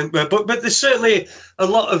there's certainly a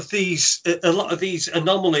lot of these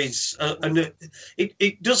anomalies, and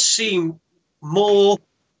it does seem more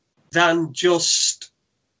than just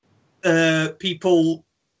people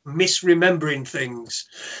misremembering things,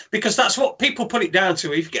 because that's what people put it down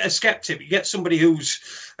to. If you get a skeptic, you get somebody who's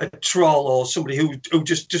a troll, or somebody who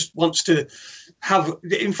just wants to have,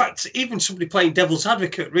 in fact, even somebody playing devil's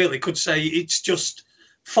advocate really could say it's just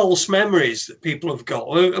false memories that people have got.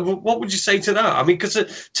 What would you say to that? I mean,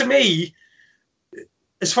 because to me,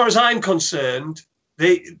 as far as I'm concerned,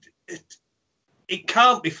 it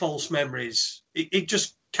can't be false memories. It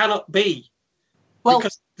just cannot be. Well,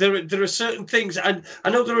 because there are certain things, and I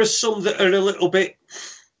know there are some that are a little bit,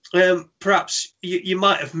 perhaps you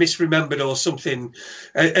might have misremembered or something,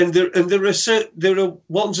 and there are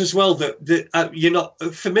ones as well that you're not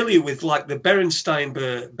familiar with, like the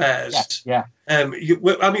Berenstain Bears. Yeah. I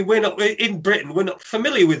mean, we're not in Britain. We're not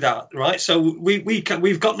familiar with that, right? So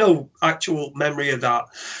we've got no actual memory of that,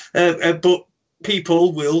 but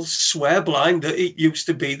people will swear blind that it used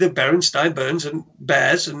to be the Berenstain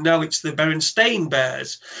Bears, and now it's the Berenstain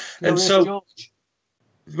Bears. And so, George.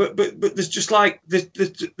 But there's just like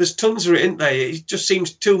there's tons of it, isn't there? It just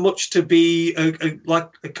seems too much to be like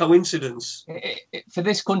a coincidence. For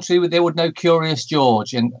this country, they would know Curious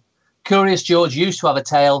George, and Curious George used to have a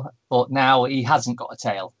tail, but now he hasn't got a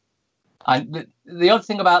tail. And the other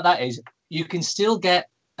thing about that is you can still get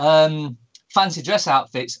fancy dress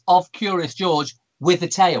outfits of Curious George with a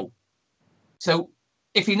tail. So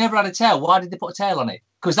if he never had a tail, why did they put a tail on it?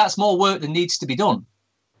 Because that's more work than needs to be done.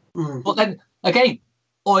 Mm. But then again,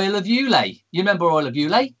 Oil of Ulay. You remember Oil of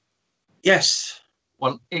Ulay? Yes.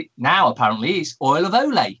 Well, now apparently it's Oil of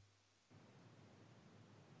Olay.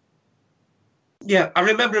 Yeah, I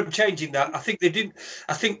remember them changing that. I think they didn't.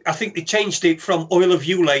 I think they changed it from Oil of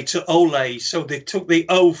Ulay to Olay. So they took the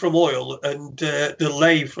O from oil and the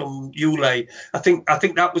lay from Ulay. I think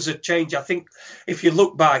that was a change. I think if you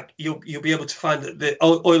look back, you'll be able to find that the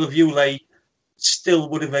Oil of Ulay still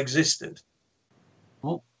would have existed.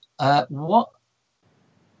 Well, what?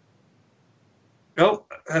 No,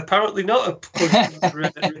 apparently not.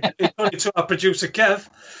 According to our producer Kev.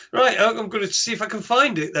 Right, I'm going to see if I can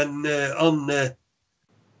find it then on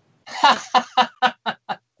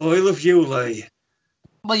Oil of Ulay.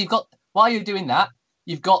 Well, you've got, while you're doing that,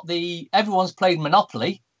 you've got everyone's played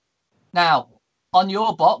Monopoly. Now, on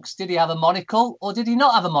your box, did he have a monocle or did he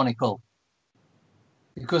not have a monocle?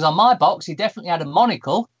 Because on my box, he definitely had a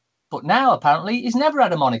monocle, but now apparently he's never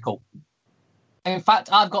had a monocle. In fact,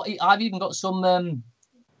 I've even got some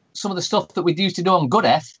of the stuff that we used to do on Good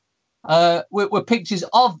F were pictures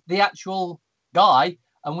of the actual guy,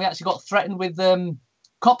 and we actually got threatened with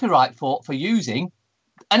copyright for using,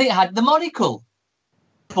 and it had the monocle.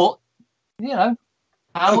 But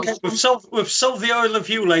we've solved the Oil of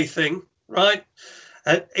Ulay thing, right?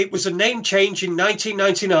 It was a name change in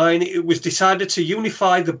 1999. It was decided to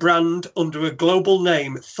unify the brand under a global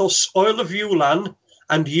name. Thus, Oil of Ulan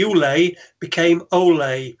and Ulay became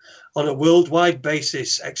Olay on a worldwide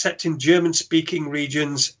basis, except in German-speaking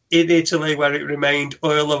regions in Italy, where it remained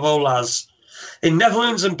Oil of Olaz. In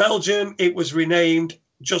Netherlands and Belgium, it was renamed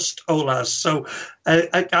just Olaz. So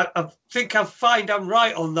I think I'm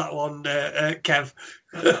right on that one, Kev.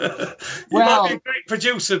 You might be a great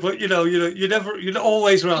producer, but you're not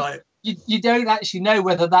always right. You don't actually know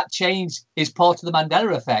whether that change is part of the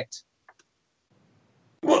Mandela effect.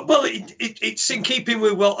 Well, it's in keeping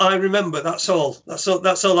with what I remember. That's all. That's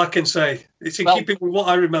all I can say. It's in keeping with what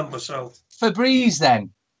I remember. So Febreze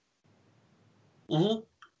then. Mm-hmm.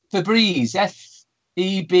 Febreze,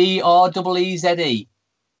 Febreze.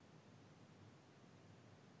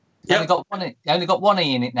 Yeah. Only got one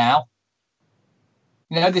E in it now.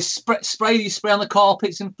 This spray you spray on the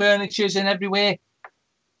carpets and furnitures and everywhere.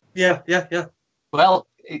 Yeah. Well,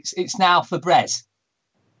 it's now Febreze.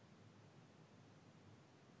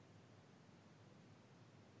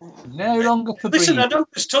 No longer Febreze. Listen, I know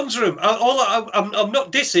there's tons of them. I'm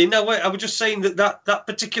not dissing. I was just saying that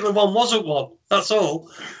particular one wasn't one. That's all.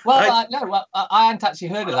 Well, I hadn't actually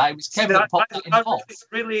heard of that. It was Kevin that popped it in the box.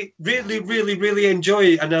 I really enjoy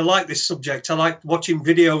it, and I like this subject. I like watching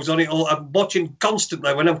videos on it. I'm watching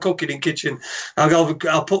constantly when I'm cooking in kitchen. I've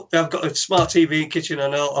got a smart TV in kitchen,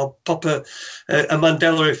 and I'll pop a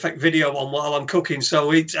Mandela effect video on while I'm cooking.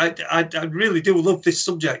 So I really do love this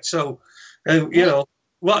subject. So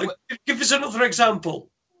Well, give us another example.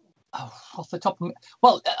 Oh, off the top of me.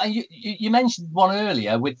 Well, you mentioned one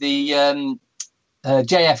earlier with the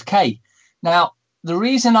JFK. Now, the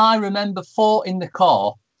reason I remember 4 in the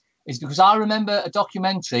car is because I remember a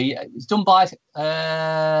documentary. It was done by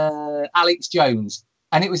Alex Jones,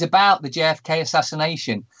 and it was about the JFK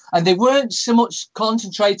assassination. And they weren't so much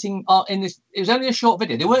concentrating in this. It was only a short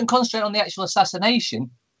video. They weren't concentrating on the actual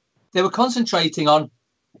assassination. They were concentrating on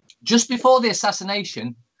just before the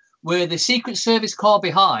assassination, where the Secret Service car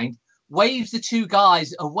behind waves the 2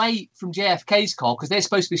 guys away from JFK's car because they're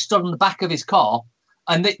supposed to be stood on the back of his car,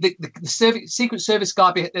 and the Secret Service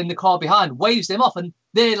guy in the car behind waves them off, and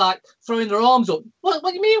they're like throwing their arms up. What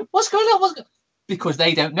do you mean? What's going on? Because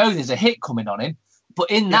they don't know there's a hit coming on him.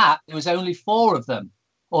 But in that, there was only 4 of them.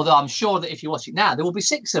 Although I'm sure that if you watch it now, there will be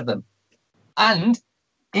 6 of them. And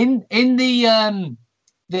in the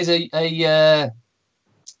there's a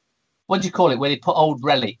what do you call it, where they put old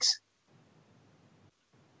relics?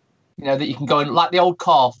 That you can go in, like the old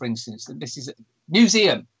car, for instance. This is a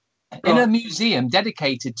museum. Right. In a museum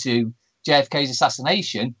dedicated to JFK's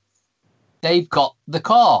assassination, they've got the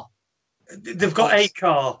car. They've got a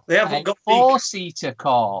car. They haven't got a 4-seater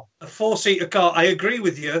car. A 4-seater car. I agree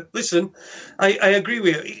with you. Listen, I agree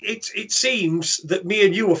with you. It seems that me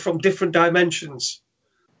and you are from different dimensions.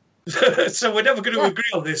 So we're never going to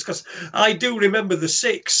agree on this, because I do remember the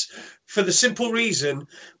 6 for the simple reason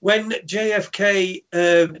when JFK,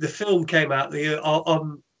 the film came out, the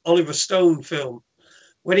Oliver Stone film,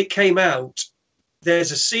 when it came out,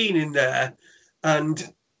 there's a scene in there,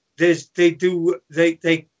 and they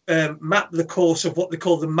map the course of what they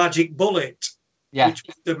call the magic bullet. Yeah. Which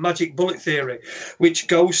is the magic bullet theory, which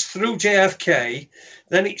goes through JFK,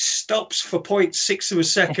 then it stops for 0.6 of a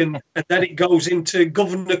second, and then it goes into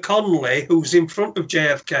Governor Connolly, who's in front of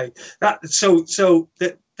JFK.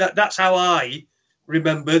 That's how I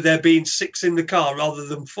remember there being 6 in the car rather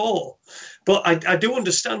than 4. But I do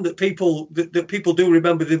understand that people do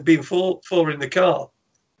remember there being four in the car.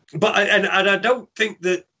 But I don't think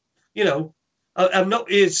that, I'm not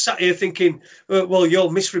sat here thinking, well, you're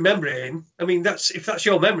misremembering. I mean, if that's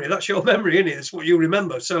your memory, isn't it? That's what you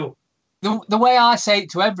remember. So the way I say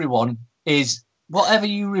it to everyone is, whatever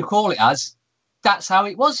you recall it as, that's how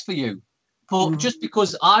it was for you. But just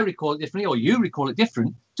because I recall it differently or you recall it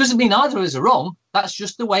different doesn't mean either of us are wrong. That's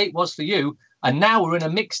just the way it was for you. And now we're in a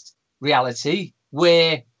mixed reality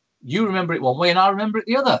where you remember it one way and I remember it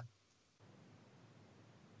the other.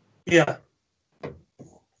 Yeah.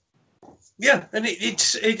 Yeah, and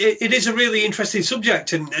it is a really interesting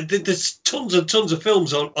subject, and there's tons and tons of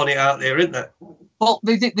films on it out there, isn't there? Well,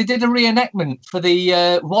 they did a reenactment for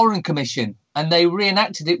the Warren Commission, and they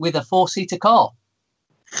reenacted it with a 4-seater car.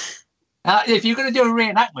 Now, if you're going to do a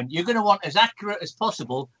reenactment, you're going to want as accurate as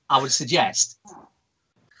possible, I would suggest.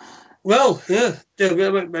 Well, yeah,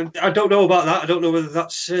 I don't know about that. I don't know whether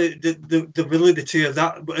that's the validity of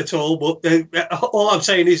that at all. But all I'm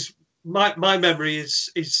saying is my memory is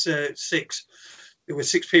 6. There were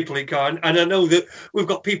 6 people in car, and I know that we've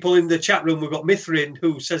got people in the chat room. We've got Mithrin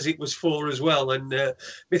who says it was 4 as well, and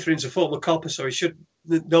Mithrin's a former copper, so he should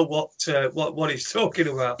know what he's talking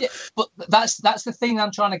about. Yeah, but that's the thing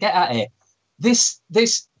I'm trying to get at here. This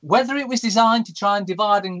whether it was designed to try and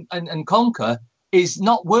divide and conquer is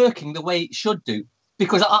not working the way it should do,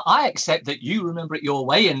 because I accept that you remember it your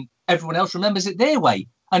way and everyone else remembers it their way,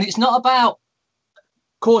 and it's not about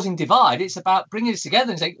causing divide. It's about bringing us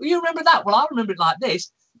together and saying, well, you remember that? Well, I remember it like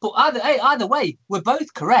this. But either way, we're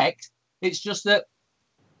both correct. It's just that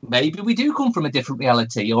maybe we do come from a different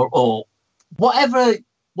reality, or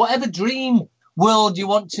whatever dream world you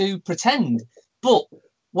want to pretend. But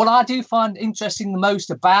what I do find interesting the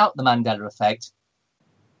most about the Mandela effect,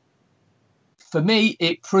 for me,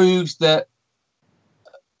 it proves that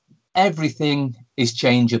everything is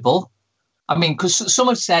changeable. I mean, because some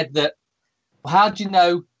have said that, well, how do you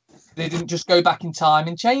know they didn't just go back in time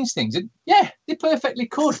and change things? And yeah, they perfectly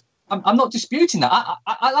could. I'm not disputing that.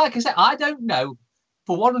 I like I said, I don't know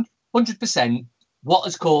for 100% what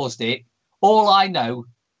has caused it. All I know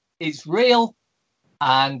is real,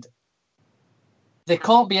 and there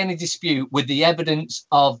can't be any dispute with the evidence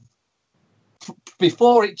of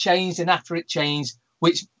before it changed and after it changed,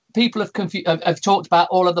 which people have talked about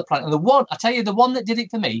all over the planet. And I tell you, the one that did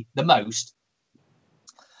it for me the most,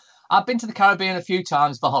 I've been to the Caribbean a few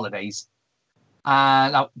times for holidays,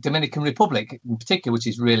 and Dominican Republic in particular, which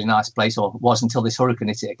is a really nice place, or was until this hurricane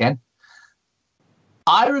hit it again.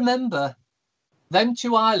 I remember them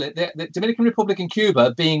 2 islands, the Dominican Republic and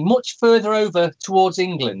Cuba, being much further over towards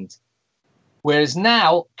England, whereas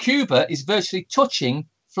now Cuba is virtually touching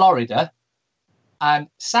Florida, and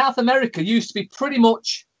South America used to be pretty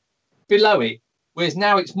much below it, whereas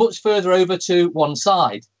now it's much further over to one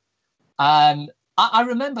side. And I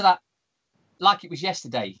remember that like it was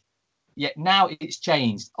yesterday, yet now it's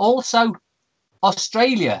changed. Also,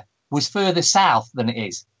 Australia was further south than it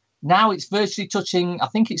is. Now it's virtually touching, I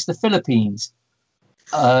think it's the Philippines,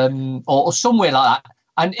 or somewhere like that.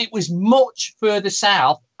 And it was much further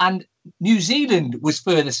south, and New Zealand was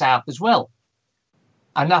further south as well.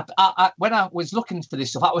 And when I was looking for this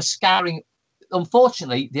stuff, I was scouring.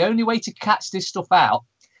 Unfortunately, the only way to catch this stuff out,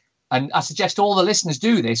 and I suggest all the listeners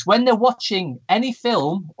do this, when they're watching any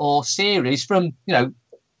film or series from,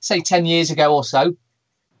 say 10 years ago or so,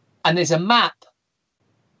 and there's a map,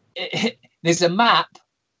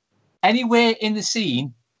 anywhere in the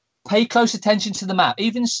scene, pay close attention to the map,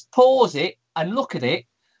 even pause it and look at it,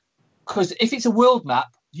 because if it's a world map,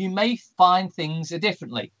 you may find things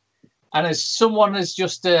differently. And as someone has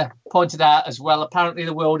just pointed out as well, apparently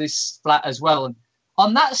the world is flat as well. And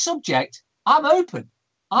on that subject, I'm open.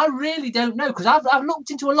 I really don't know, because I've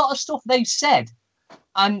looked into a lot of stuff they've said,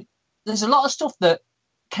 and there's a lot of stuff that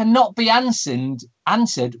cannot be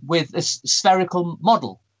answered with a spherical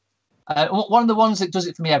model. One of the ones that does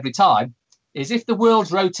it for me every time is if the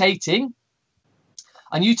world's rotating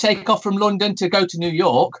and you take off from London to go to New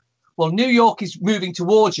York, well, New York is moving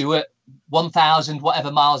towards you at 1,000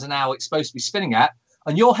 whatever miles an hour it's supposed to be spinning at,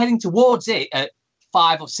 and you're heading towards it at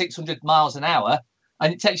 500 or 600 miles an hour,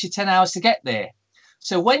 and it takes you 10 hours to get there.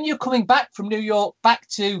 So when you're coming back from New York back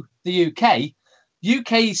to the UK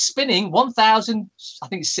is spinning 1,000, I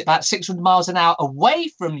think it's about 600 miles an hour away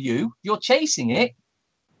from you. You're chasing it,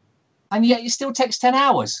 and yet it still takes 10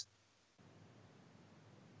 hours.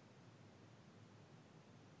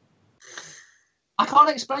 I can't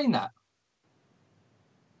explain that.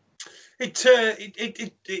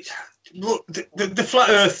 Look, the flat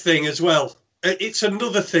Earth thing as well. It's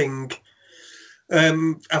another thing.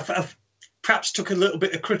 I've perhaps took a little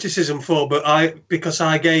bit of criticism for, because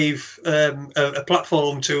I gave a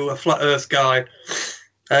platform to a flat Earth guy,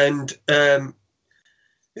 and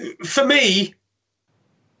for me,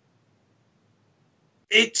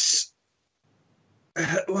 it's.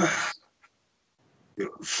 Do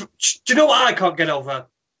you know what I can't get over?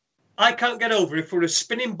 I can't get over if we're a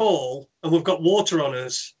spinning ball and we've got water on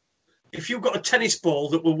us. If you've got a tennis ball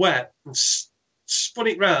that were wet and spun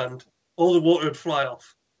it round, all the water would fly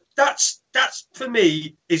off. That's for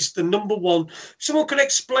me is the number one. Someone can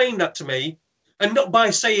explain that to me, and not by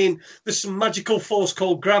saying there's some magical force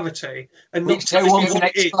called gravity, and not no one can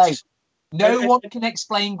explain. No one can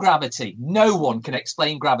explain gravity. No one can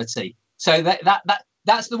explain gravity. So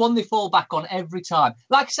that's the one they fall back on every time.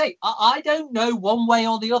 Like I say, I don't know one way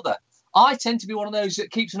or the other. I tend to be one of those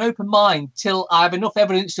that keeps an open mind till I have enough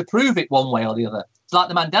evidence to prove it one way or the other. It's like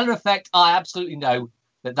the Mandela effect. I absolutely know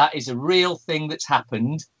that is a real thing that's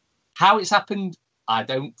happened. How it's happened, I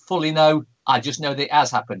don't fully know. I just know that it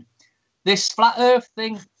has happened. This flat Earth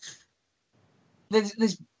thing,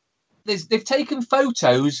 they've taken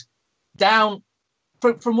photos down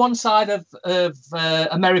from one side of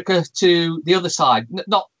America to the other side.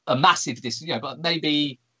 Not a massive distance, but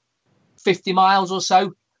maybe 50 miles or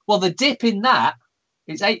so. Well, the dip in that,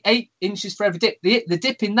 it's 8 inches for every dip. The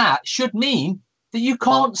dip in that should mean that you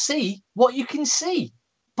can't see what you can see,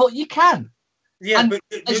 but you can. Yeah, but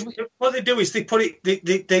what they do is they put it.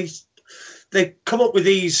 They come up with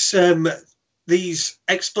these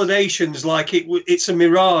explanations like it's a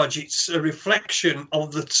mirage, it's a reflection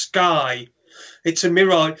of the sky, it's a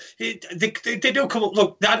mirage. They do come up.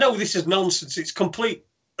 Look, I know this is nonsense. It's complete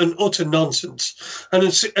and utter nonsense. And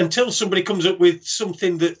until somebody comes up with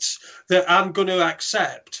something that I'm going to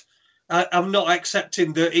accept, I'm not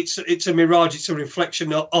accepting that it's a mirage, it's a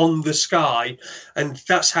reflection on the sky, and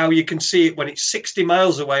that's how you can see it when it's 60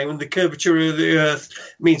 miles away, when the curvature of the Earth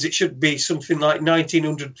means it should be something like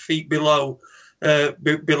 1,900 feet below the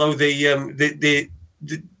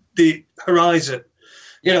horizon.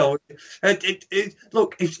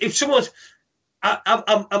 Look, if someone's,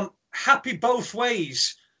 I'm happy both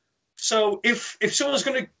ways. So if someone's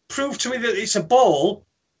going to prove to me that it's a ball,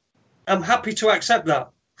 I'm happy to accept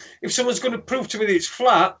that. If someone's going to prove to me that it's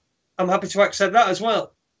flat, I'm happy to accept that as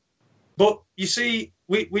well. But you see,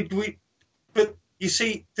 the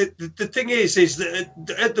thing is that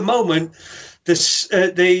at the moment,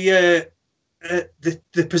 the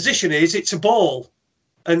position is it's a ball,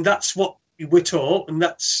 and that's what we're taught, and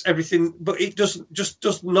that's everything. But it does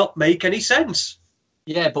not make any sense.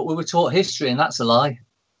 Yeah, but we were taught history, and that's a lie.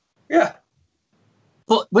 Yeah.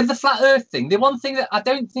 But with the flat Earth thing, the one thing that I'm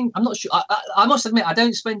not sure, I must admit, I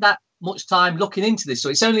don't spend that much time looking into this. So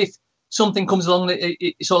it's only if something comes along that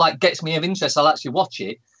it sort of like gets me of interest, I'll actually watch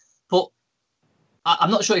it. But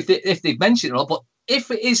I'm not sure if they've mentioned it or not. But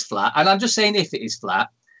if it is flat, and I'm just saying if it is flat,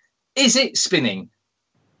 is it spinning?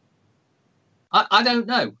 I don't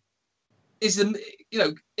know. It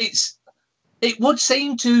would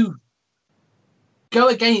seem to go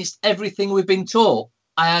against everything we've been taught,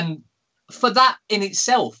 and for that in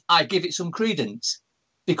itself, I give it some credence,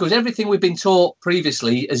 because everything we've been taught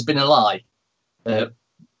previously has been a lie.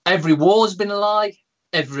 Every war's been a lie.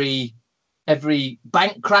 Every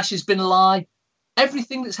bank crash has been a lie.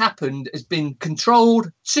 Everything that's happened has been controlled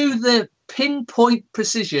to the pinpoint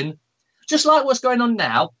precision, just like what's going on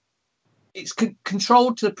now. It's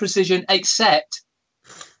controlled to precision, except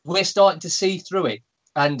we're starting to see through it.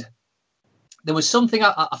 And there was something,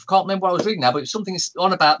 I can't remember what I was reading now, but it was something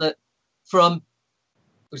on about that. It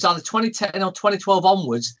was either 2010 or 2012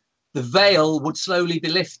 onwards, the veil would slowly be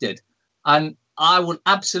lifted. And I would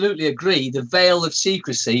absolutely agree. The veil of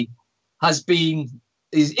secrecy is being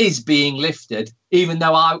lifted, even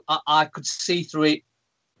though I could see through it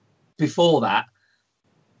before that.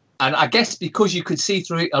 And I guess because you could see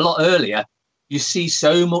through it a lot earlier, you see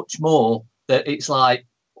so much more that it's like,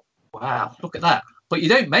 wow, look at that. But you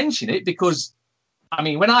don't mention it because, I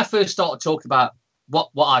mean, when I first started talking about what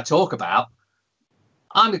I talk about,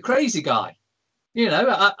 I'm a crazy guy, and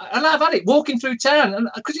I've had it walking through town, and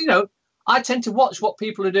because I tend to watch what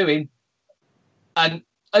people are doing, and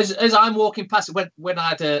as I'm walking past, when I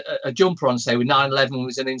had a jumper on, say with 9/11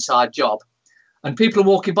 was an inside job, and people are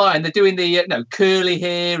walking by and they're doing the curly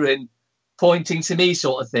hair and pointing to me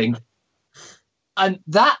sort of thing, and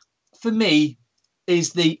that for me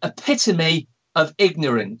is the epitome of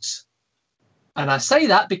ignorance, and I say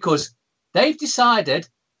that because they've decided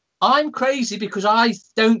I'm crazy because I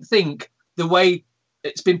don't think the way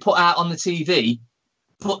it's been put out on the TV,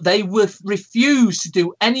 but they refuse to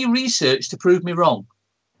do any research to prove me wrong.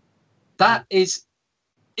 That is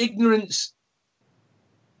ignorance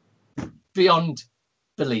beyond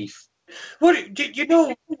belief. Well,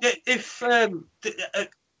 if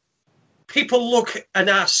people look and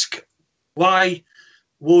ask, why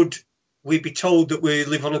would we be told that we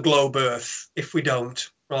live on a globe Earth if we don't,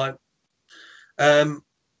 right?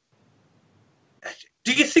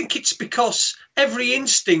 Do you think it's because every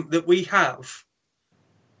instinct that we have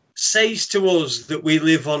says to us that we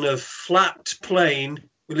live on a flat plane?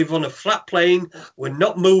 We live on a flat plane. We're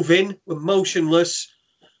not moving. We're motionless.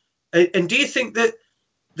 And do you think that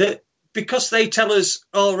because they tell us,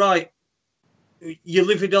 all right, you're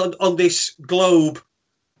living on this globe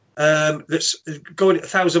that's going at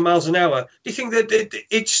 1,000 miles an hour, do you think that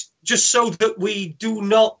it's just so that we do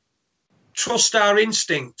not trust our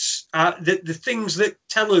instincts, the things that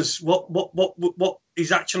tell us what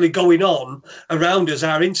is actually going on around us,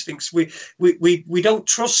 our instincts, we don't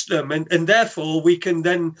trust them, and therefore we can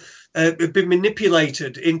then be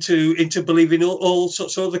manipulated into believing all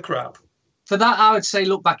sorts of other crap. For that, I would say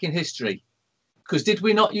look back in history, because did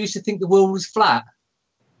we not used to think the world was flat?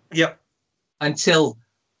 Yep. Until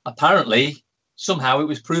apparently somehow it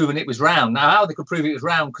was proven it was round. Now, how they could prove it was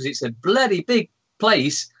round, because it's a bloody big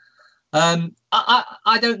place,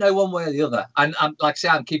 I don't know one way or the other. And like I say,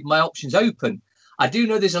 I'm keeping my options open. I do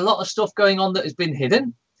know there's a lot of stuff going on that has been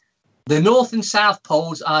hidden. The North and South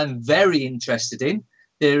Poles I'm very interested in.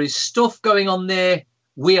 There is stuff going on there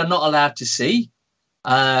we are not allowed to see.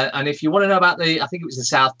 And if you want to know about I think it was the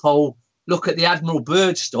South Pole, look at the Admiral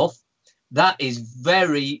Byrd stuff. That is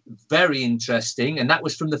very, very interesting. And that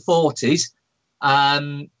was from the 40s.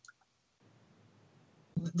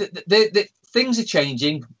 The things are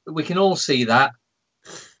changing. We can all see that.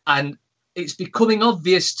 And it's becoming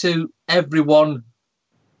obvious to everyone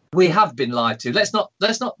we have been lied to. Let's not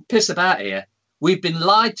piss about here. We've been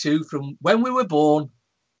lied to from when we were born,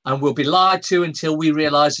 and we'll be lied to until we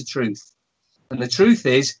realise the truth. And the truth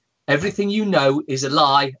is, everything you know is a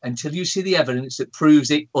lie until you see the evidence that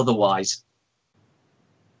proves it otherwise.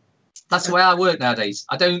 That's the way I work nowadays.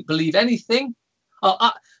 I don't believe anything.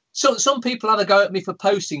 So some people have a go at me for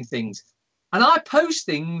posting things, and I post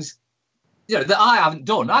things, that I haven't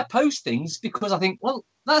done. I post things because I think, well,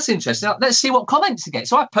 that's interesting. Let's see what comments they get.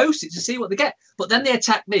 So I post it to see what they get. But then they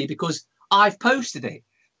attack me because I've posted it.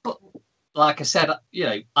 But like I said,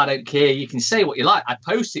 I don't care. You can say what you like. I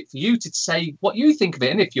post it for you to say what you think of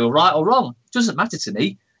it, and if you're right or wrong, it doesn't matter to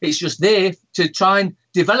me. It's just there to try and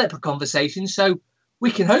develop a conversation so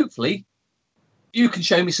we can hopefully. You can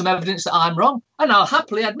show me some evidence that I'm wrong, and I'll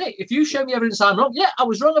happily admit, if you show me evidence I'm wrong, yeah, I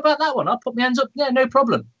was wrong about that one. I'll put my hands up. Yeah, no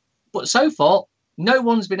problem. But so far, no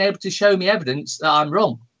one's been able to show me evidence that I'm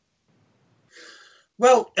wrong.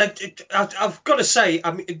 Well, I've got to say,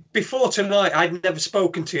 I mean, before tonight, I'd never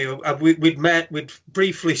spoken to you. We'd met, we'd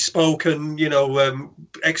briefly spoken,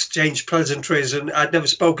 exchanged pleasantries, and I'd never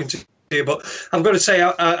spoken to you. But I've got to say,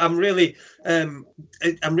 I'm really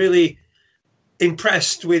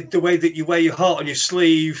impressed with the way that you wear your heart on your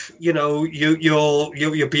sleeve.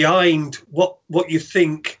 You're behind what you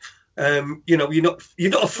think. You're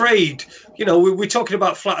not afraid. We're talking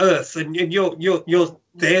about flat Earth, and you're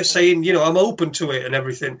there saying, I'm open to it and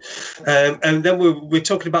everything. And then we're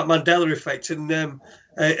talking about mandella-effect, and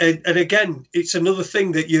again, it's another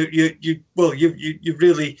thing that you're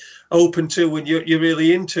really open to and you're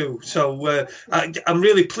really into. So I'm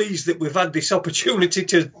really pleased that we've had this opportunity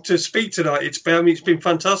to speak tonight. It's been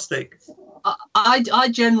fantastic. I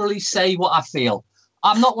generally say what I feel.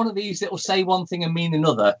 I'm not one of these that will say one thing and mean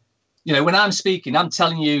another. When I'm speaking, I'm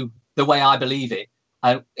telling you the way I believe it.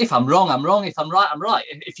 If I'm wrong, I'm wrong. If I'm right, I'm right.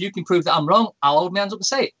 If you can prove that I'm wrong, I'll hold my hands up and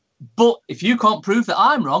say it. But if you can't prove that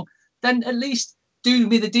I'm wrong, then at least do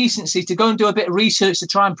me the decency to go and do a bit of research to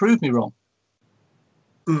try and prove me wrong.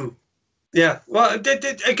 Yeah. Well,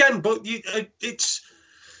 again, but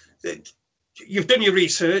you've done your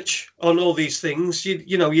research on all these things.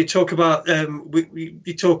 You talk about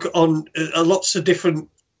you talk on lots of different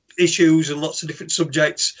issues and lots of different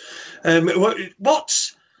subjects.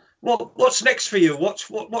 What's next for you?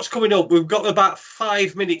 What's coming up? We've got about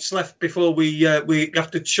 5 minutes left before we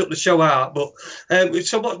have to shut the show out. But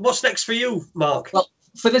so what's next for you, Mark? Well,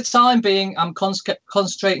 for the time being, I'm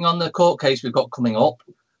concentrating on the court case we've got coming up,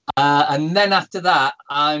 and then after that,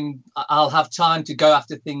 I'll have time to go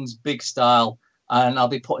after things big style, and I'll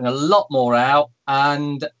be putting a lot more out.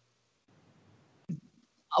 And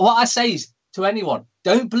what I say is to anyone,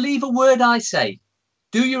 don't believe a word I say.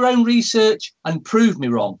 Do your own research and prove me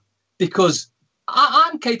wrong, because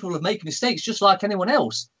I'm capable of making mistakes just like anyone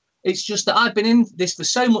else. It's just that I've been in this for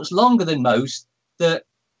so much longer than most that,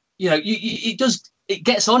 it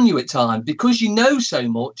gets on you at times because you know so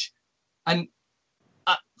much. And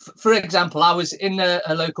for example, I was in a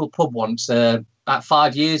local pub once about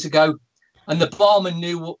 5 years ago, and the barman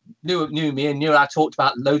knew me and knew I talked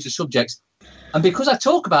about loads of subjects. And because I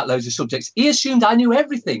talk about loads of subjects, he assumed I knew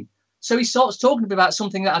everything. So he starts talking to me about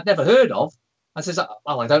something that I'd never heard of. I says,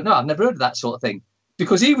 I don't know. I've never heard of that sort of thing.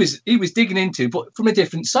 Because he was digging into, but from a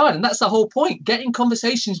different side. And that's the whole point, getting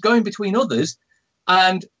conversations going between others.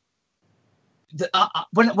 And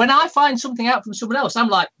when I find something out from someone else, I'm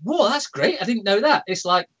like, whoa, that's great. I didn't know that. It's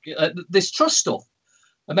like this trust stuff.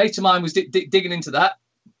 A mate of mine was digging into that,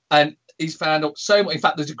 and he's found out so much. In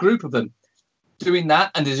fact, there's a group of them doing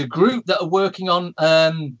that, and there's a group that are working on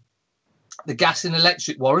the gas and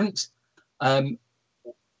electric warrants.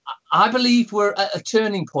 I believe we're at a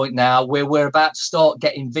turning point now where we're about to start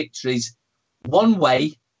getting victories one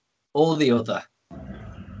way or the other.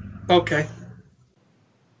 Okay.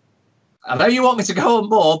 I know you want me to go on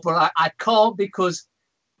more, but I can't, because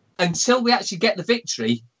until we actually get the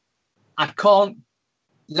victory, I can't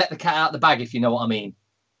let the cat out of the bag, if you know what I mean.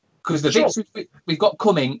 Because the victories we've got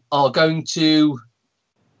coming are going to...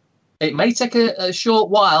 It may take a short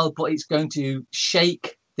while, but it's going to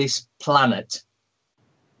shake this planet.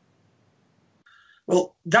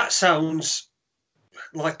 Well, that sounds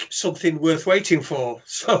like something worth waiting for.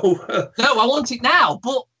 So no, I want it now,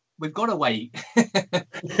 but we've got to wait.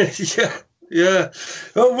 yeah.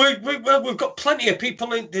 Well, we've got plenty of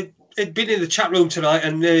people in. It'd been in the chat room tonight,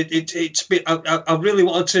 and it's been. I really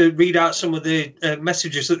wanted to read out some of the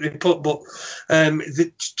messages that they put, but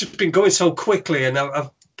it's just been going so quickly, and I've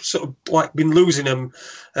sort of like been losing them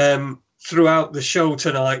throughout the show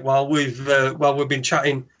tonight while we've been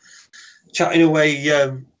chatting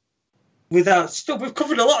away. Without stuff, we've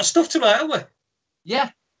covered a lot of stuff tonight, haven't we?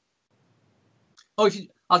 Yeah. Oh,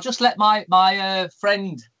 I'll just let my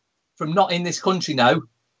friend from not in this country know.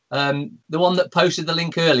 The one that posted the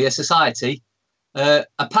link earlier, Society.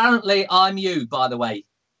 Apparently, I'm you, by the way,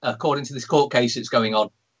 according to this court case that's going on.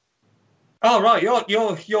 Oh right,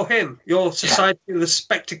 you're him. You're Society of the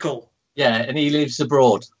Spectacle. Yeah, and he lives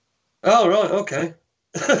abroad. Oh right, okay.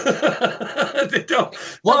 They don't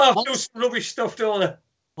do some rubbish stuff, don't they?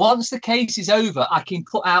 Once the case is over, I can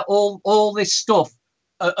put out all this stuff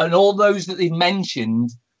and all those that they've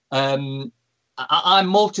mentioned. I'm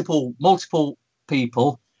multiple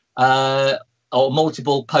people or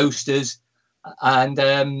multiple posters, and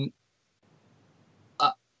I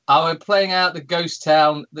was playing out the Ghost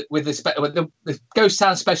Town with the Ghost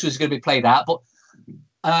Town special is going to be played out, but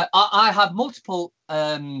I have multiple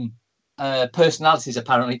personalities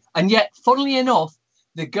apparently, and yet, funnily enough,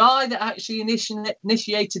 the guy that actually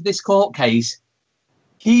initiated this court case,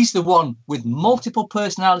 he's the one with multiple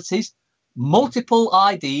personalities, multiple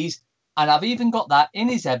IDs, and I've even got that in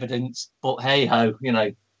his evidence. But hey ho, you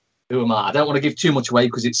know, who am I? I don't want to give too much away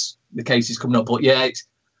because the case is coming up. But yeah,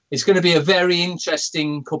 it's going to be a very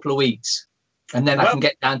interesting couple of weeks, and then I can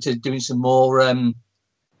get down to doing some more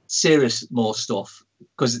serious stuff.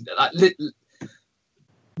 Because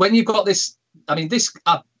when you've got this, I mean, this.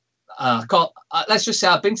 Let's just say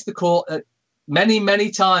I've been to the court many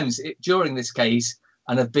times during this case,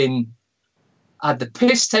 and have had the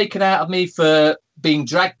piss taken out of me for being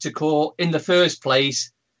dragged to court in the first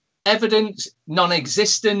place. Evidence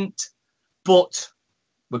non-existent, but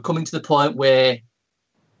we're coming to the point where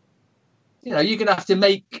you're going to have to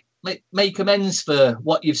make amends for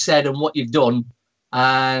what you've said and what you've done,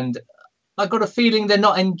 and I've got a feeling they're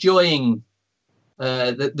not enjoying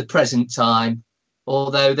the present time.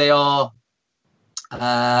 Although they are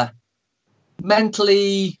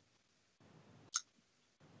mentally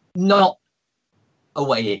not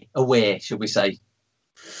aware, should we say.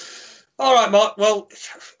 All right, Mark. Well,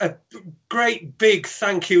 a great big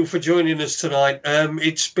thank you for joining us tonight.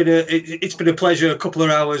 It's been a pleasure. A couple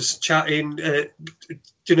of hours chatting.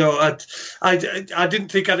 I didn't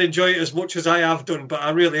think I'd enjoy it as much as I have done, but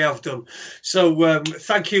I really have done. So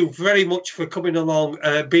thank you very much for coming along,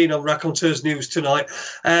 being on Raconteurs News tonight.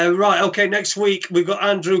 Right, okay, next week we've got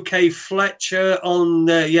Andrew K. Fletcher on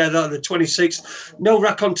the 26th. No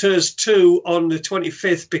Raconteurs 2 on the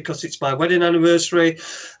 25th because it's my wedding anniversary.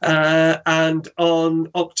 And on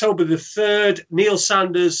October the 3rd, Neil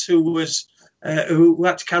Sanders, who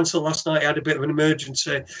had to cancel last night, had a bit of an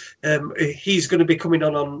emergency. He's going to be coming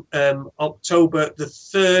on October the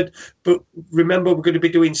 3rd. But remember, we're going to be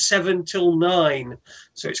doing 7 till 9.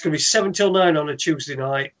 So it's going to be 7 till 9 on a Tuesday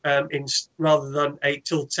night rather than 8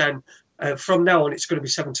 till 10. From now on, it's going to be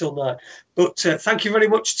 7 till 9. But thank you very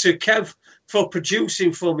much to Kev for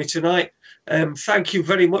producing for me tonight. Thank you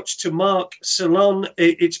very much to mark-ceylon.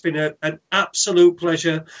 It's been an absolute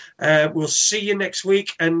pleasure. We'll see you next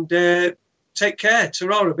week, and take care.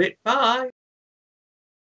 Ta-ra a bit. Bye.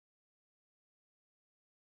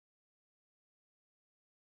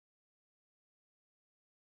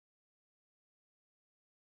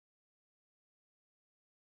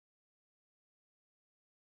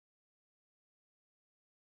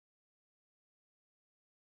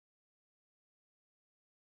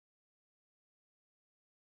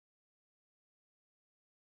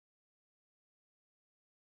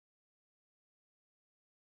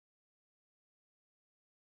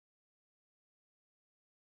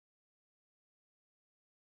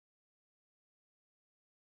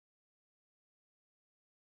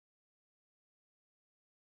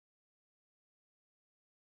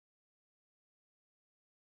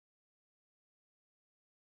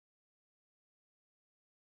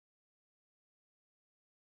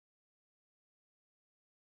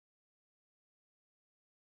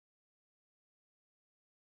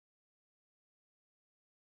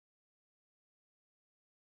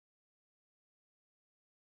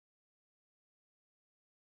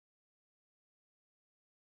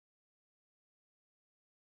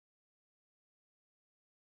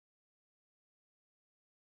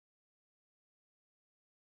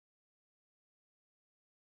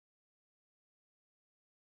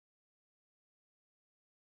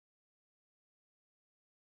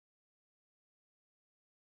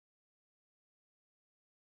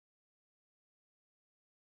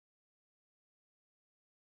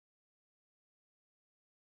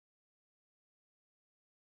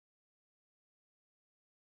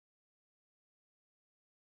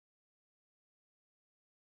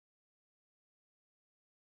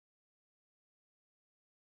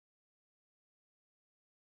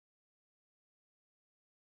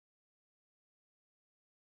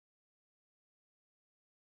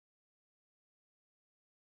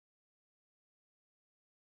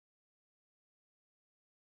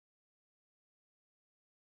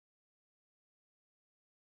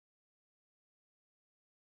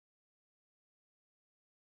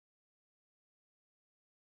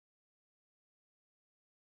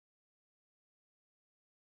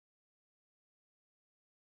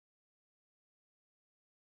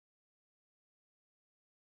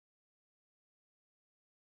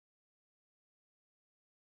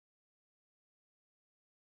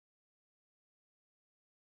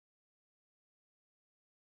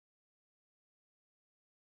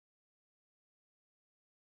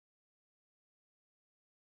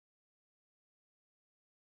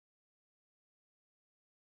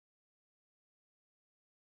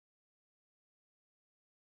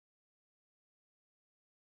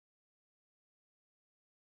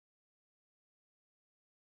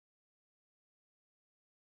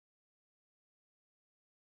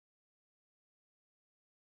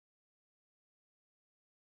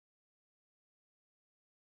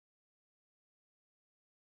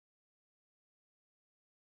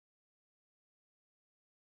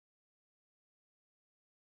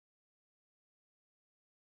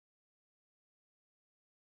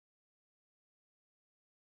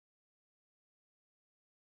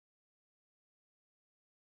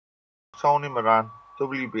 Tony Moran,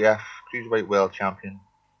 WBF Cruiserweight World Champion,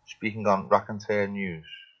 speaking on Raconteur News.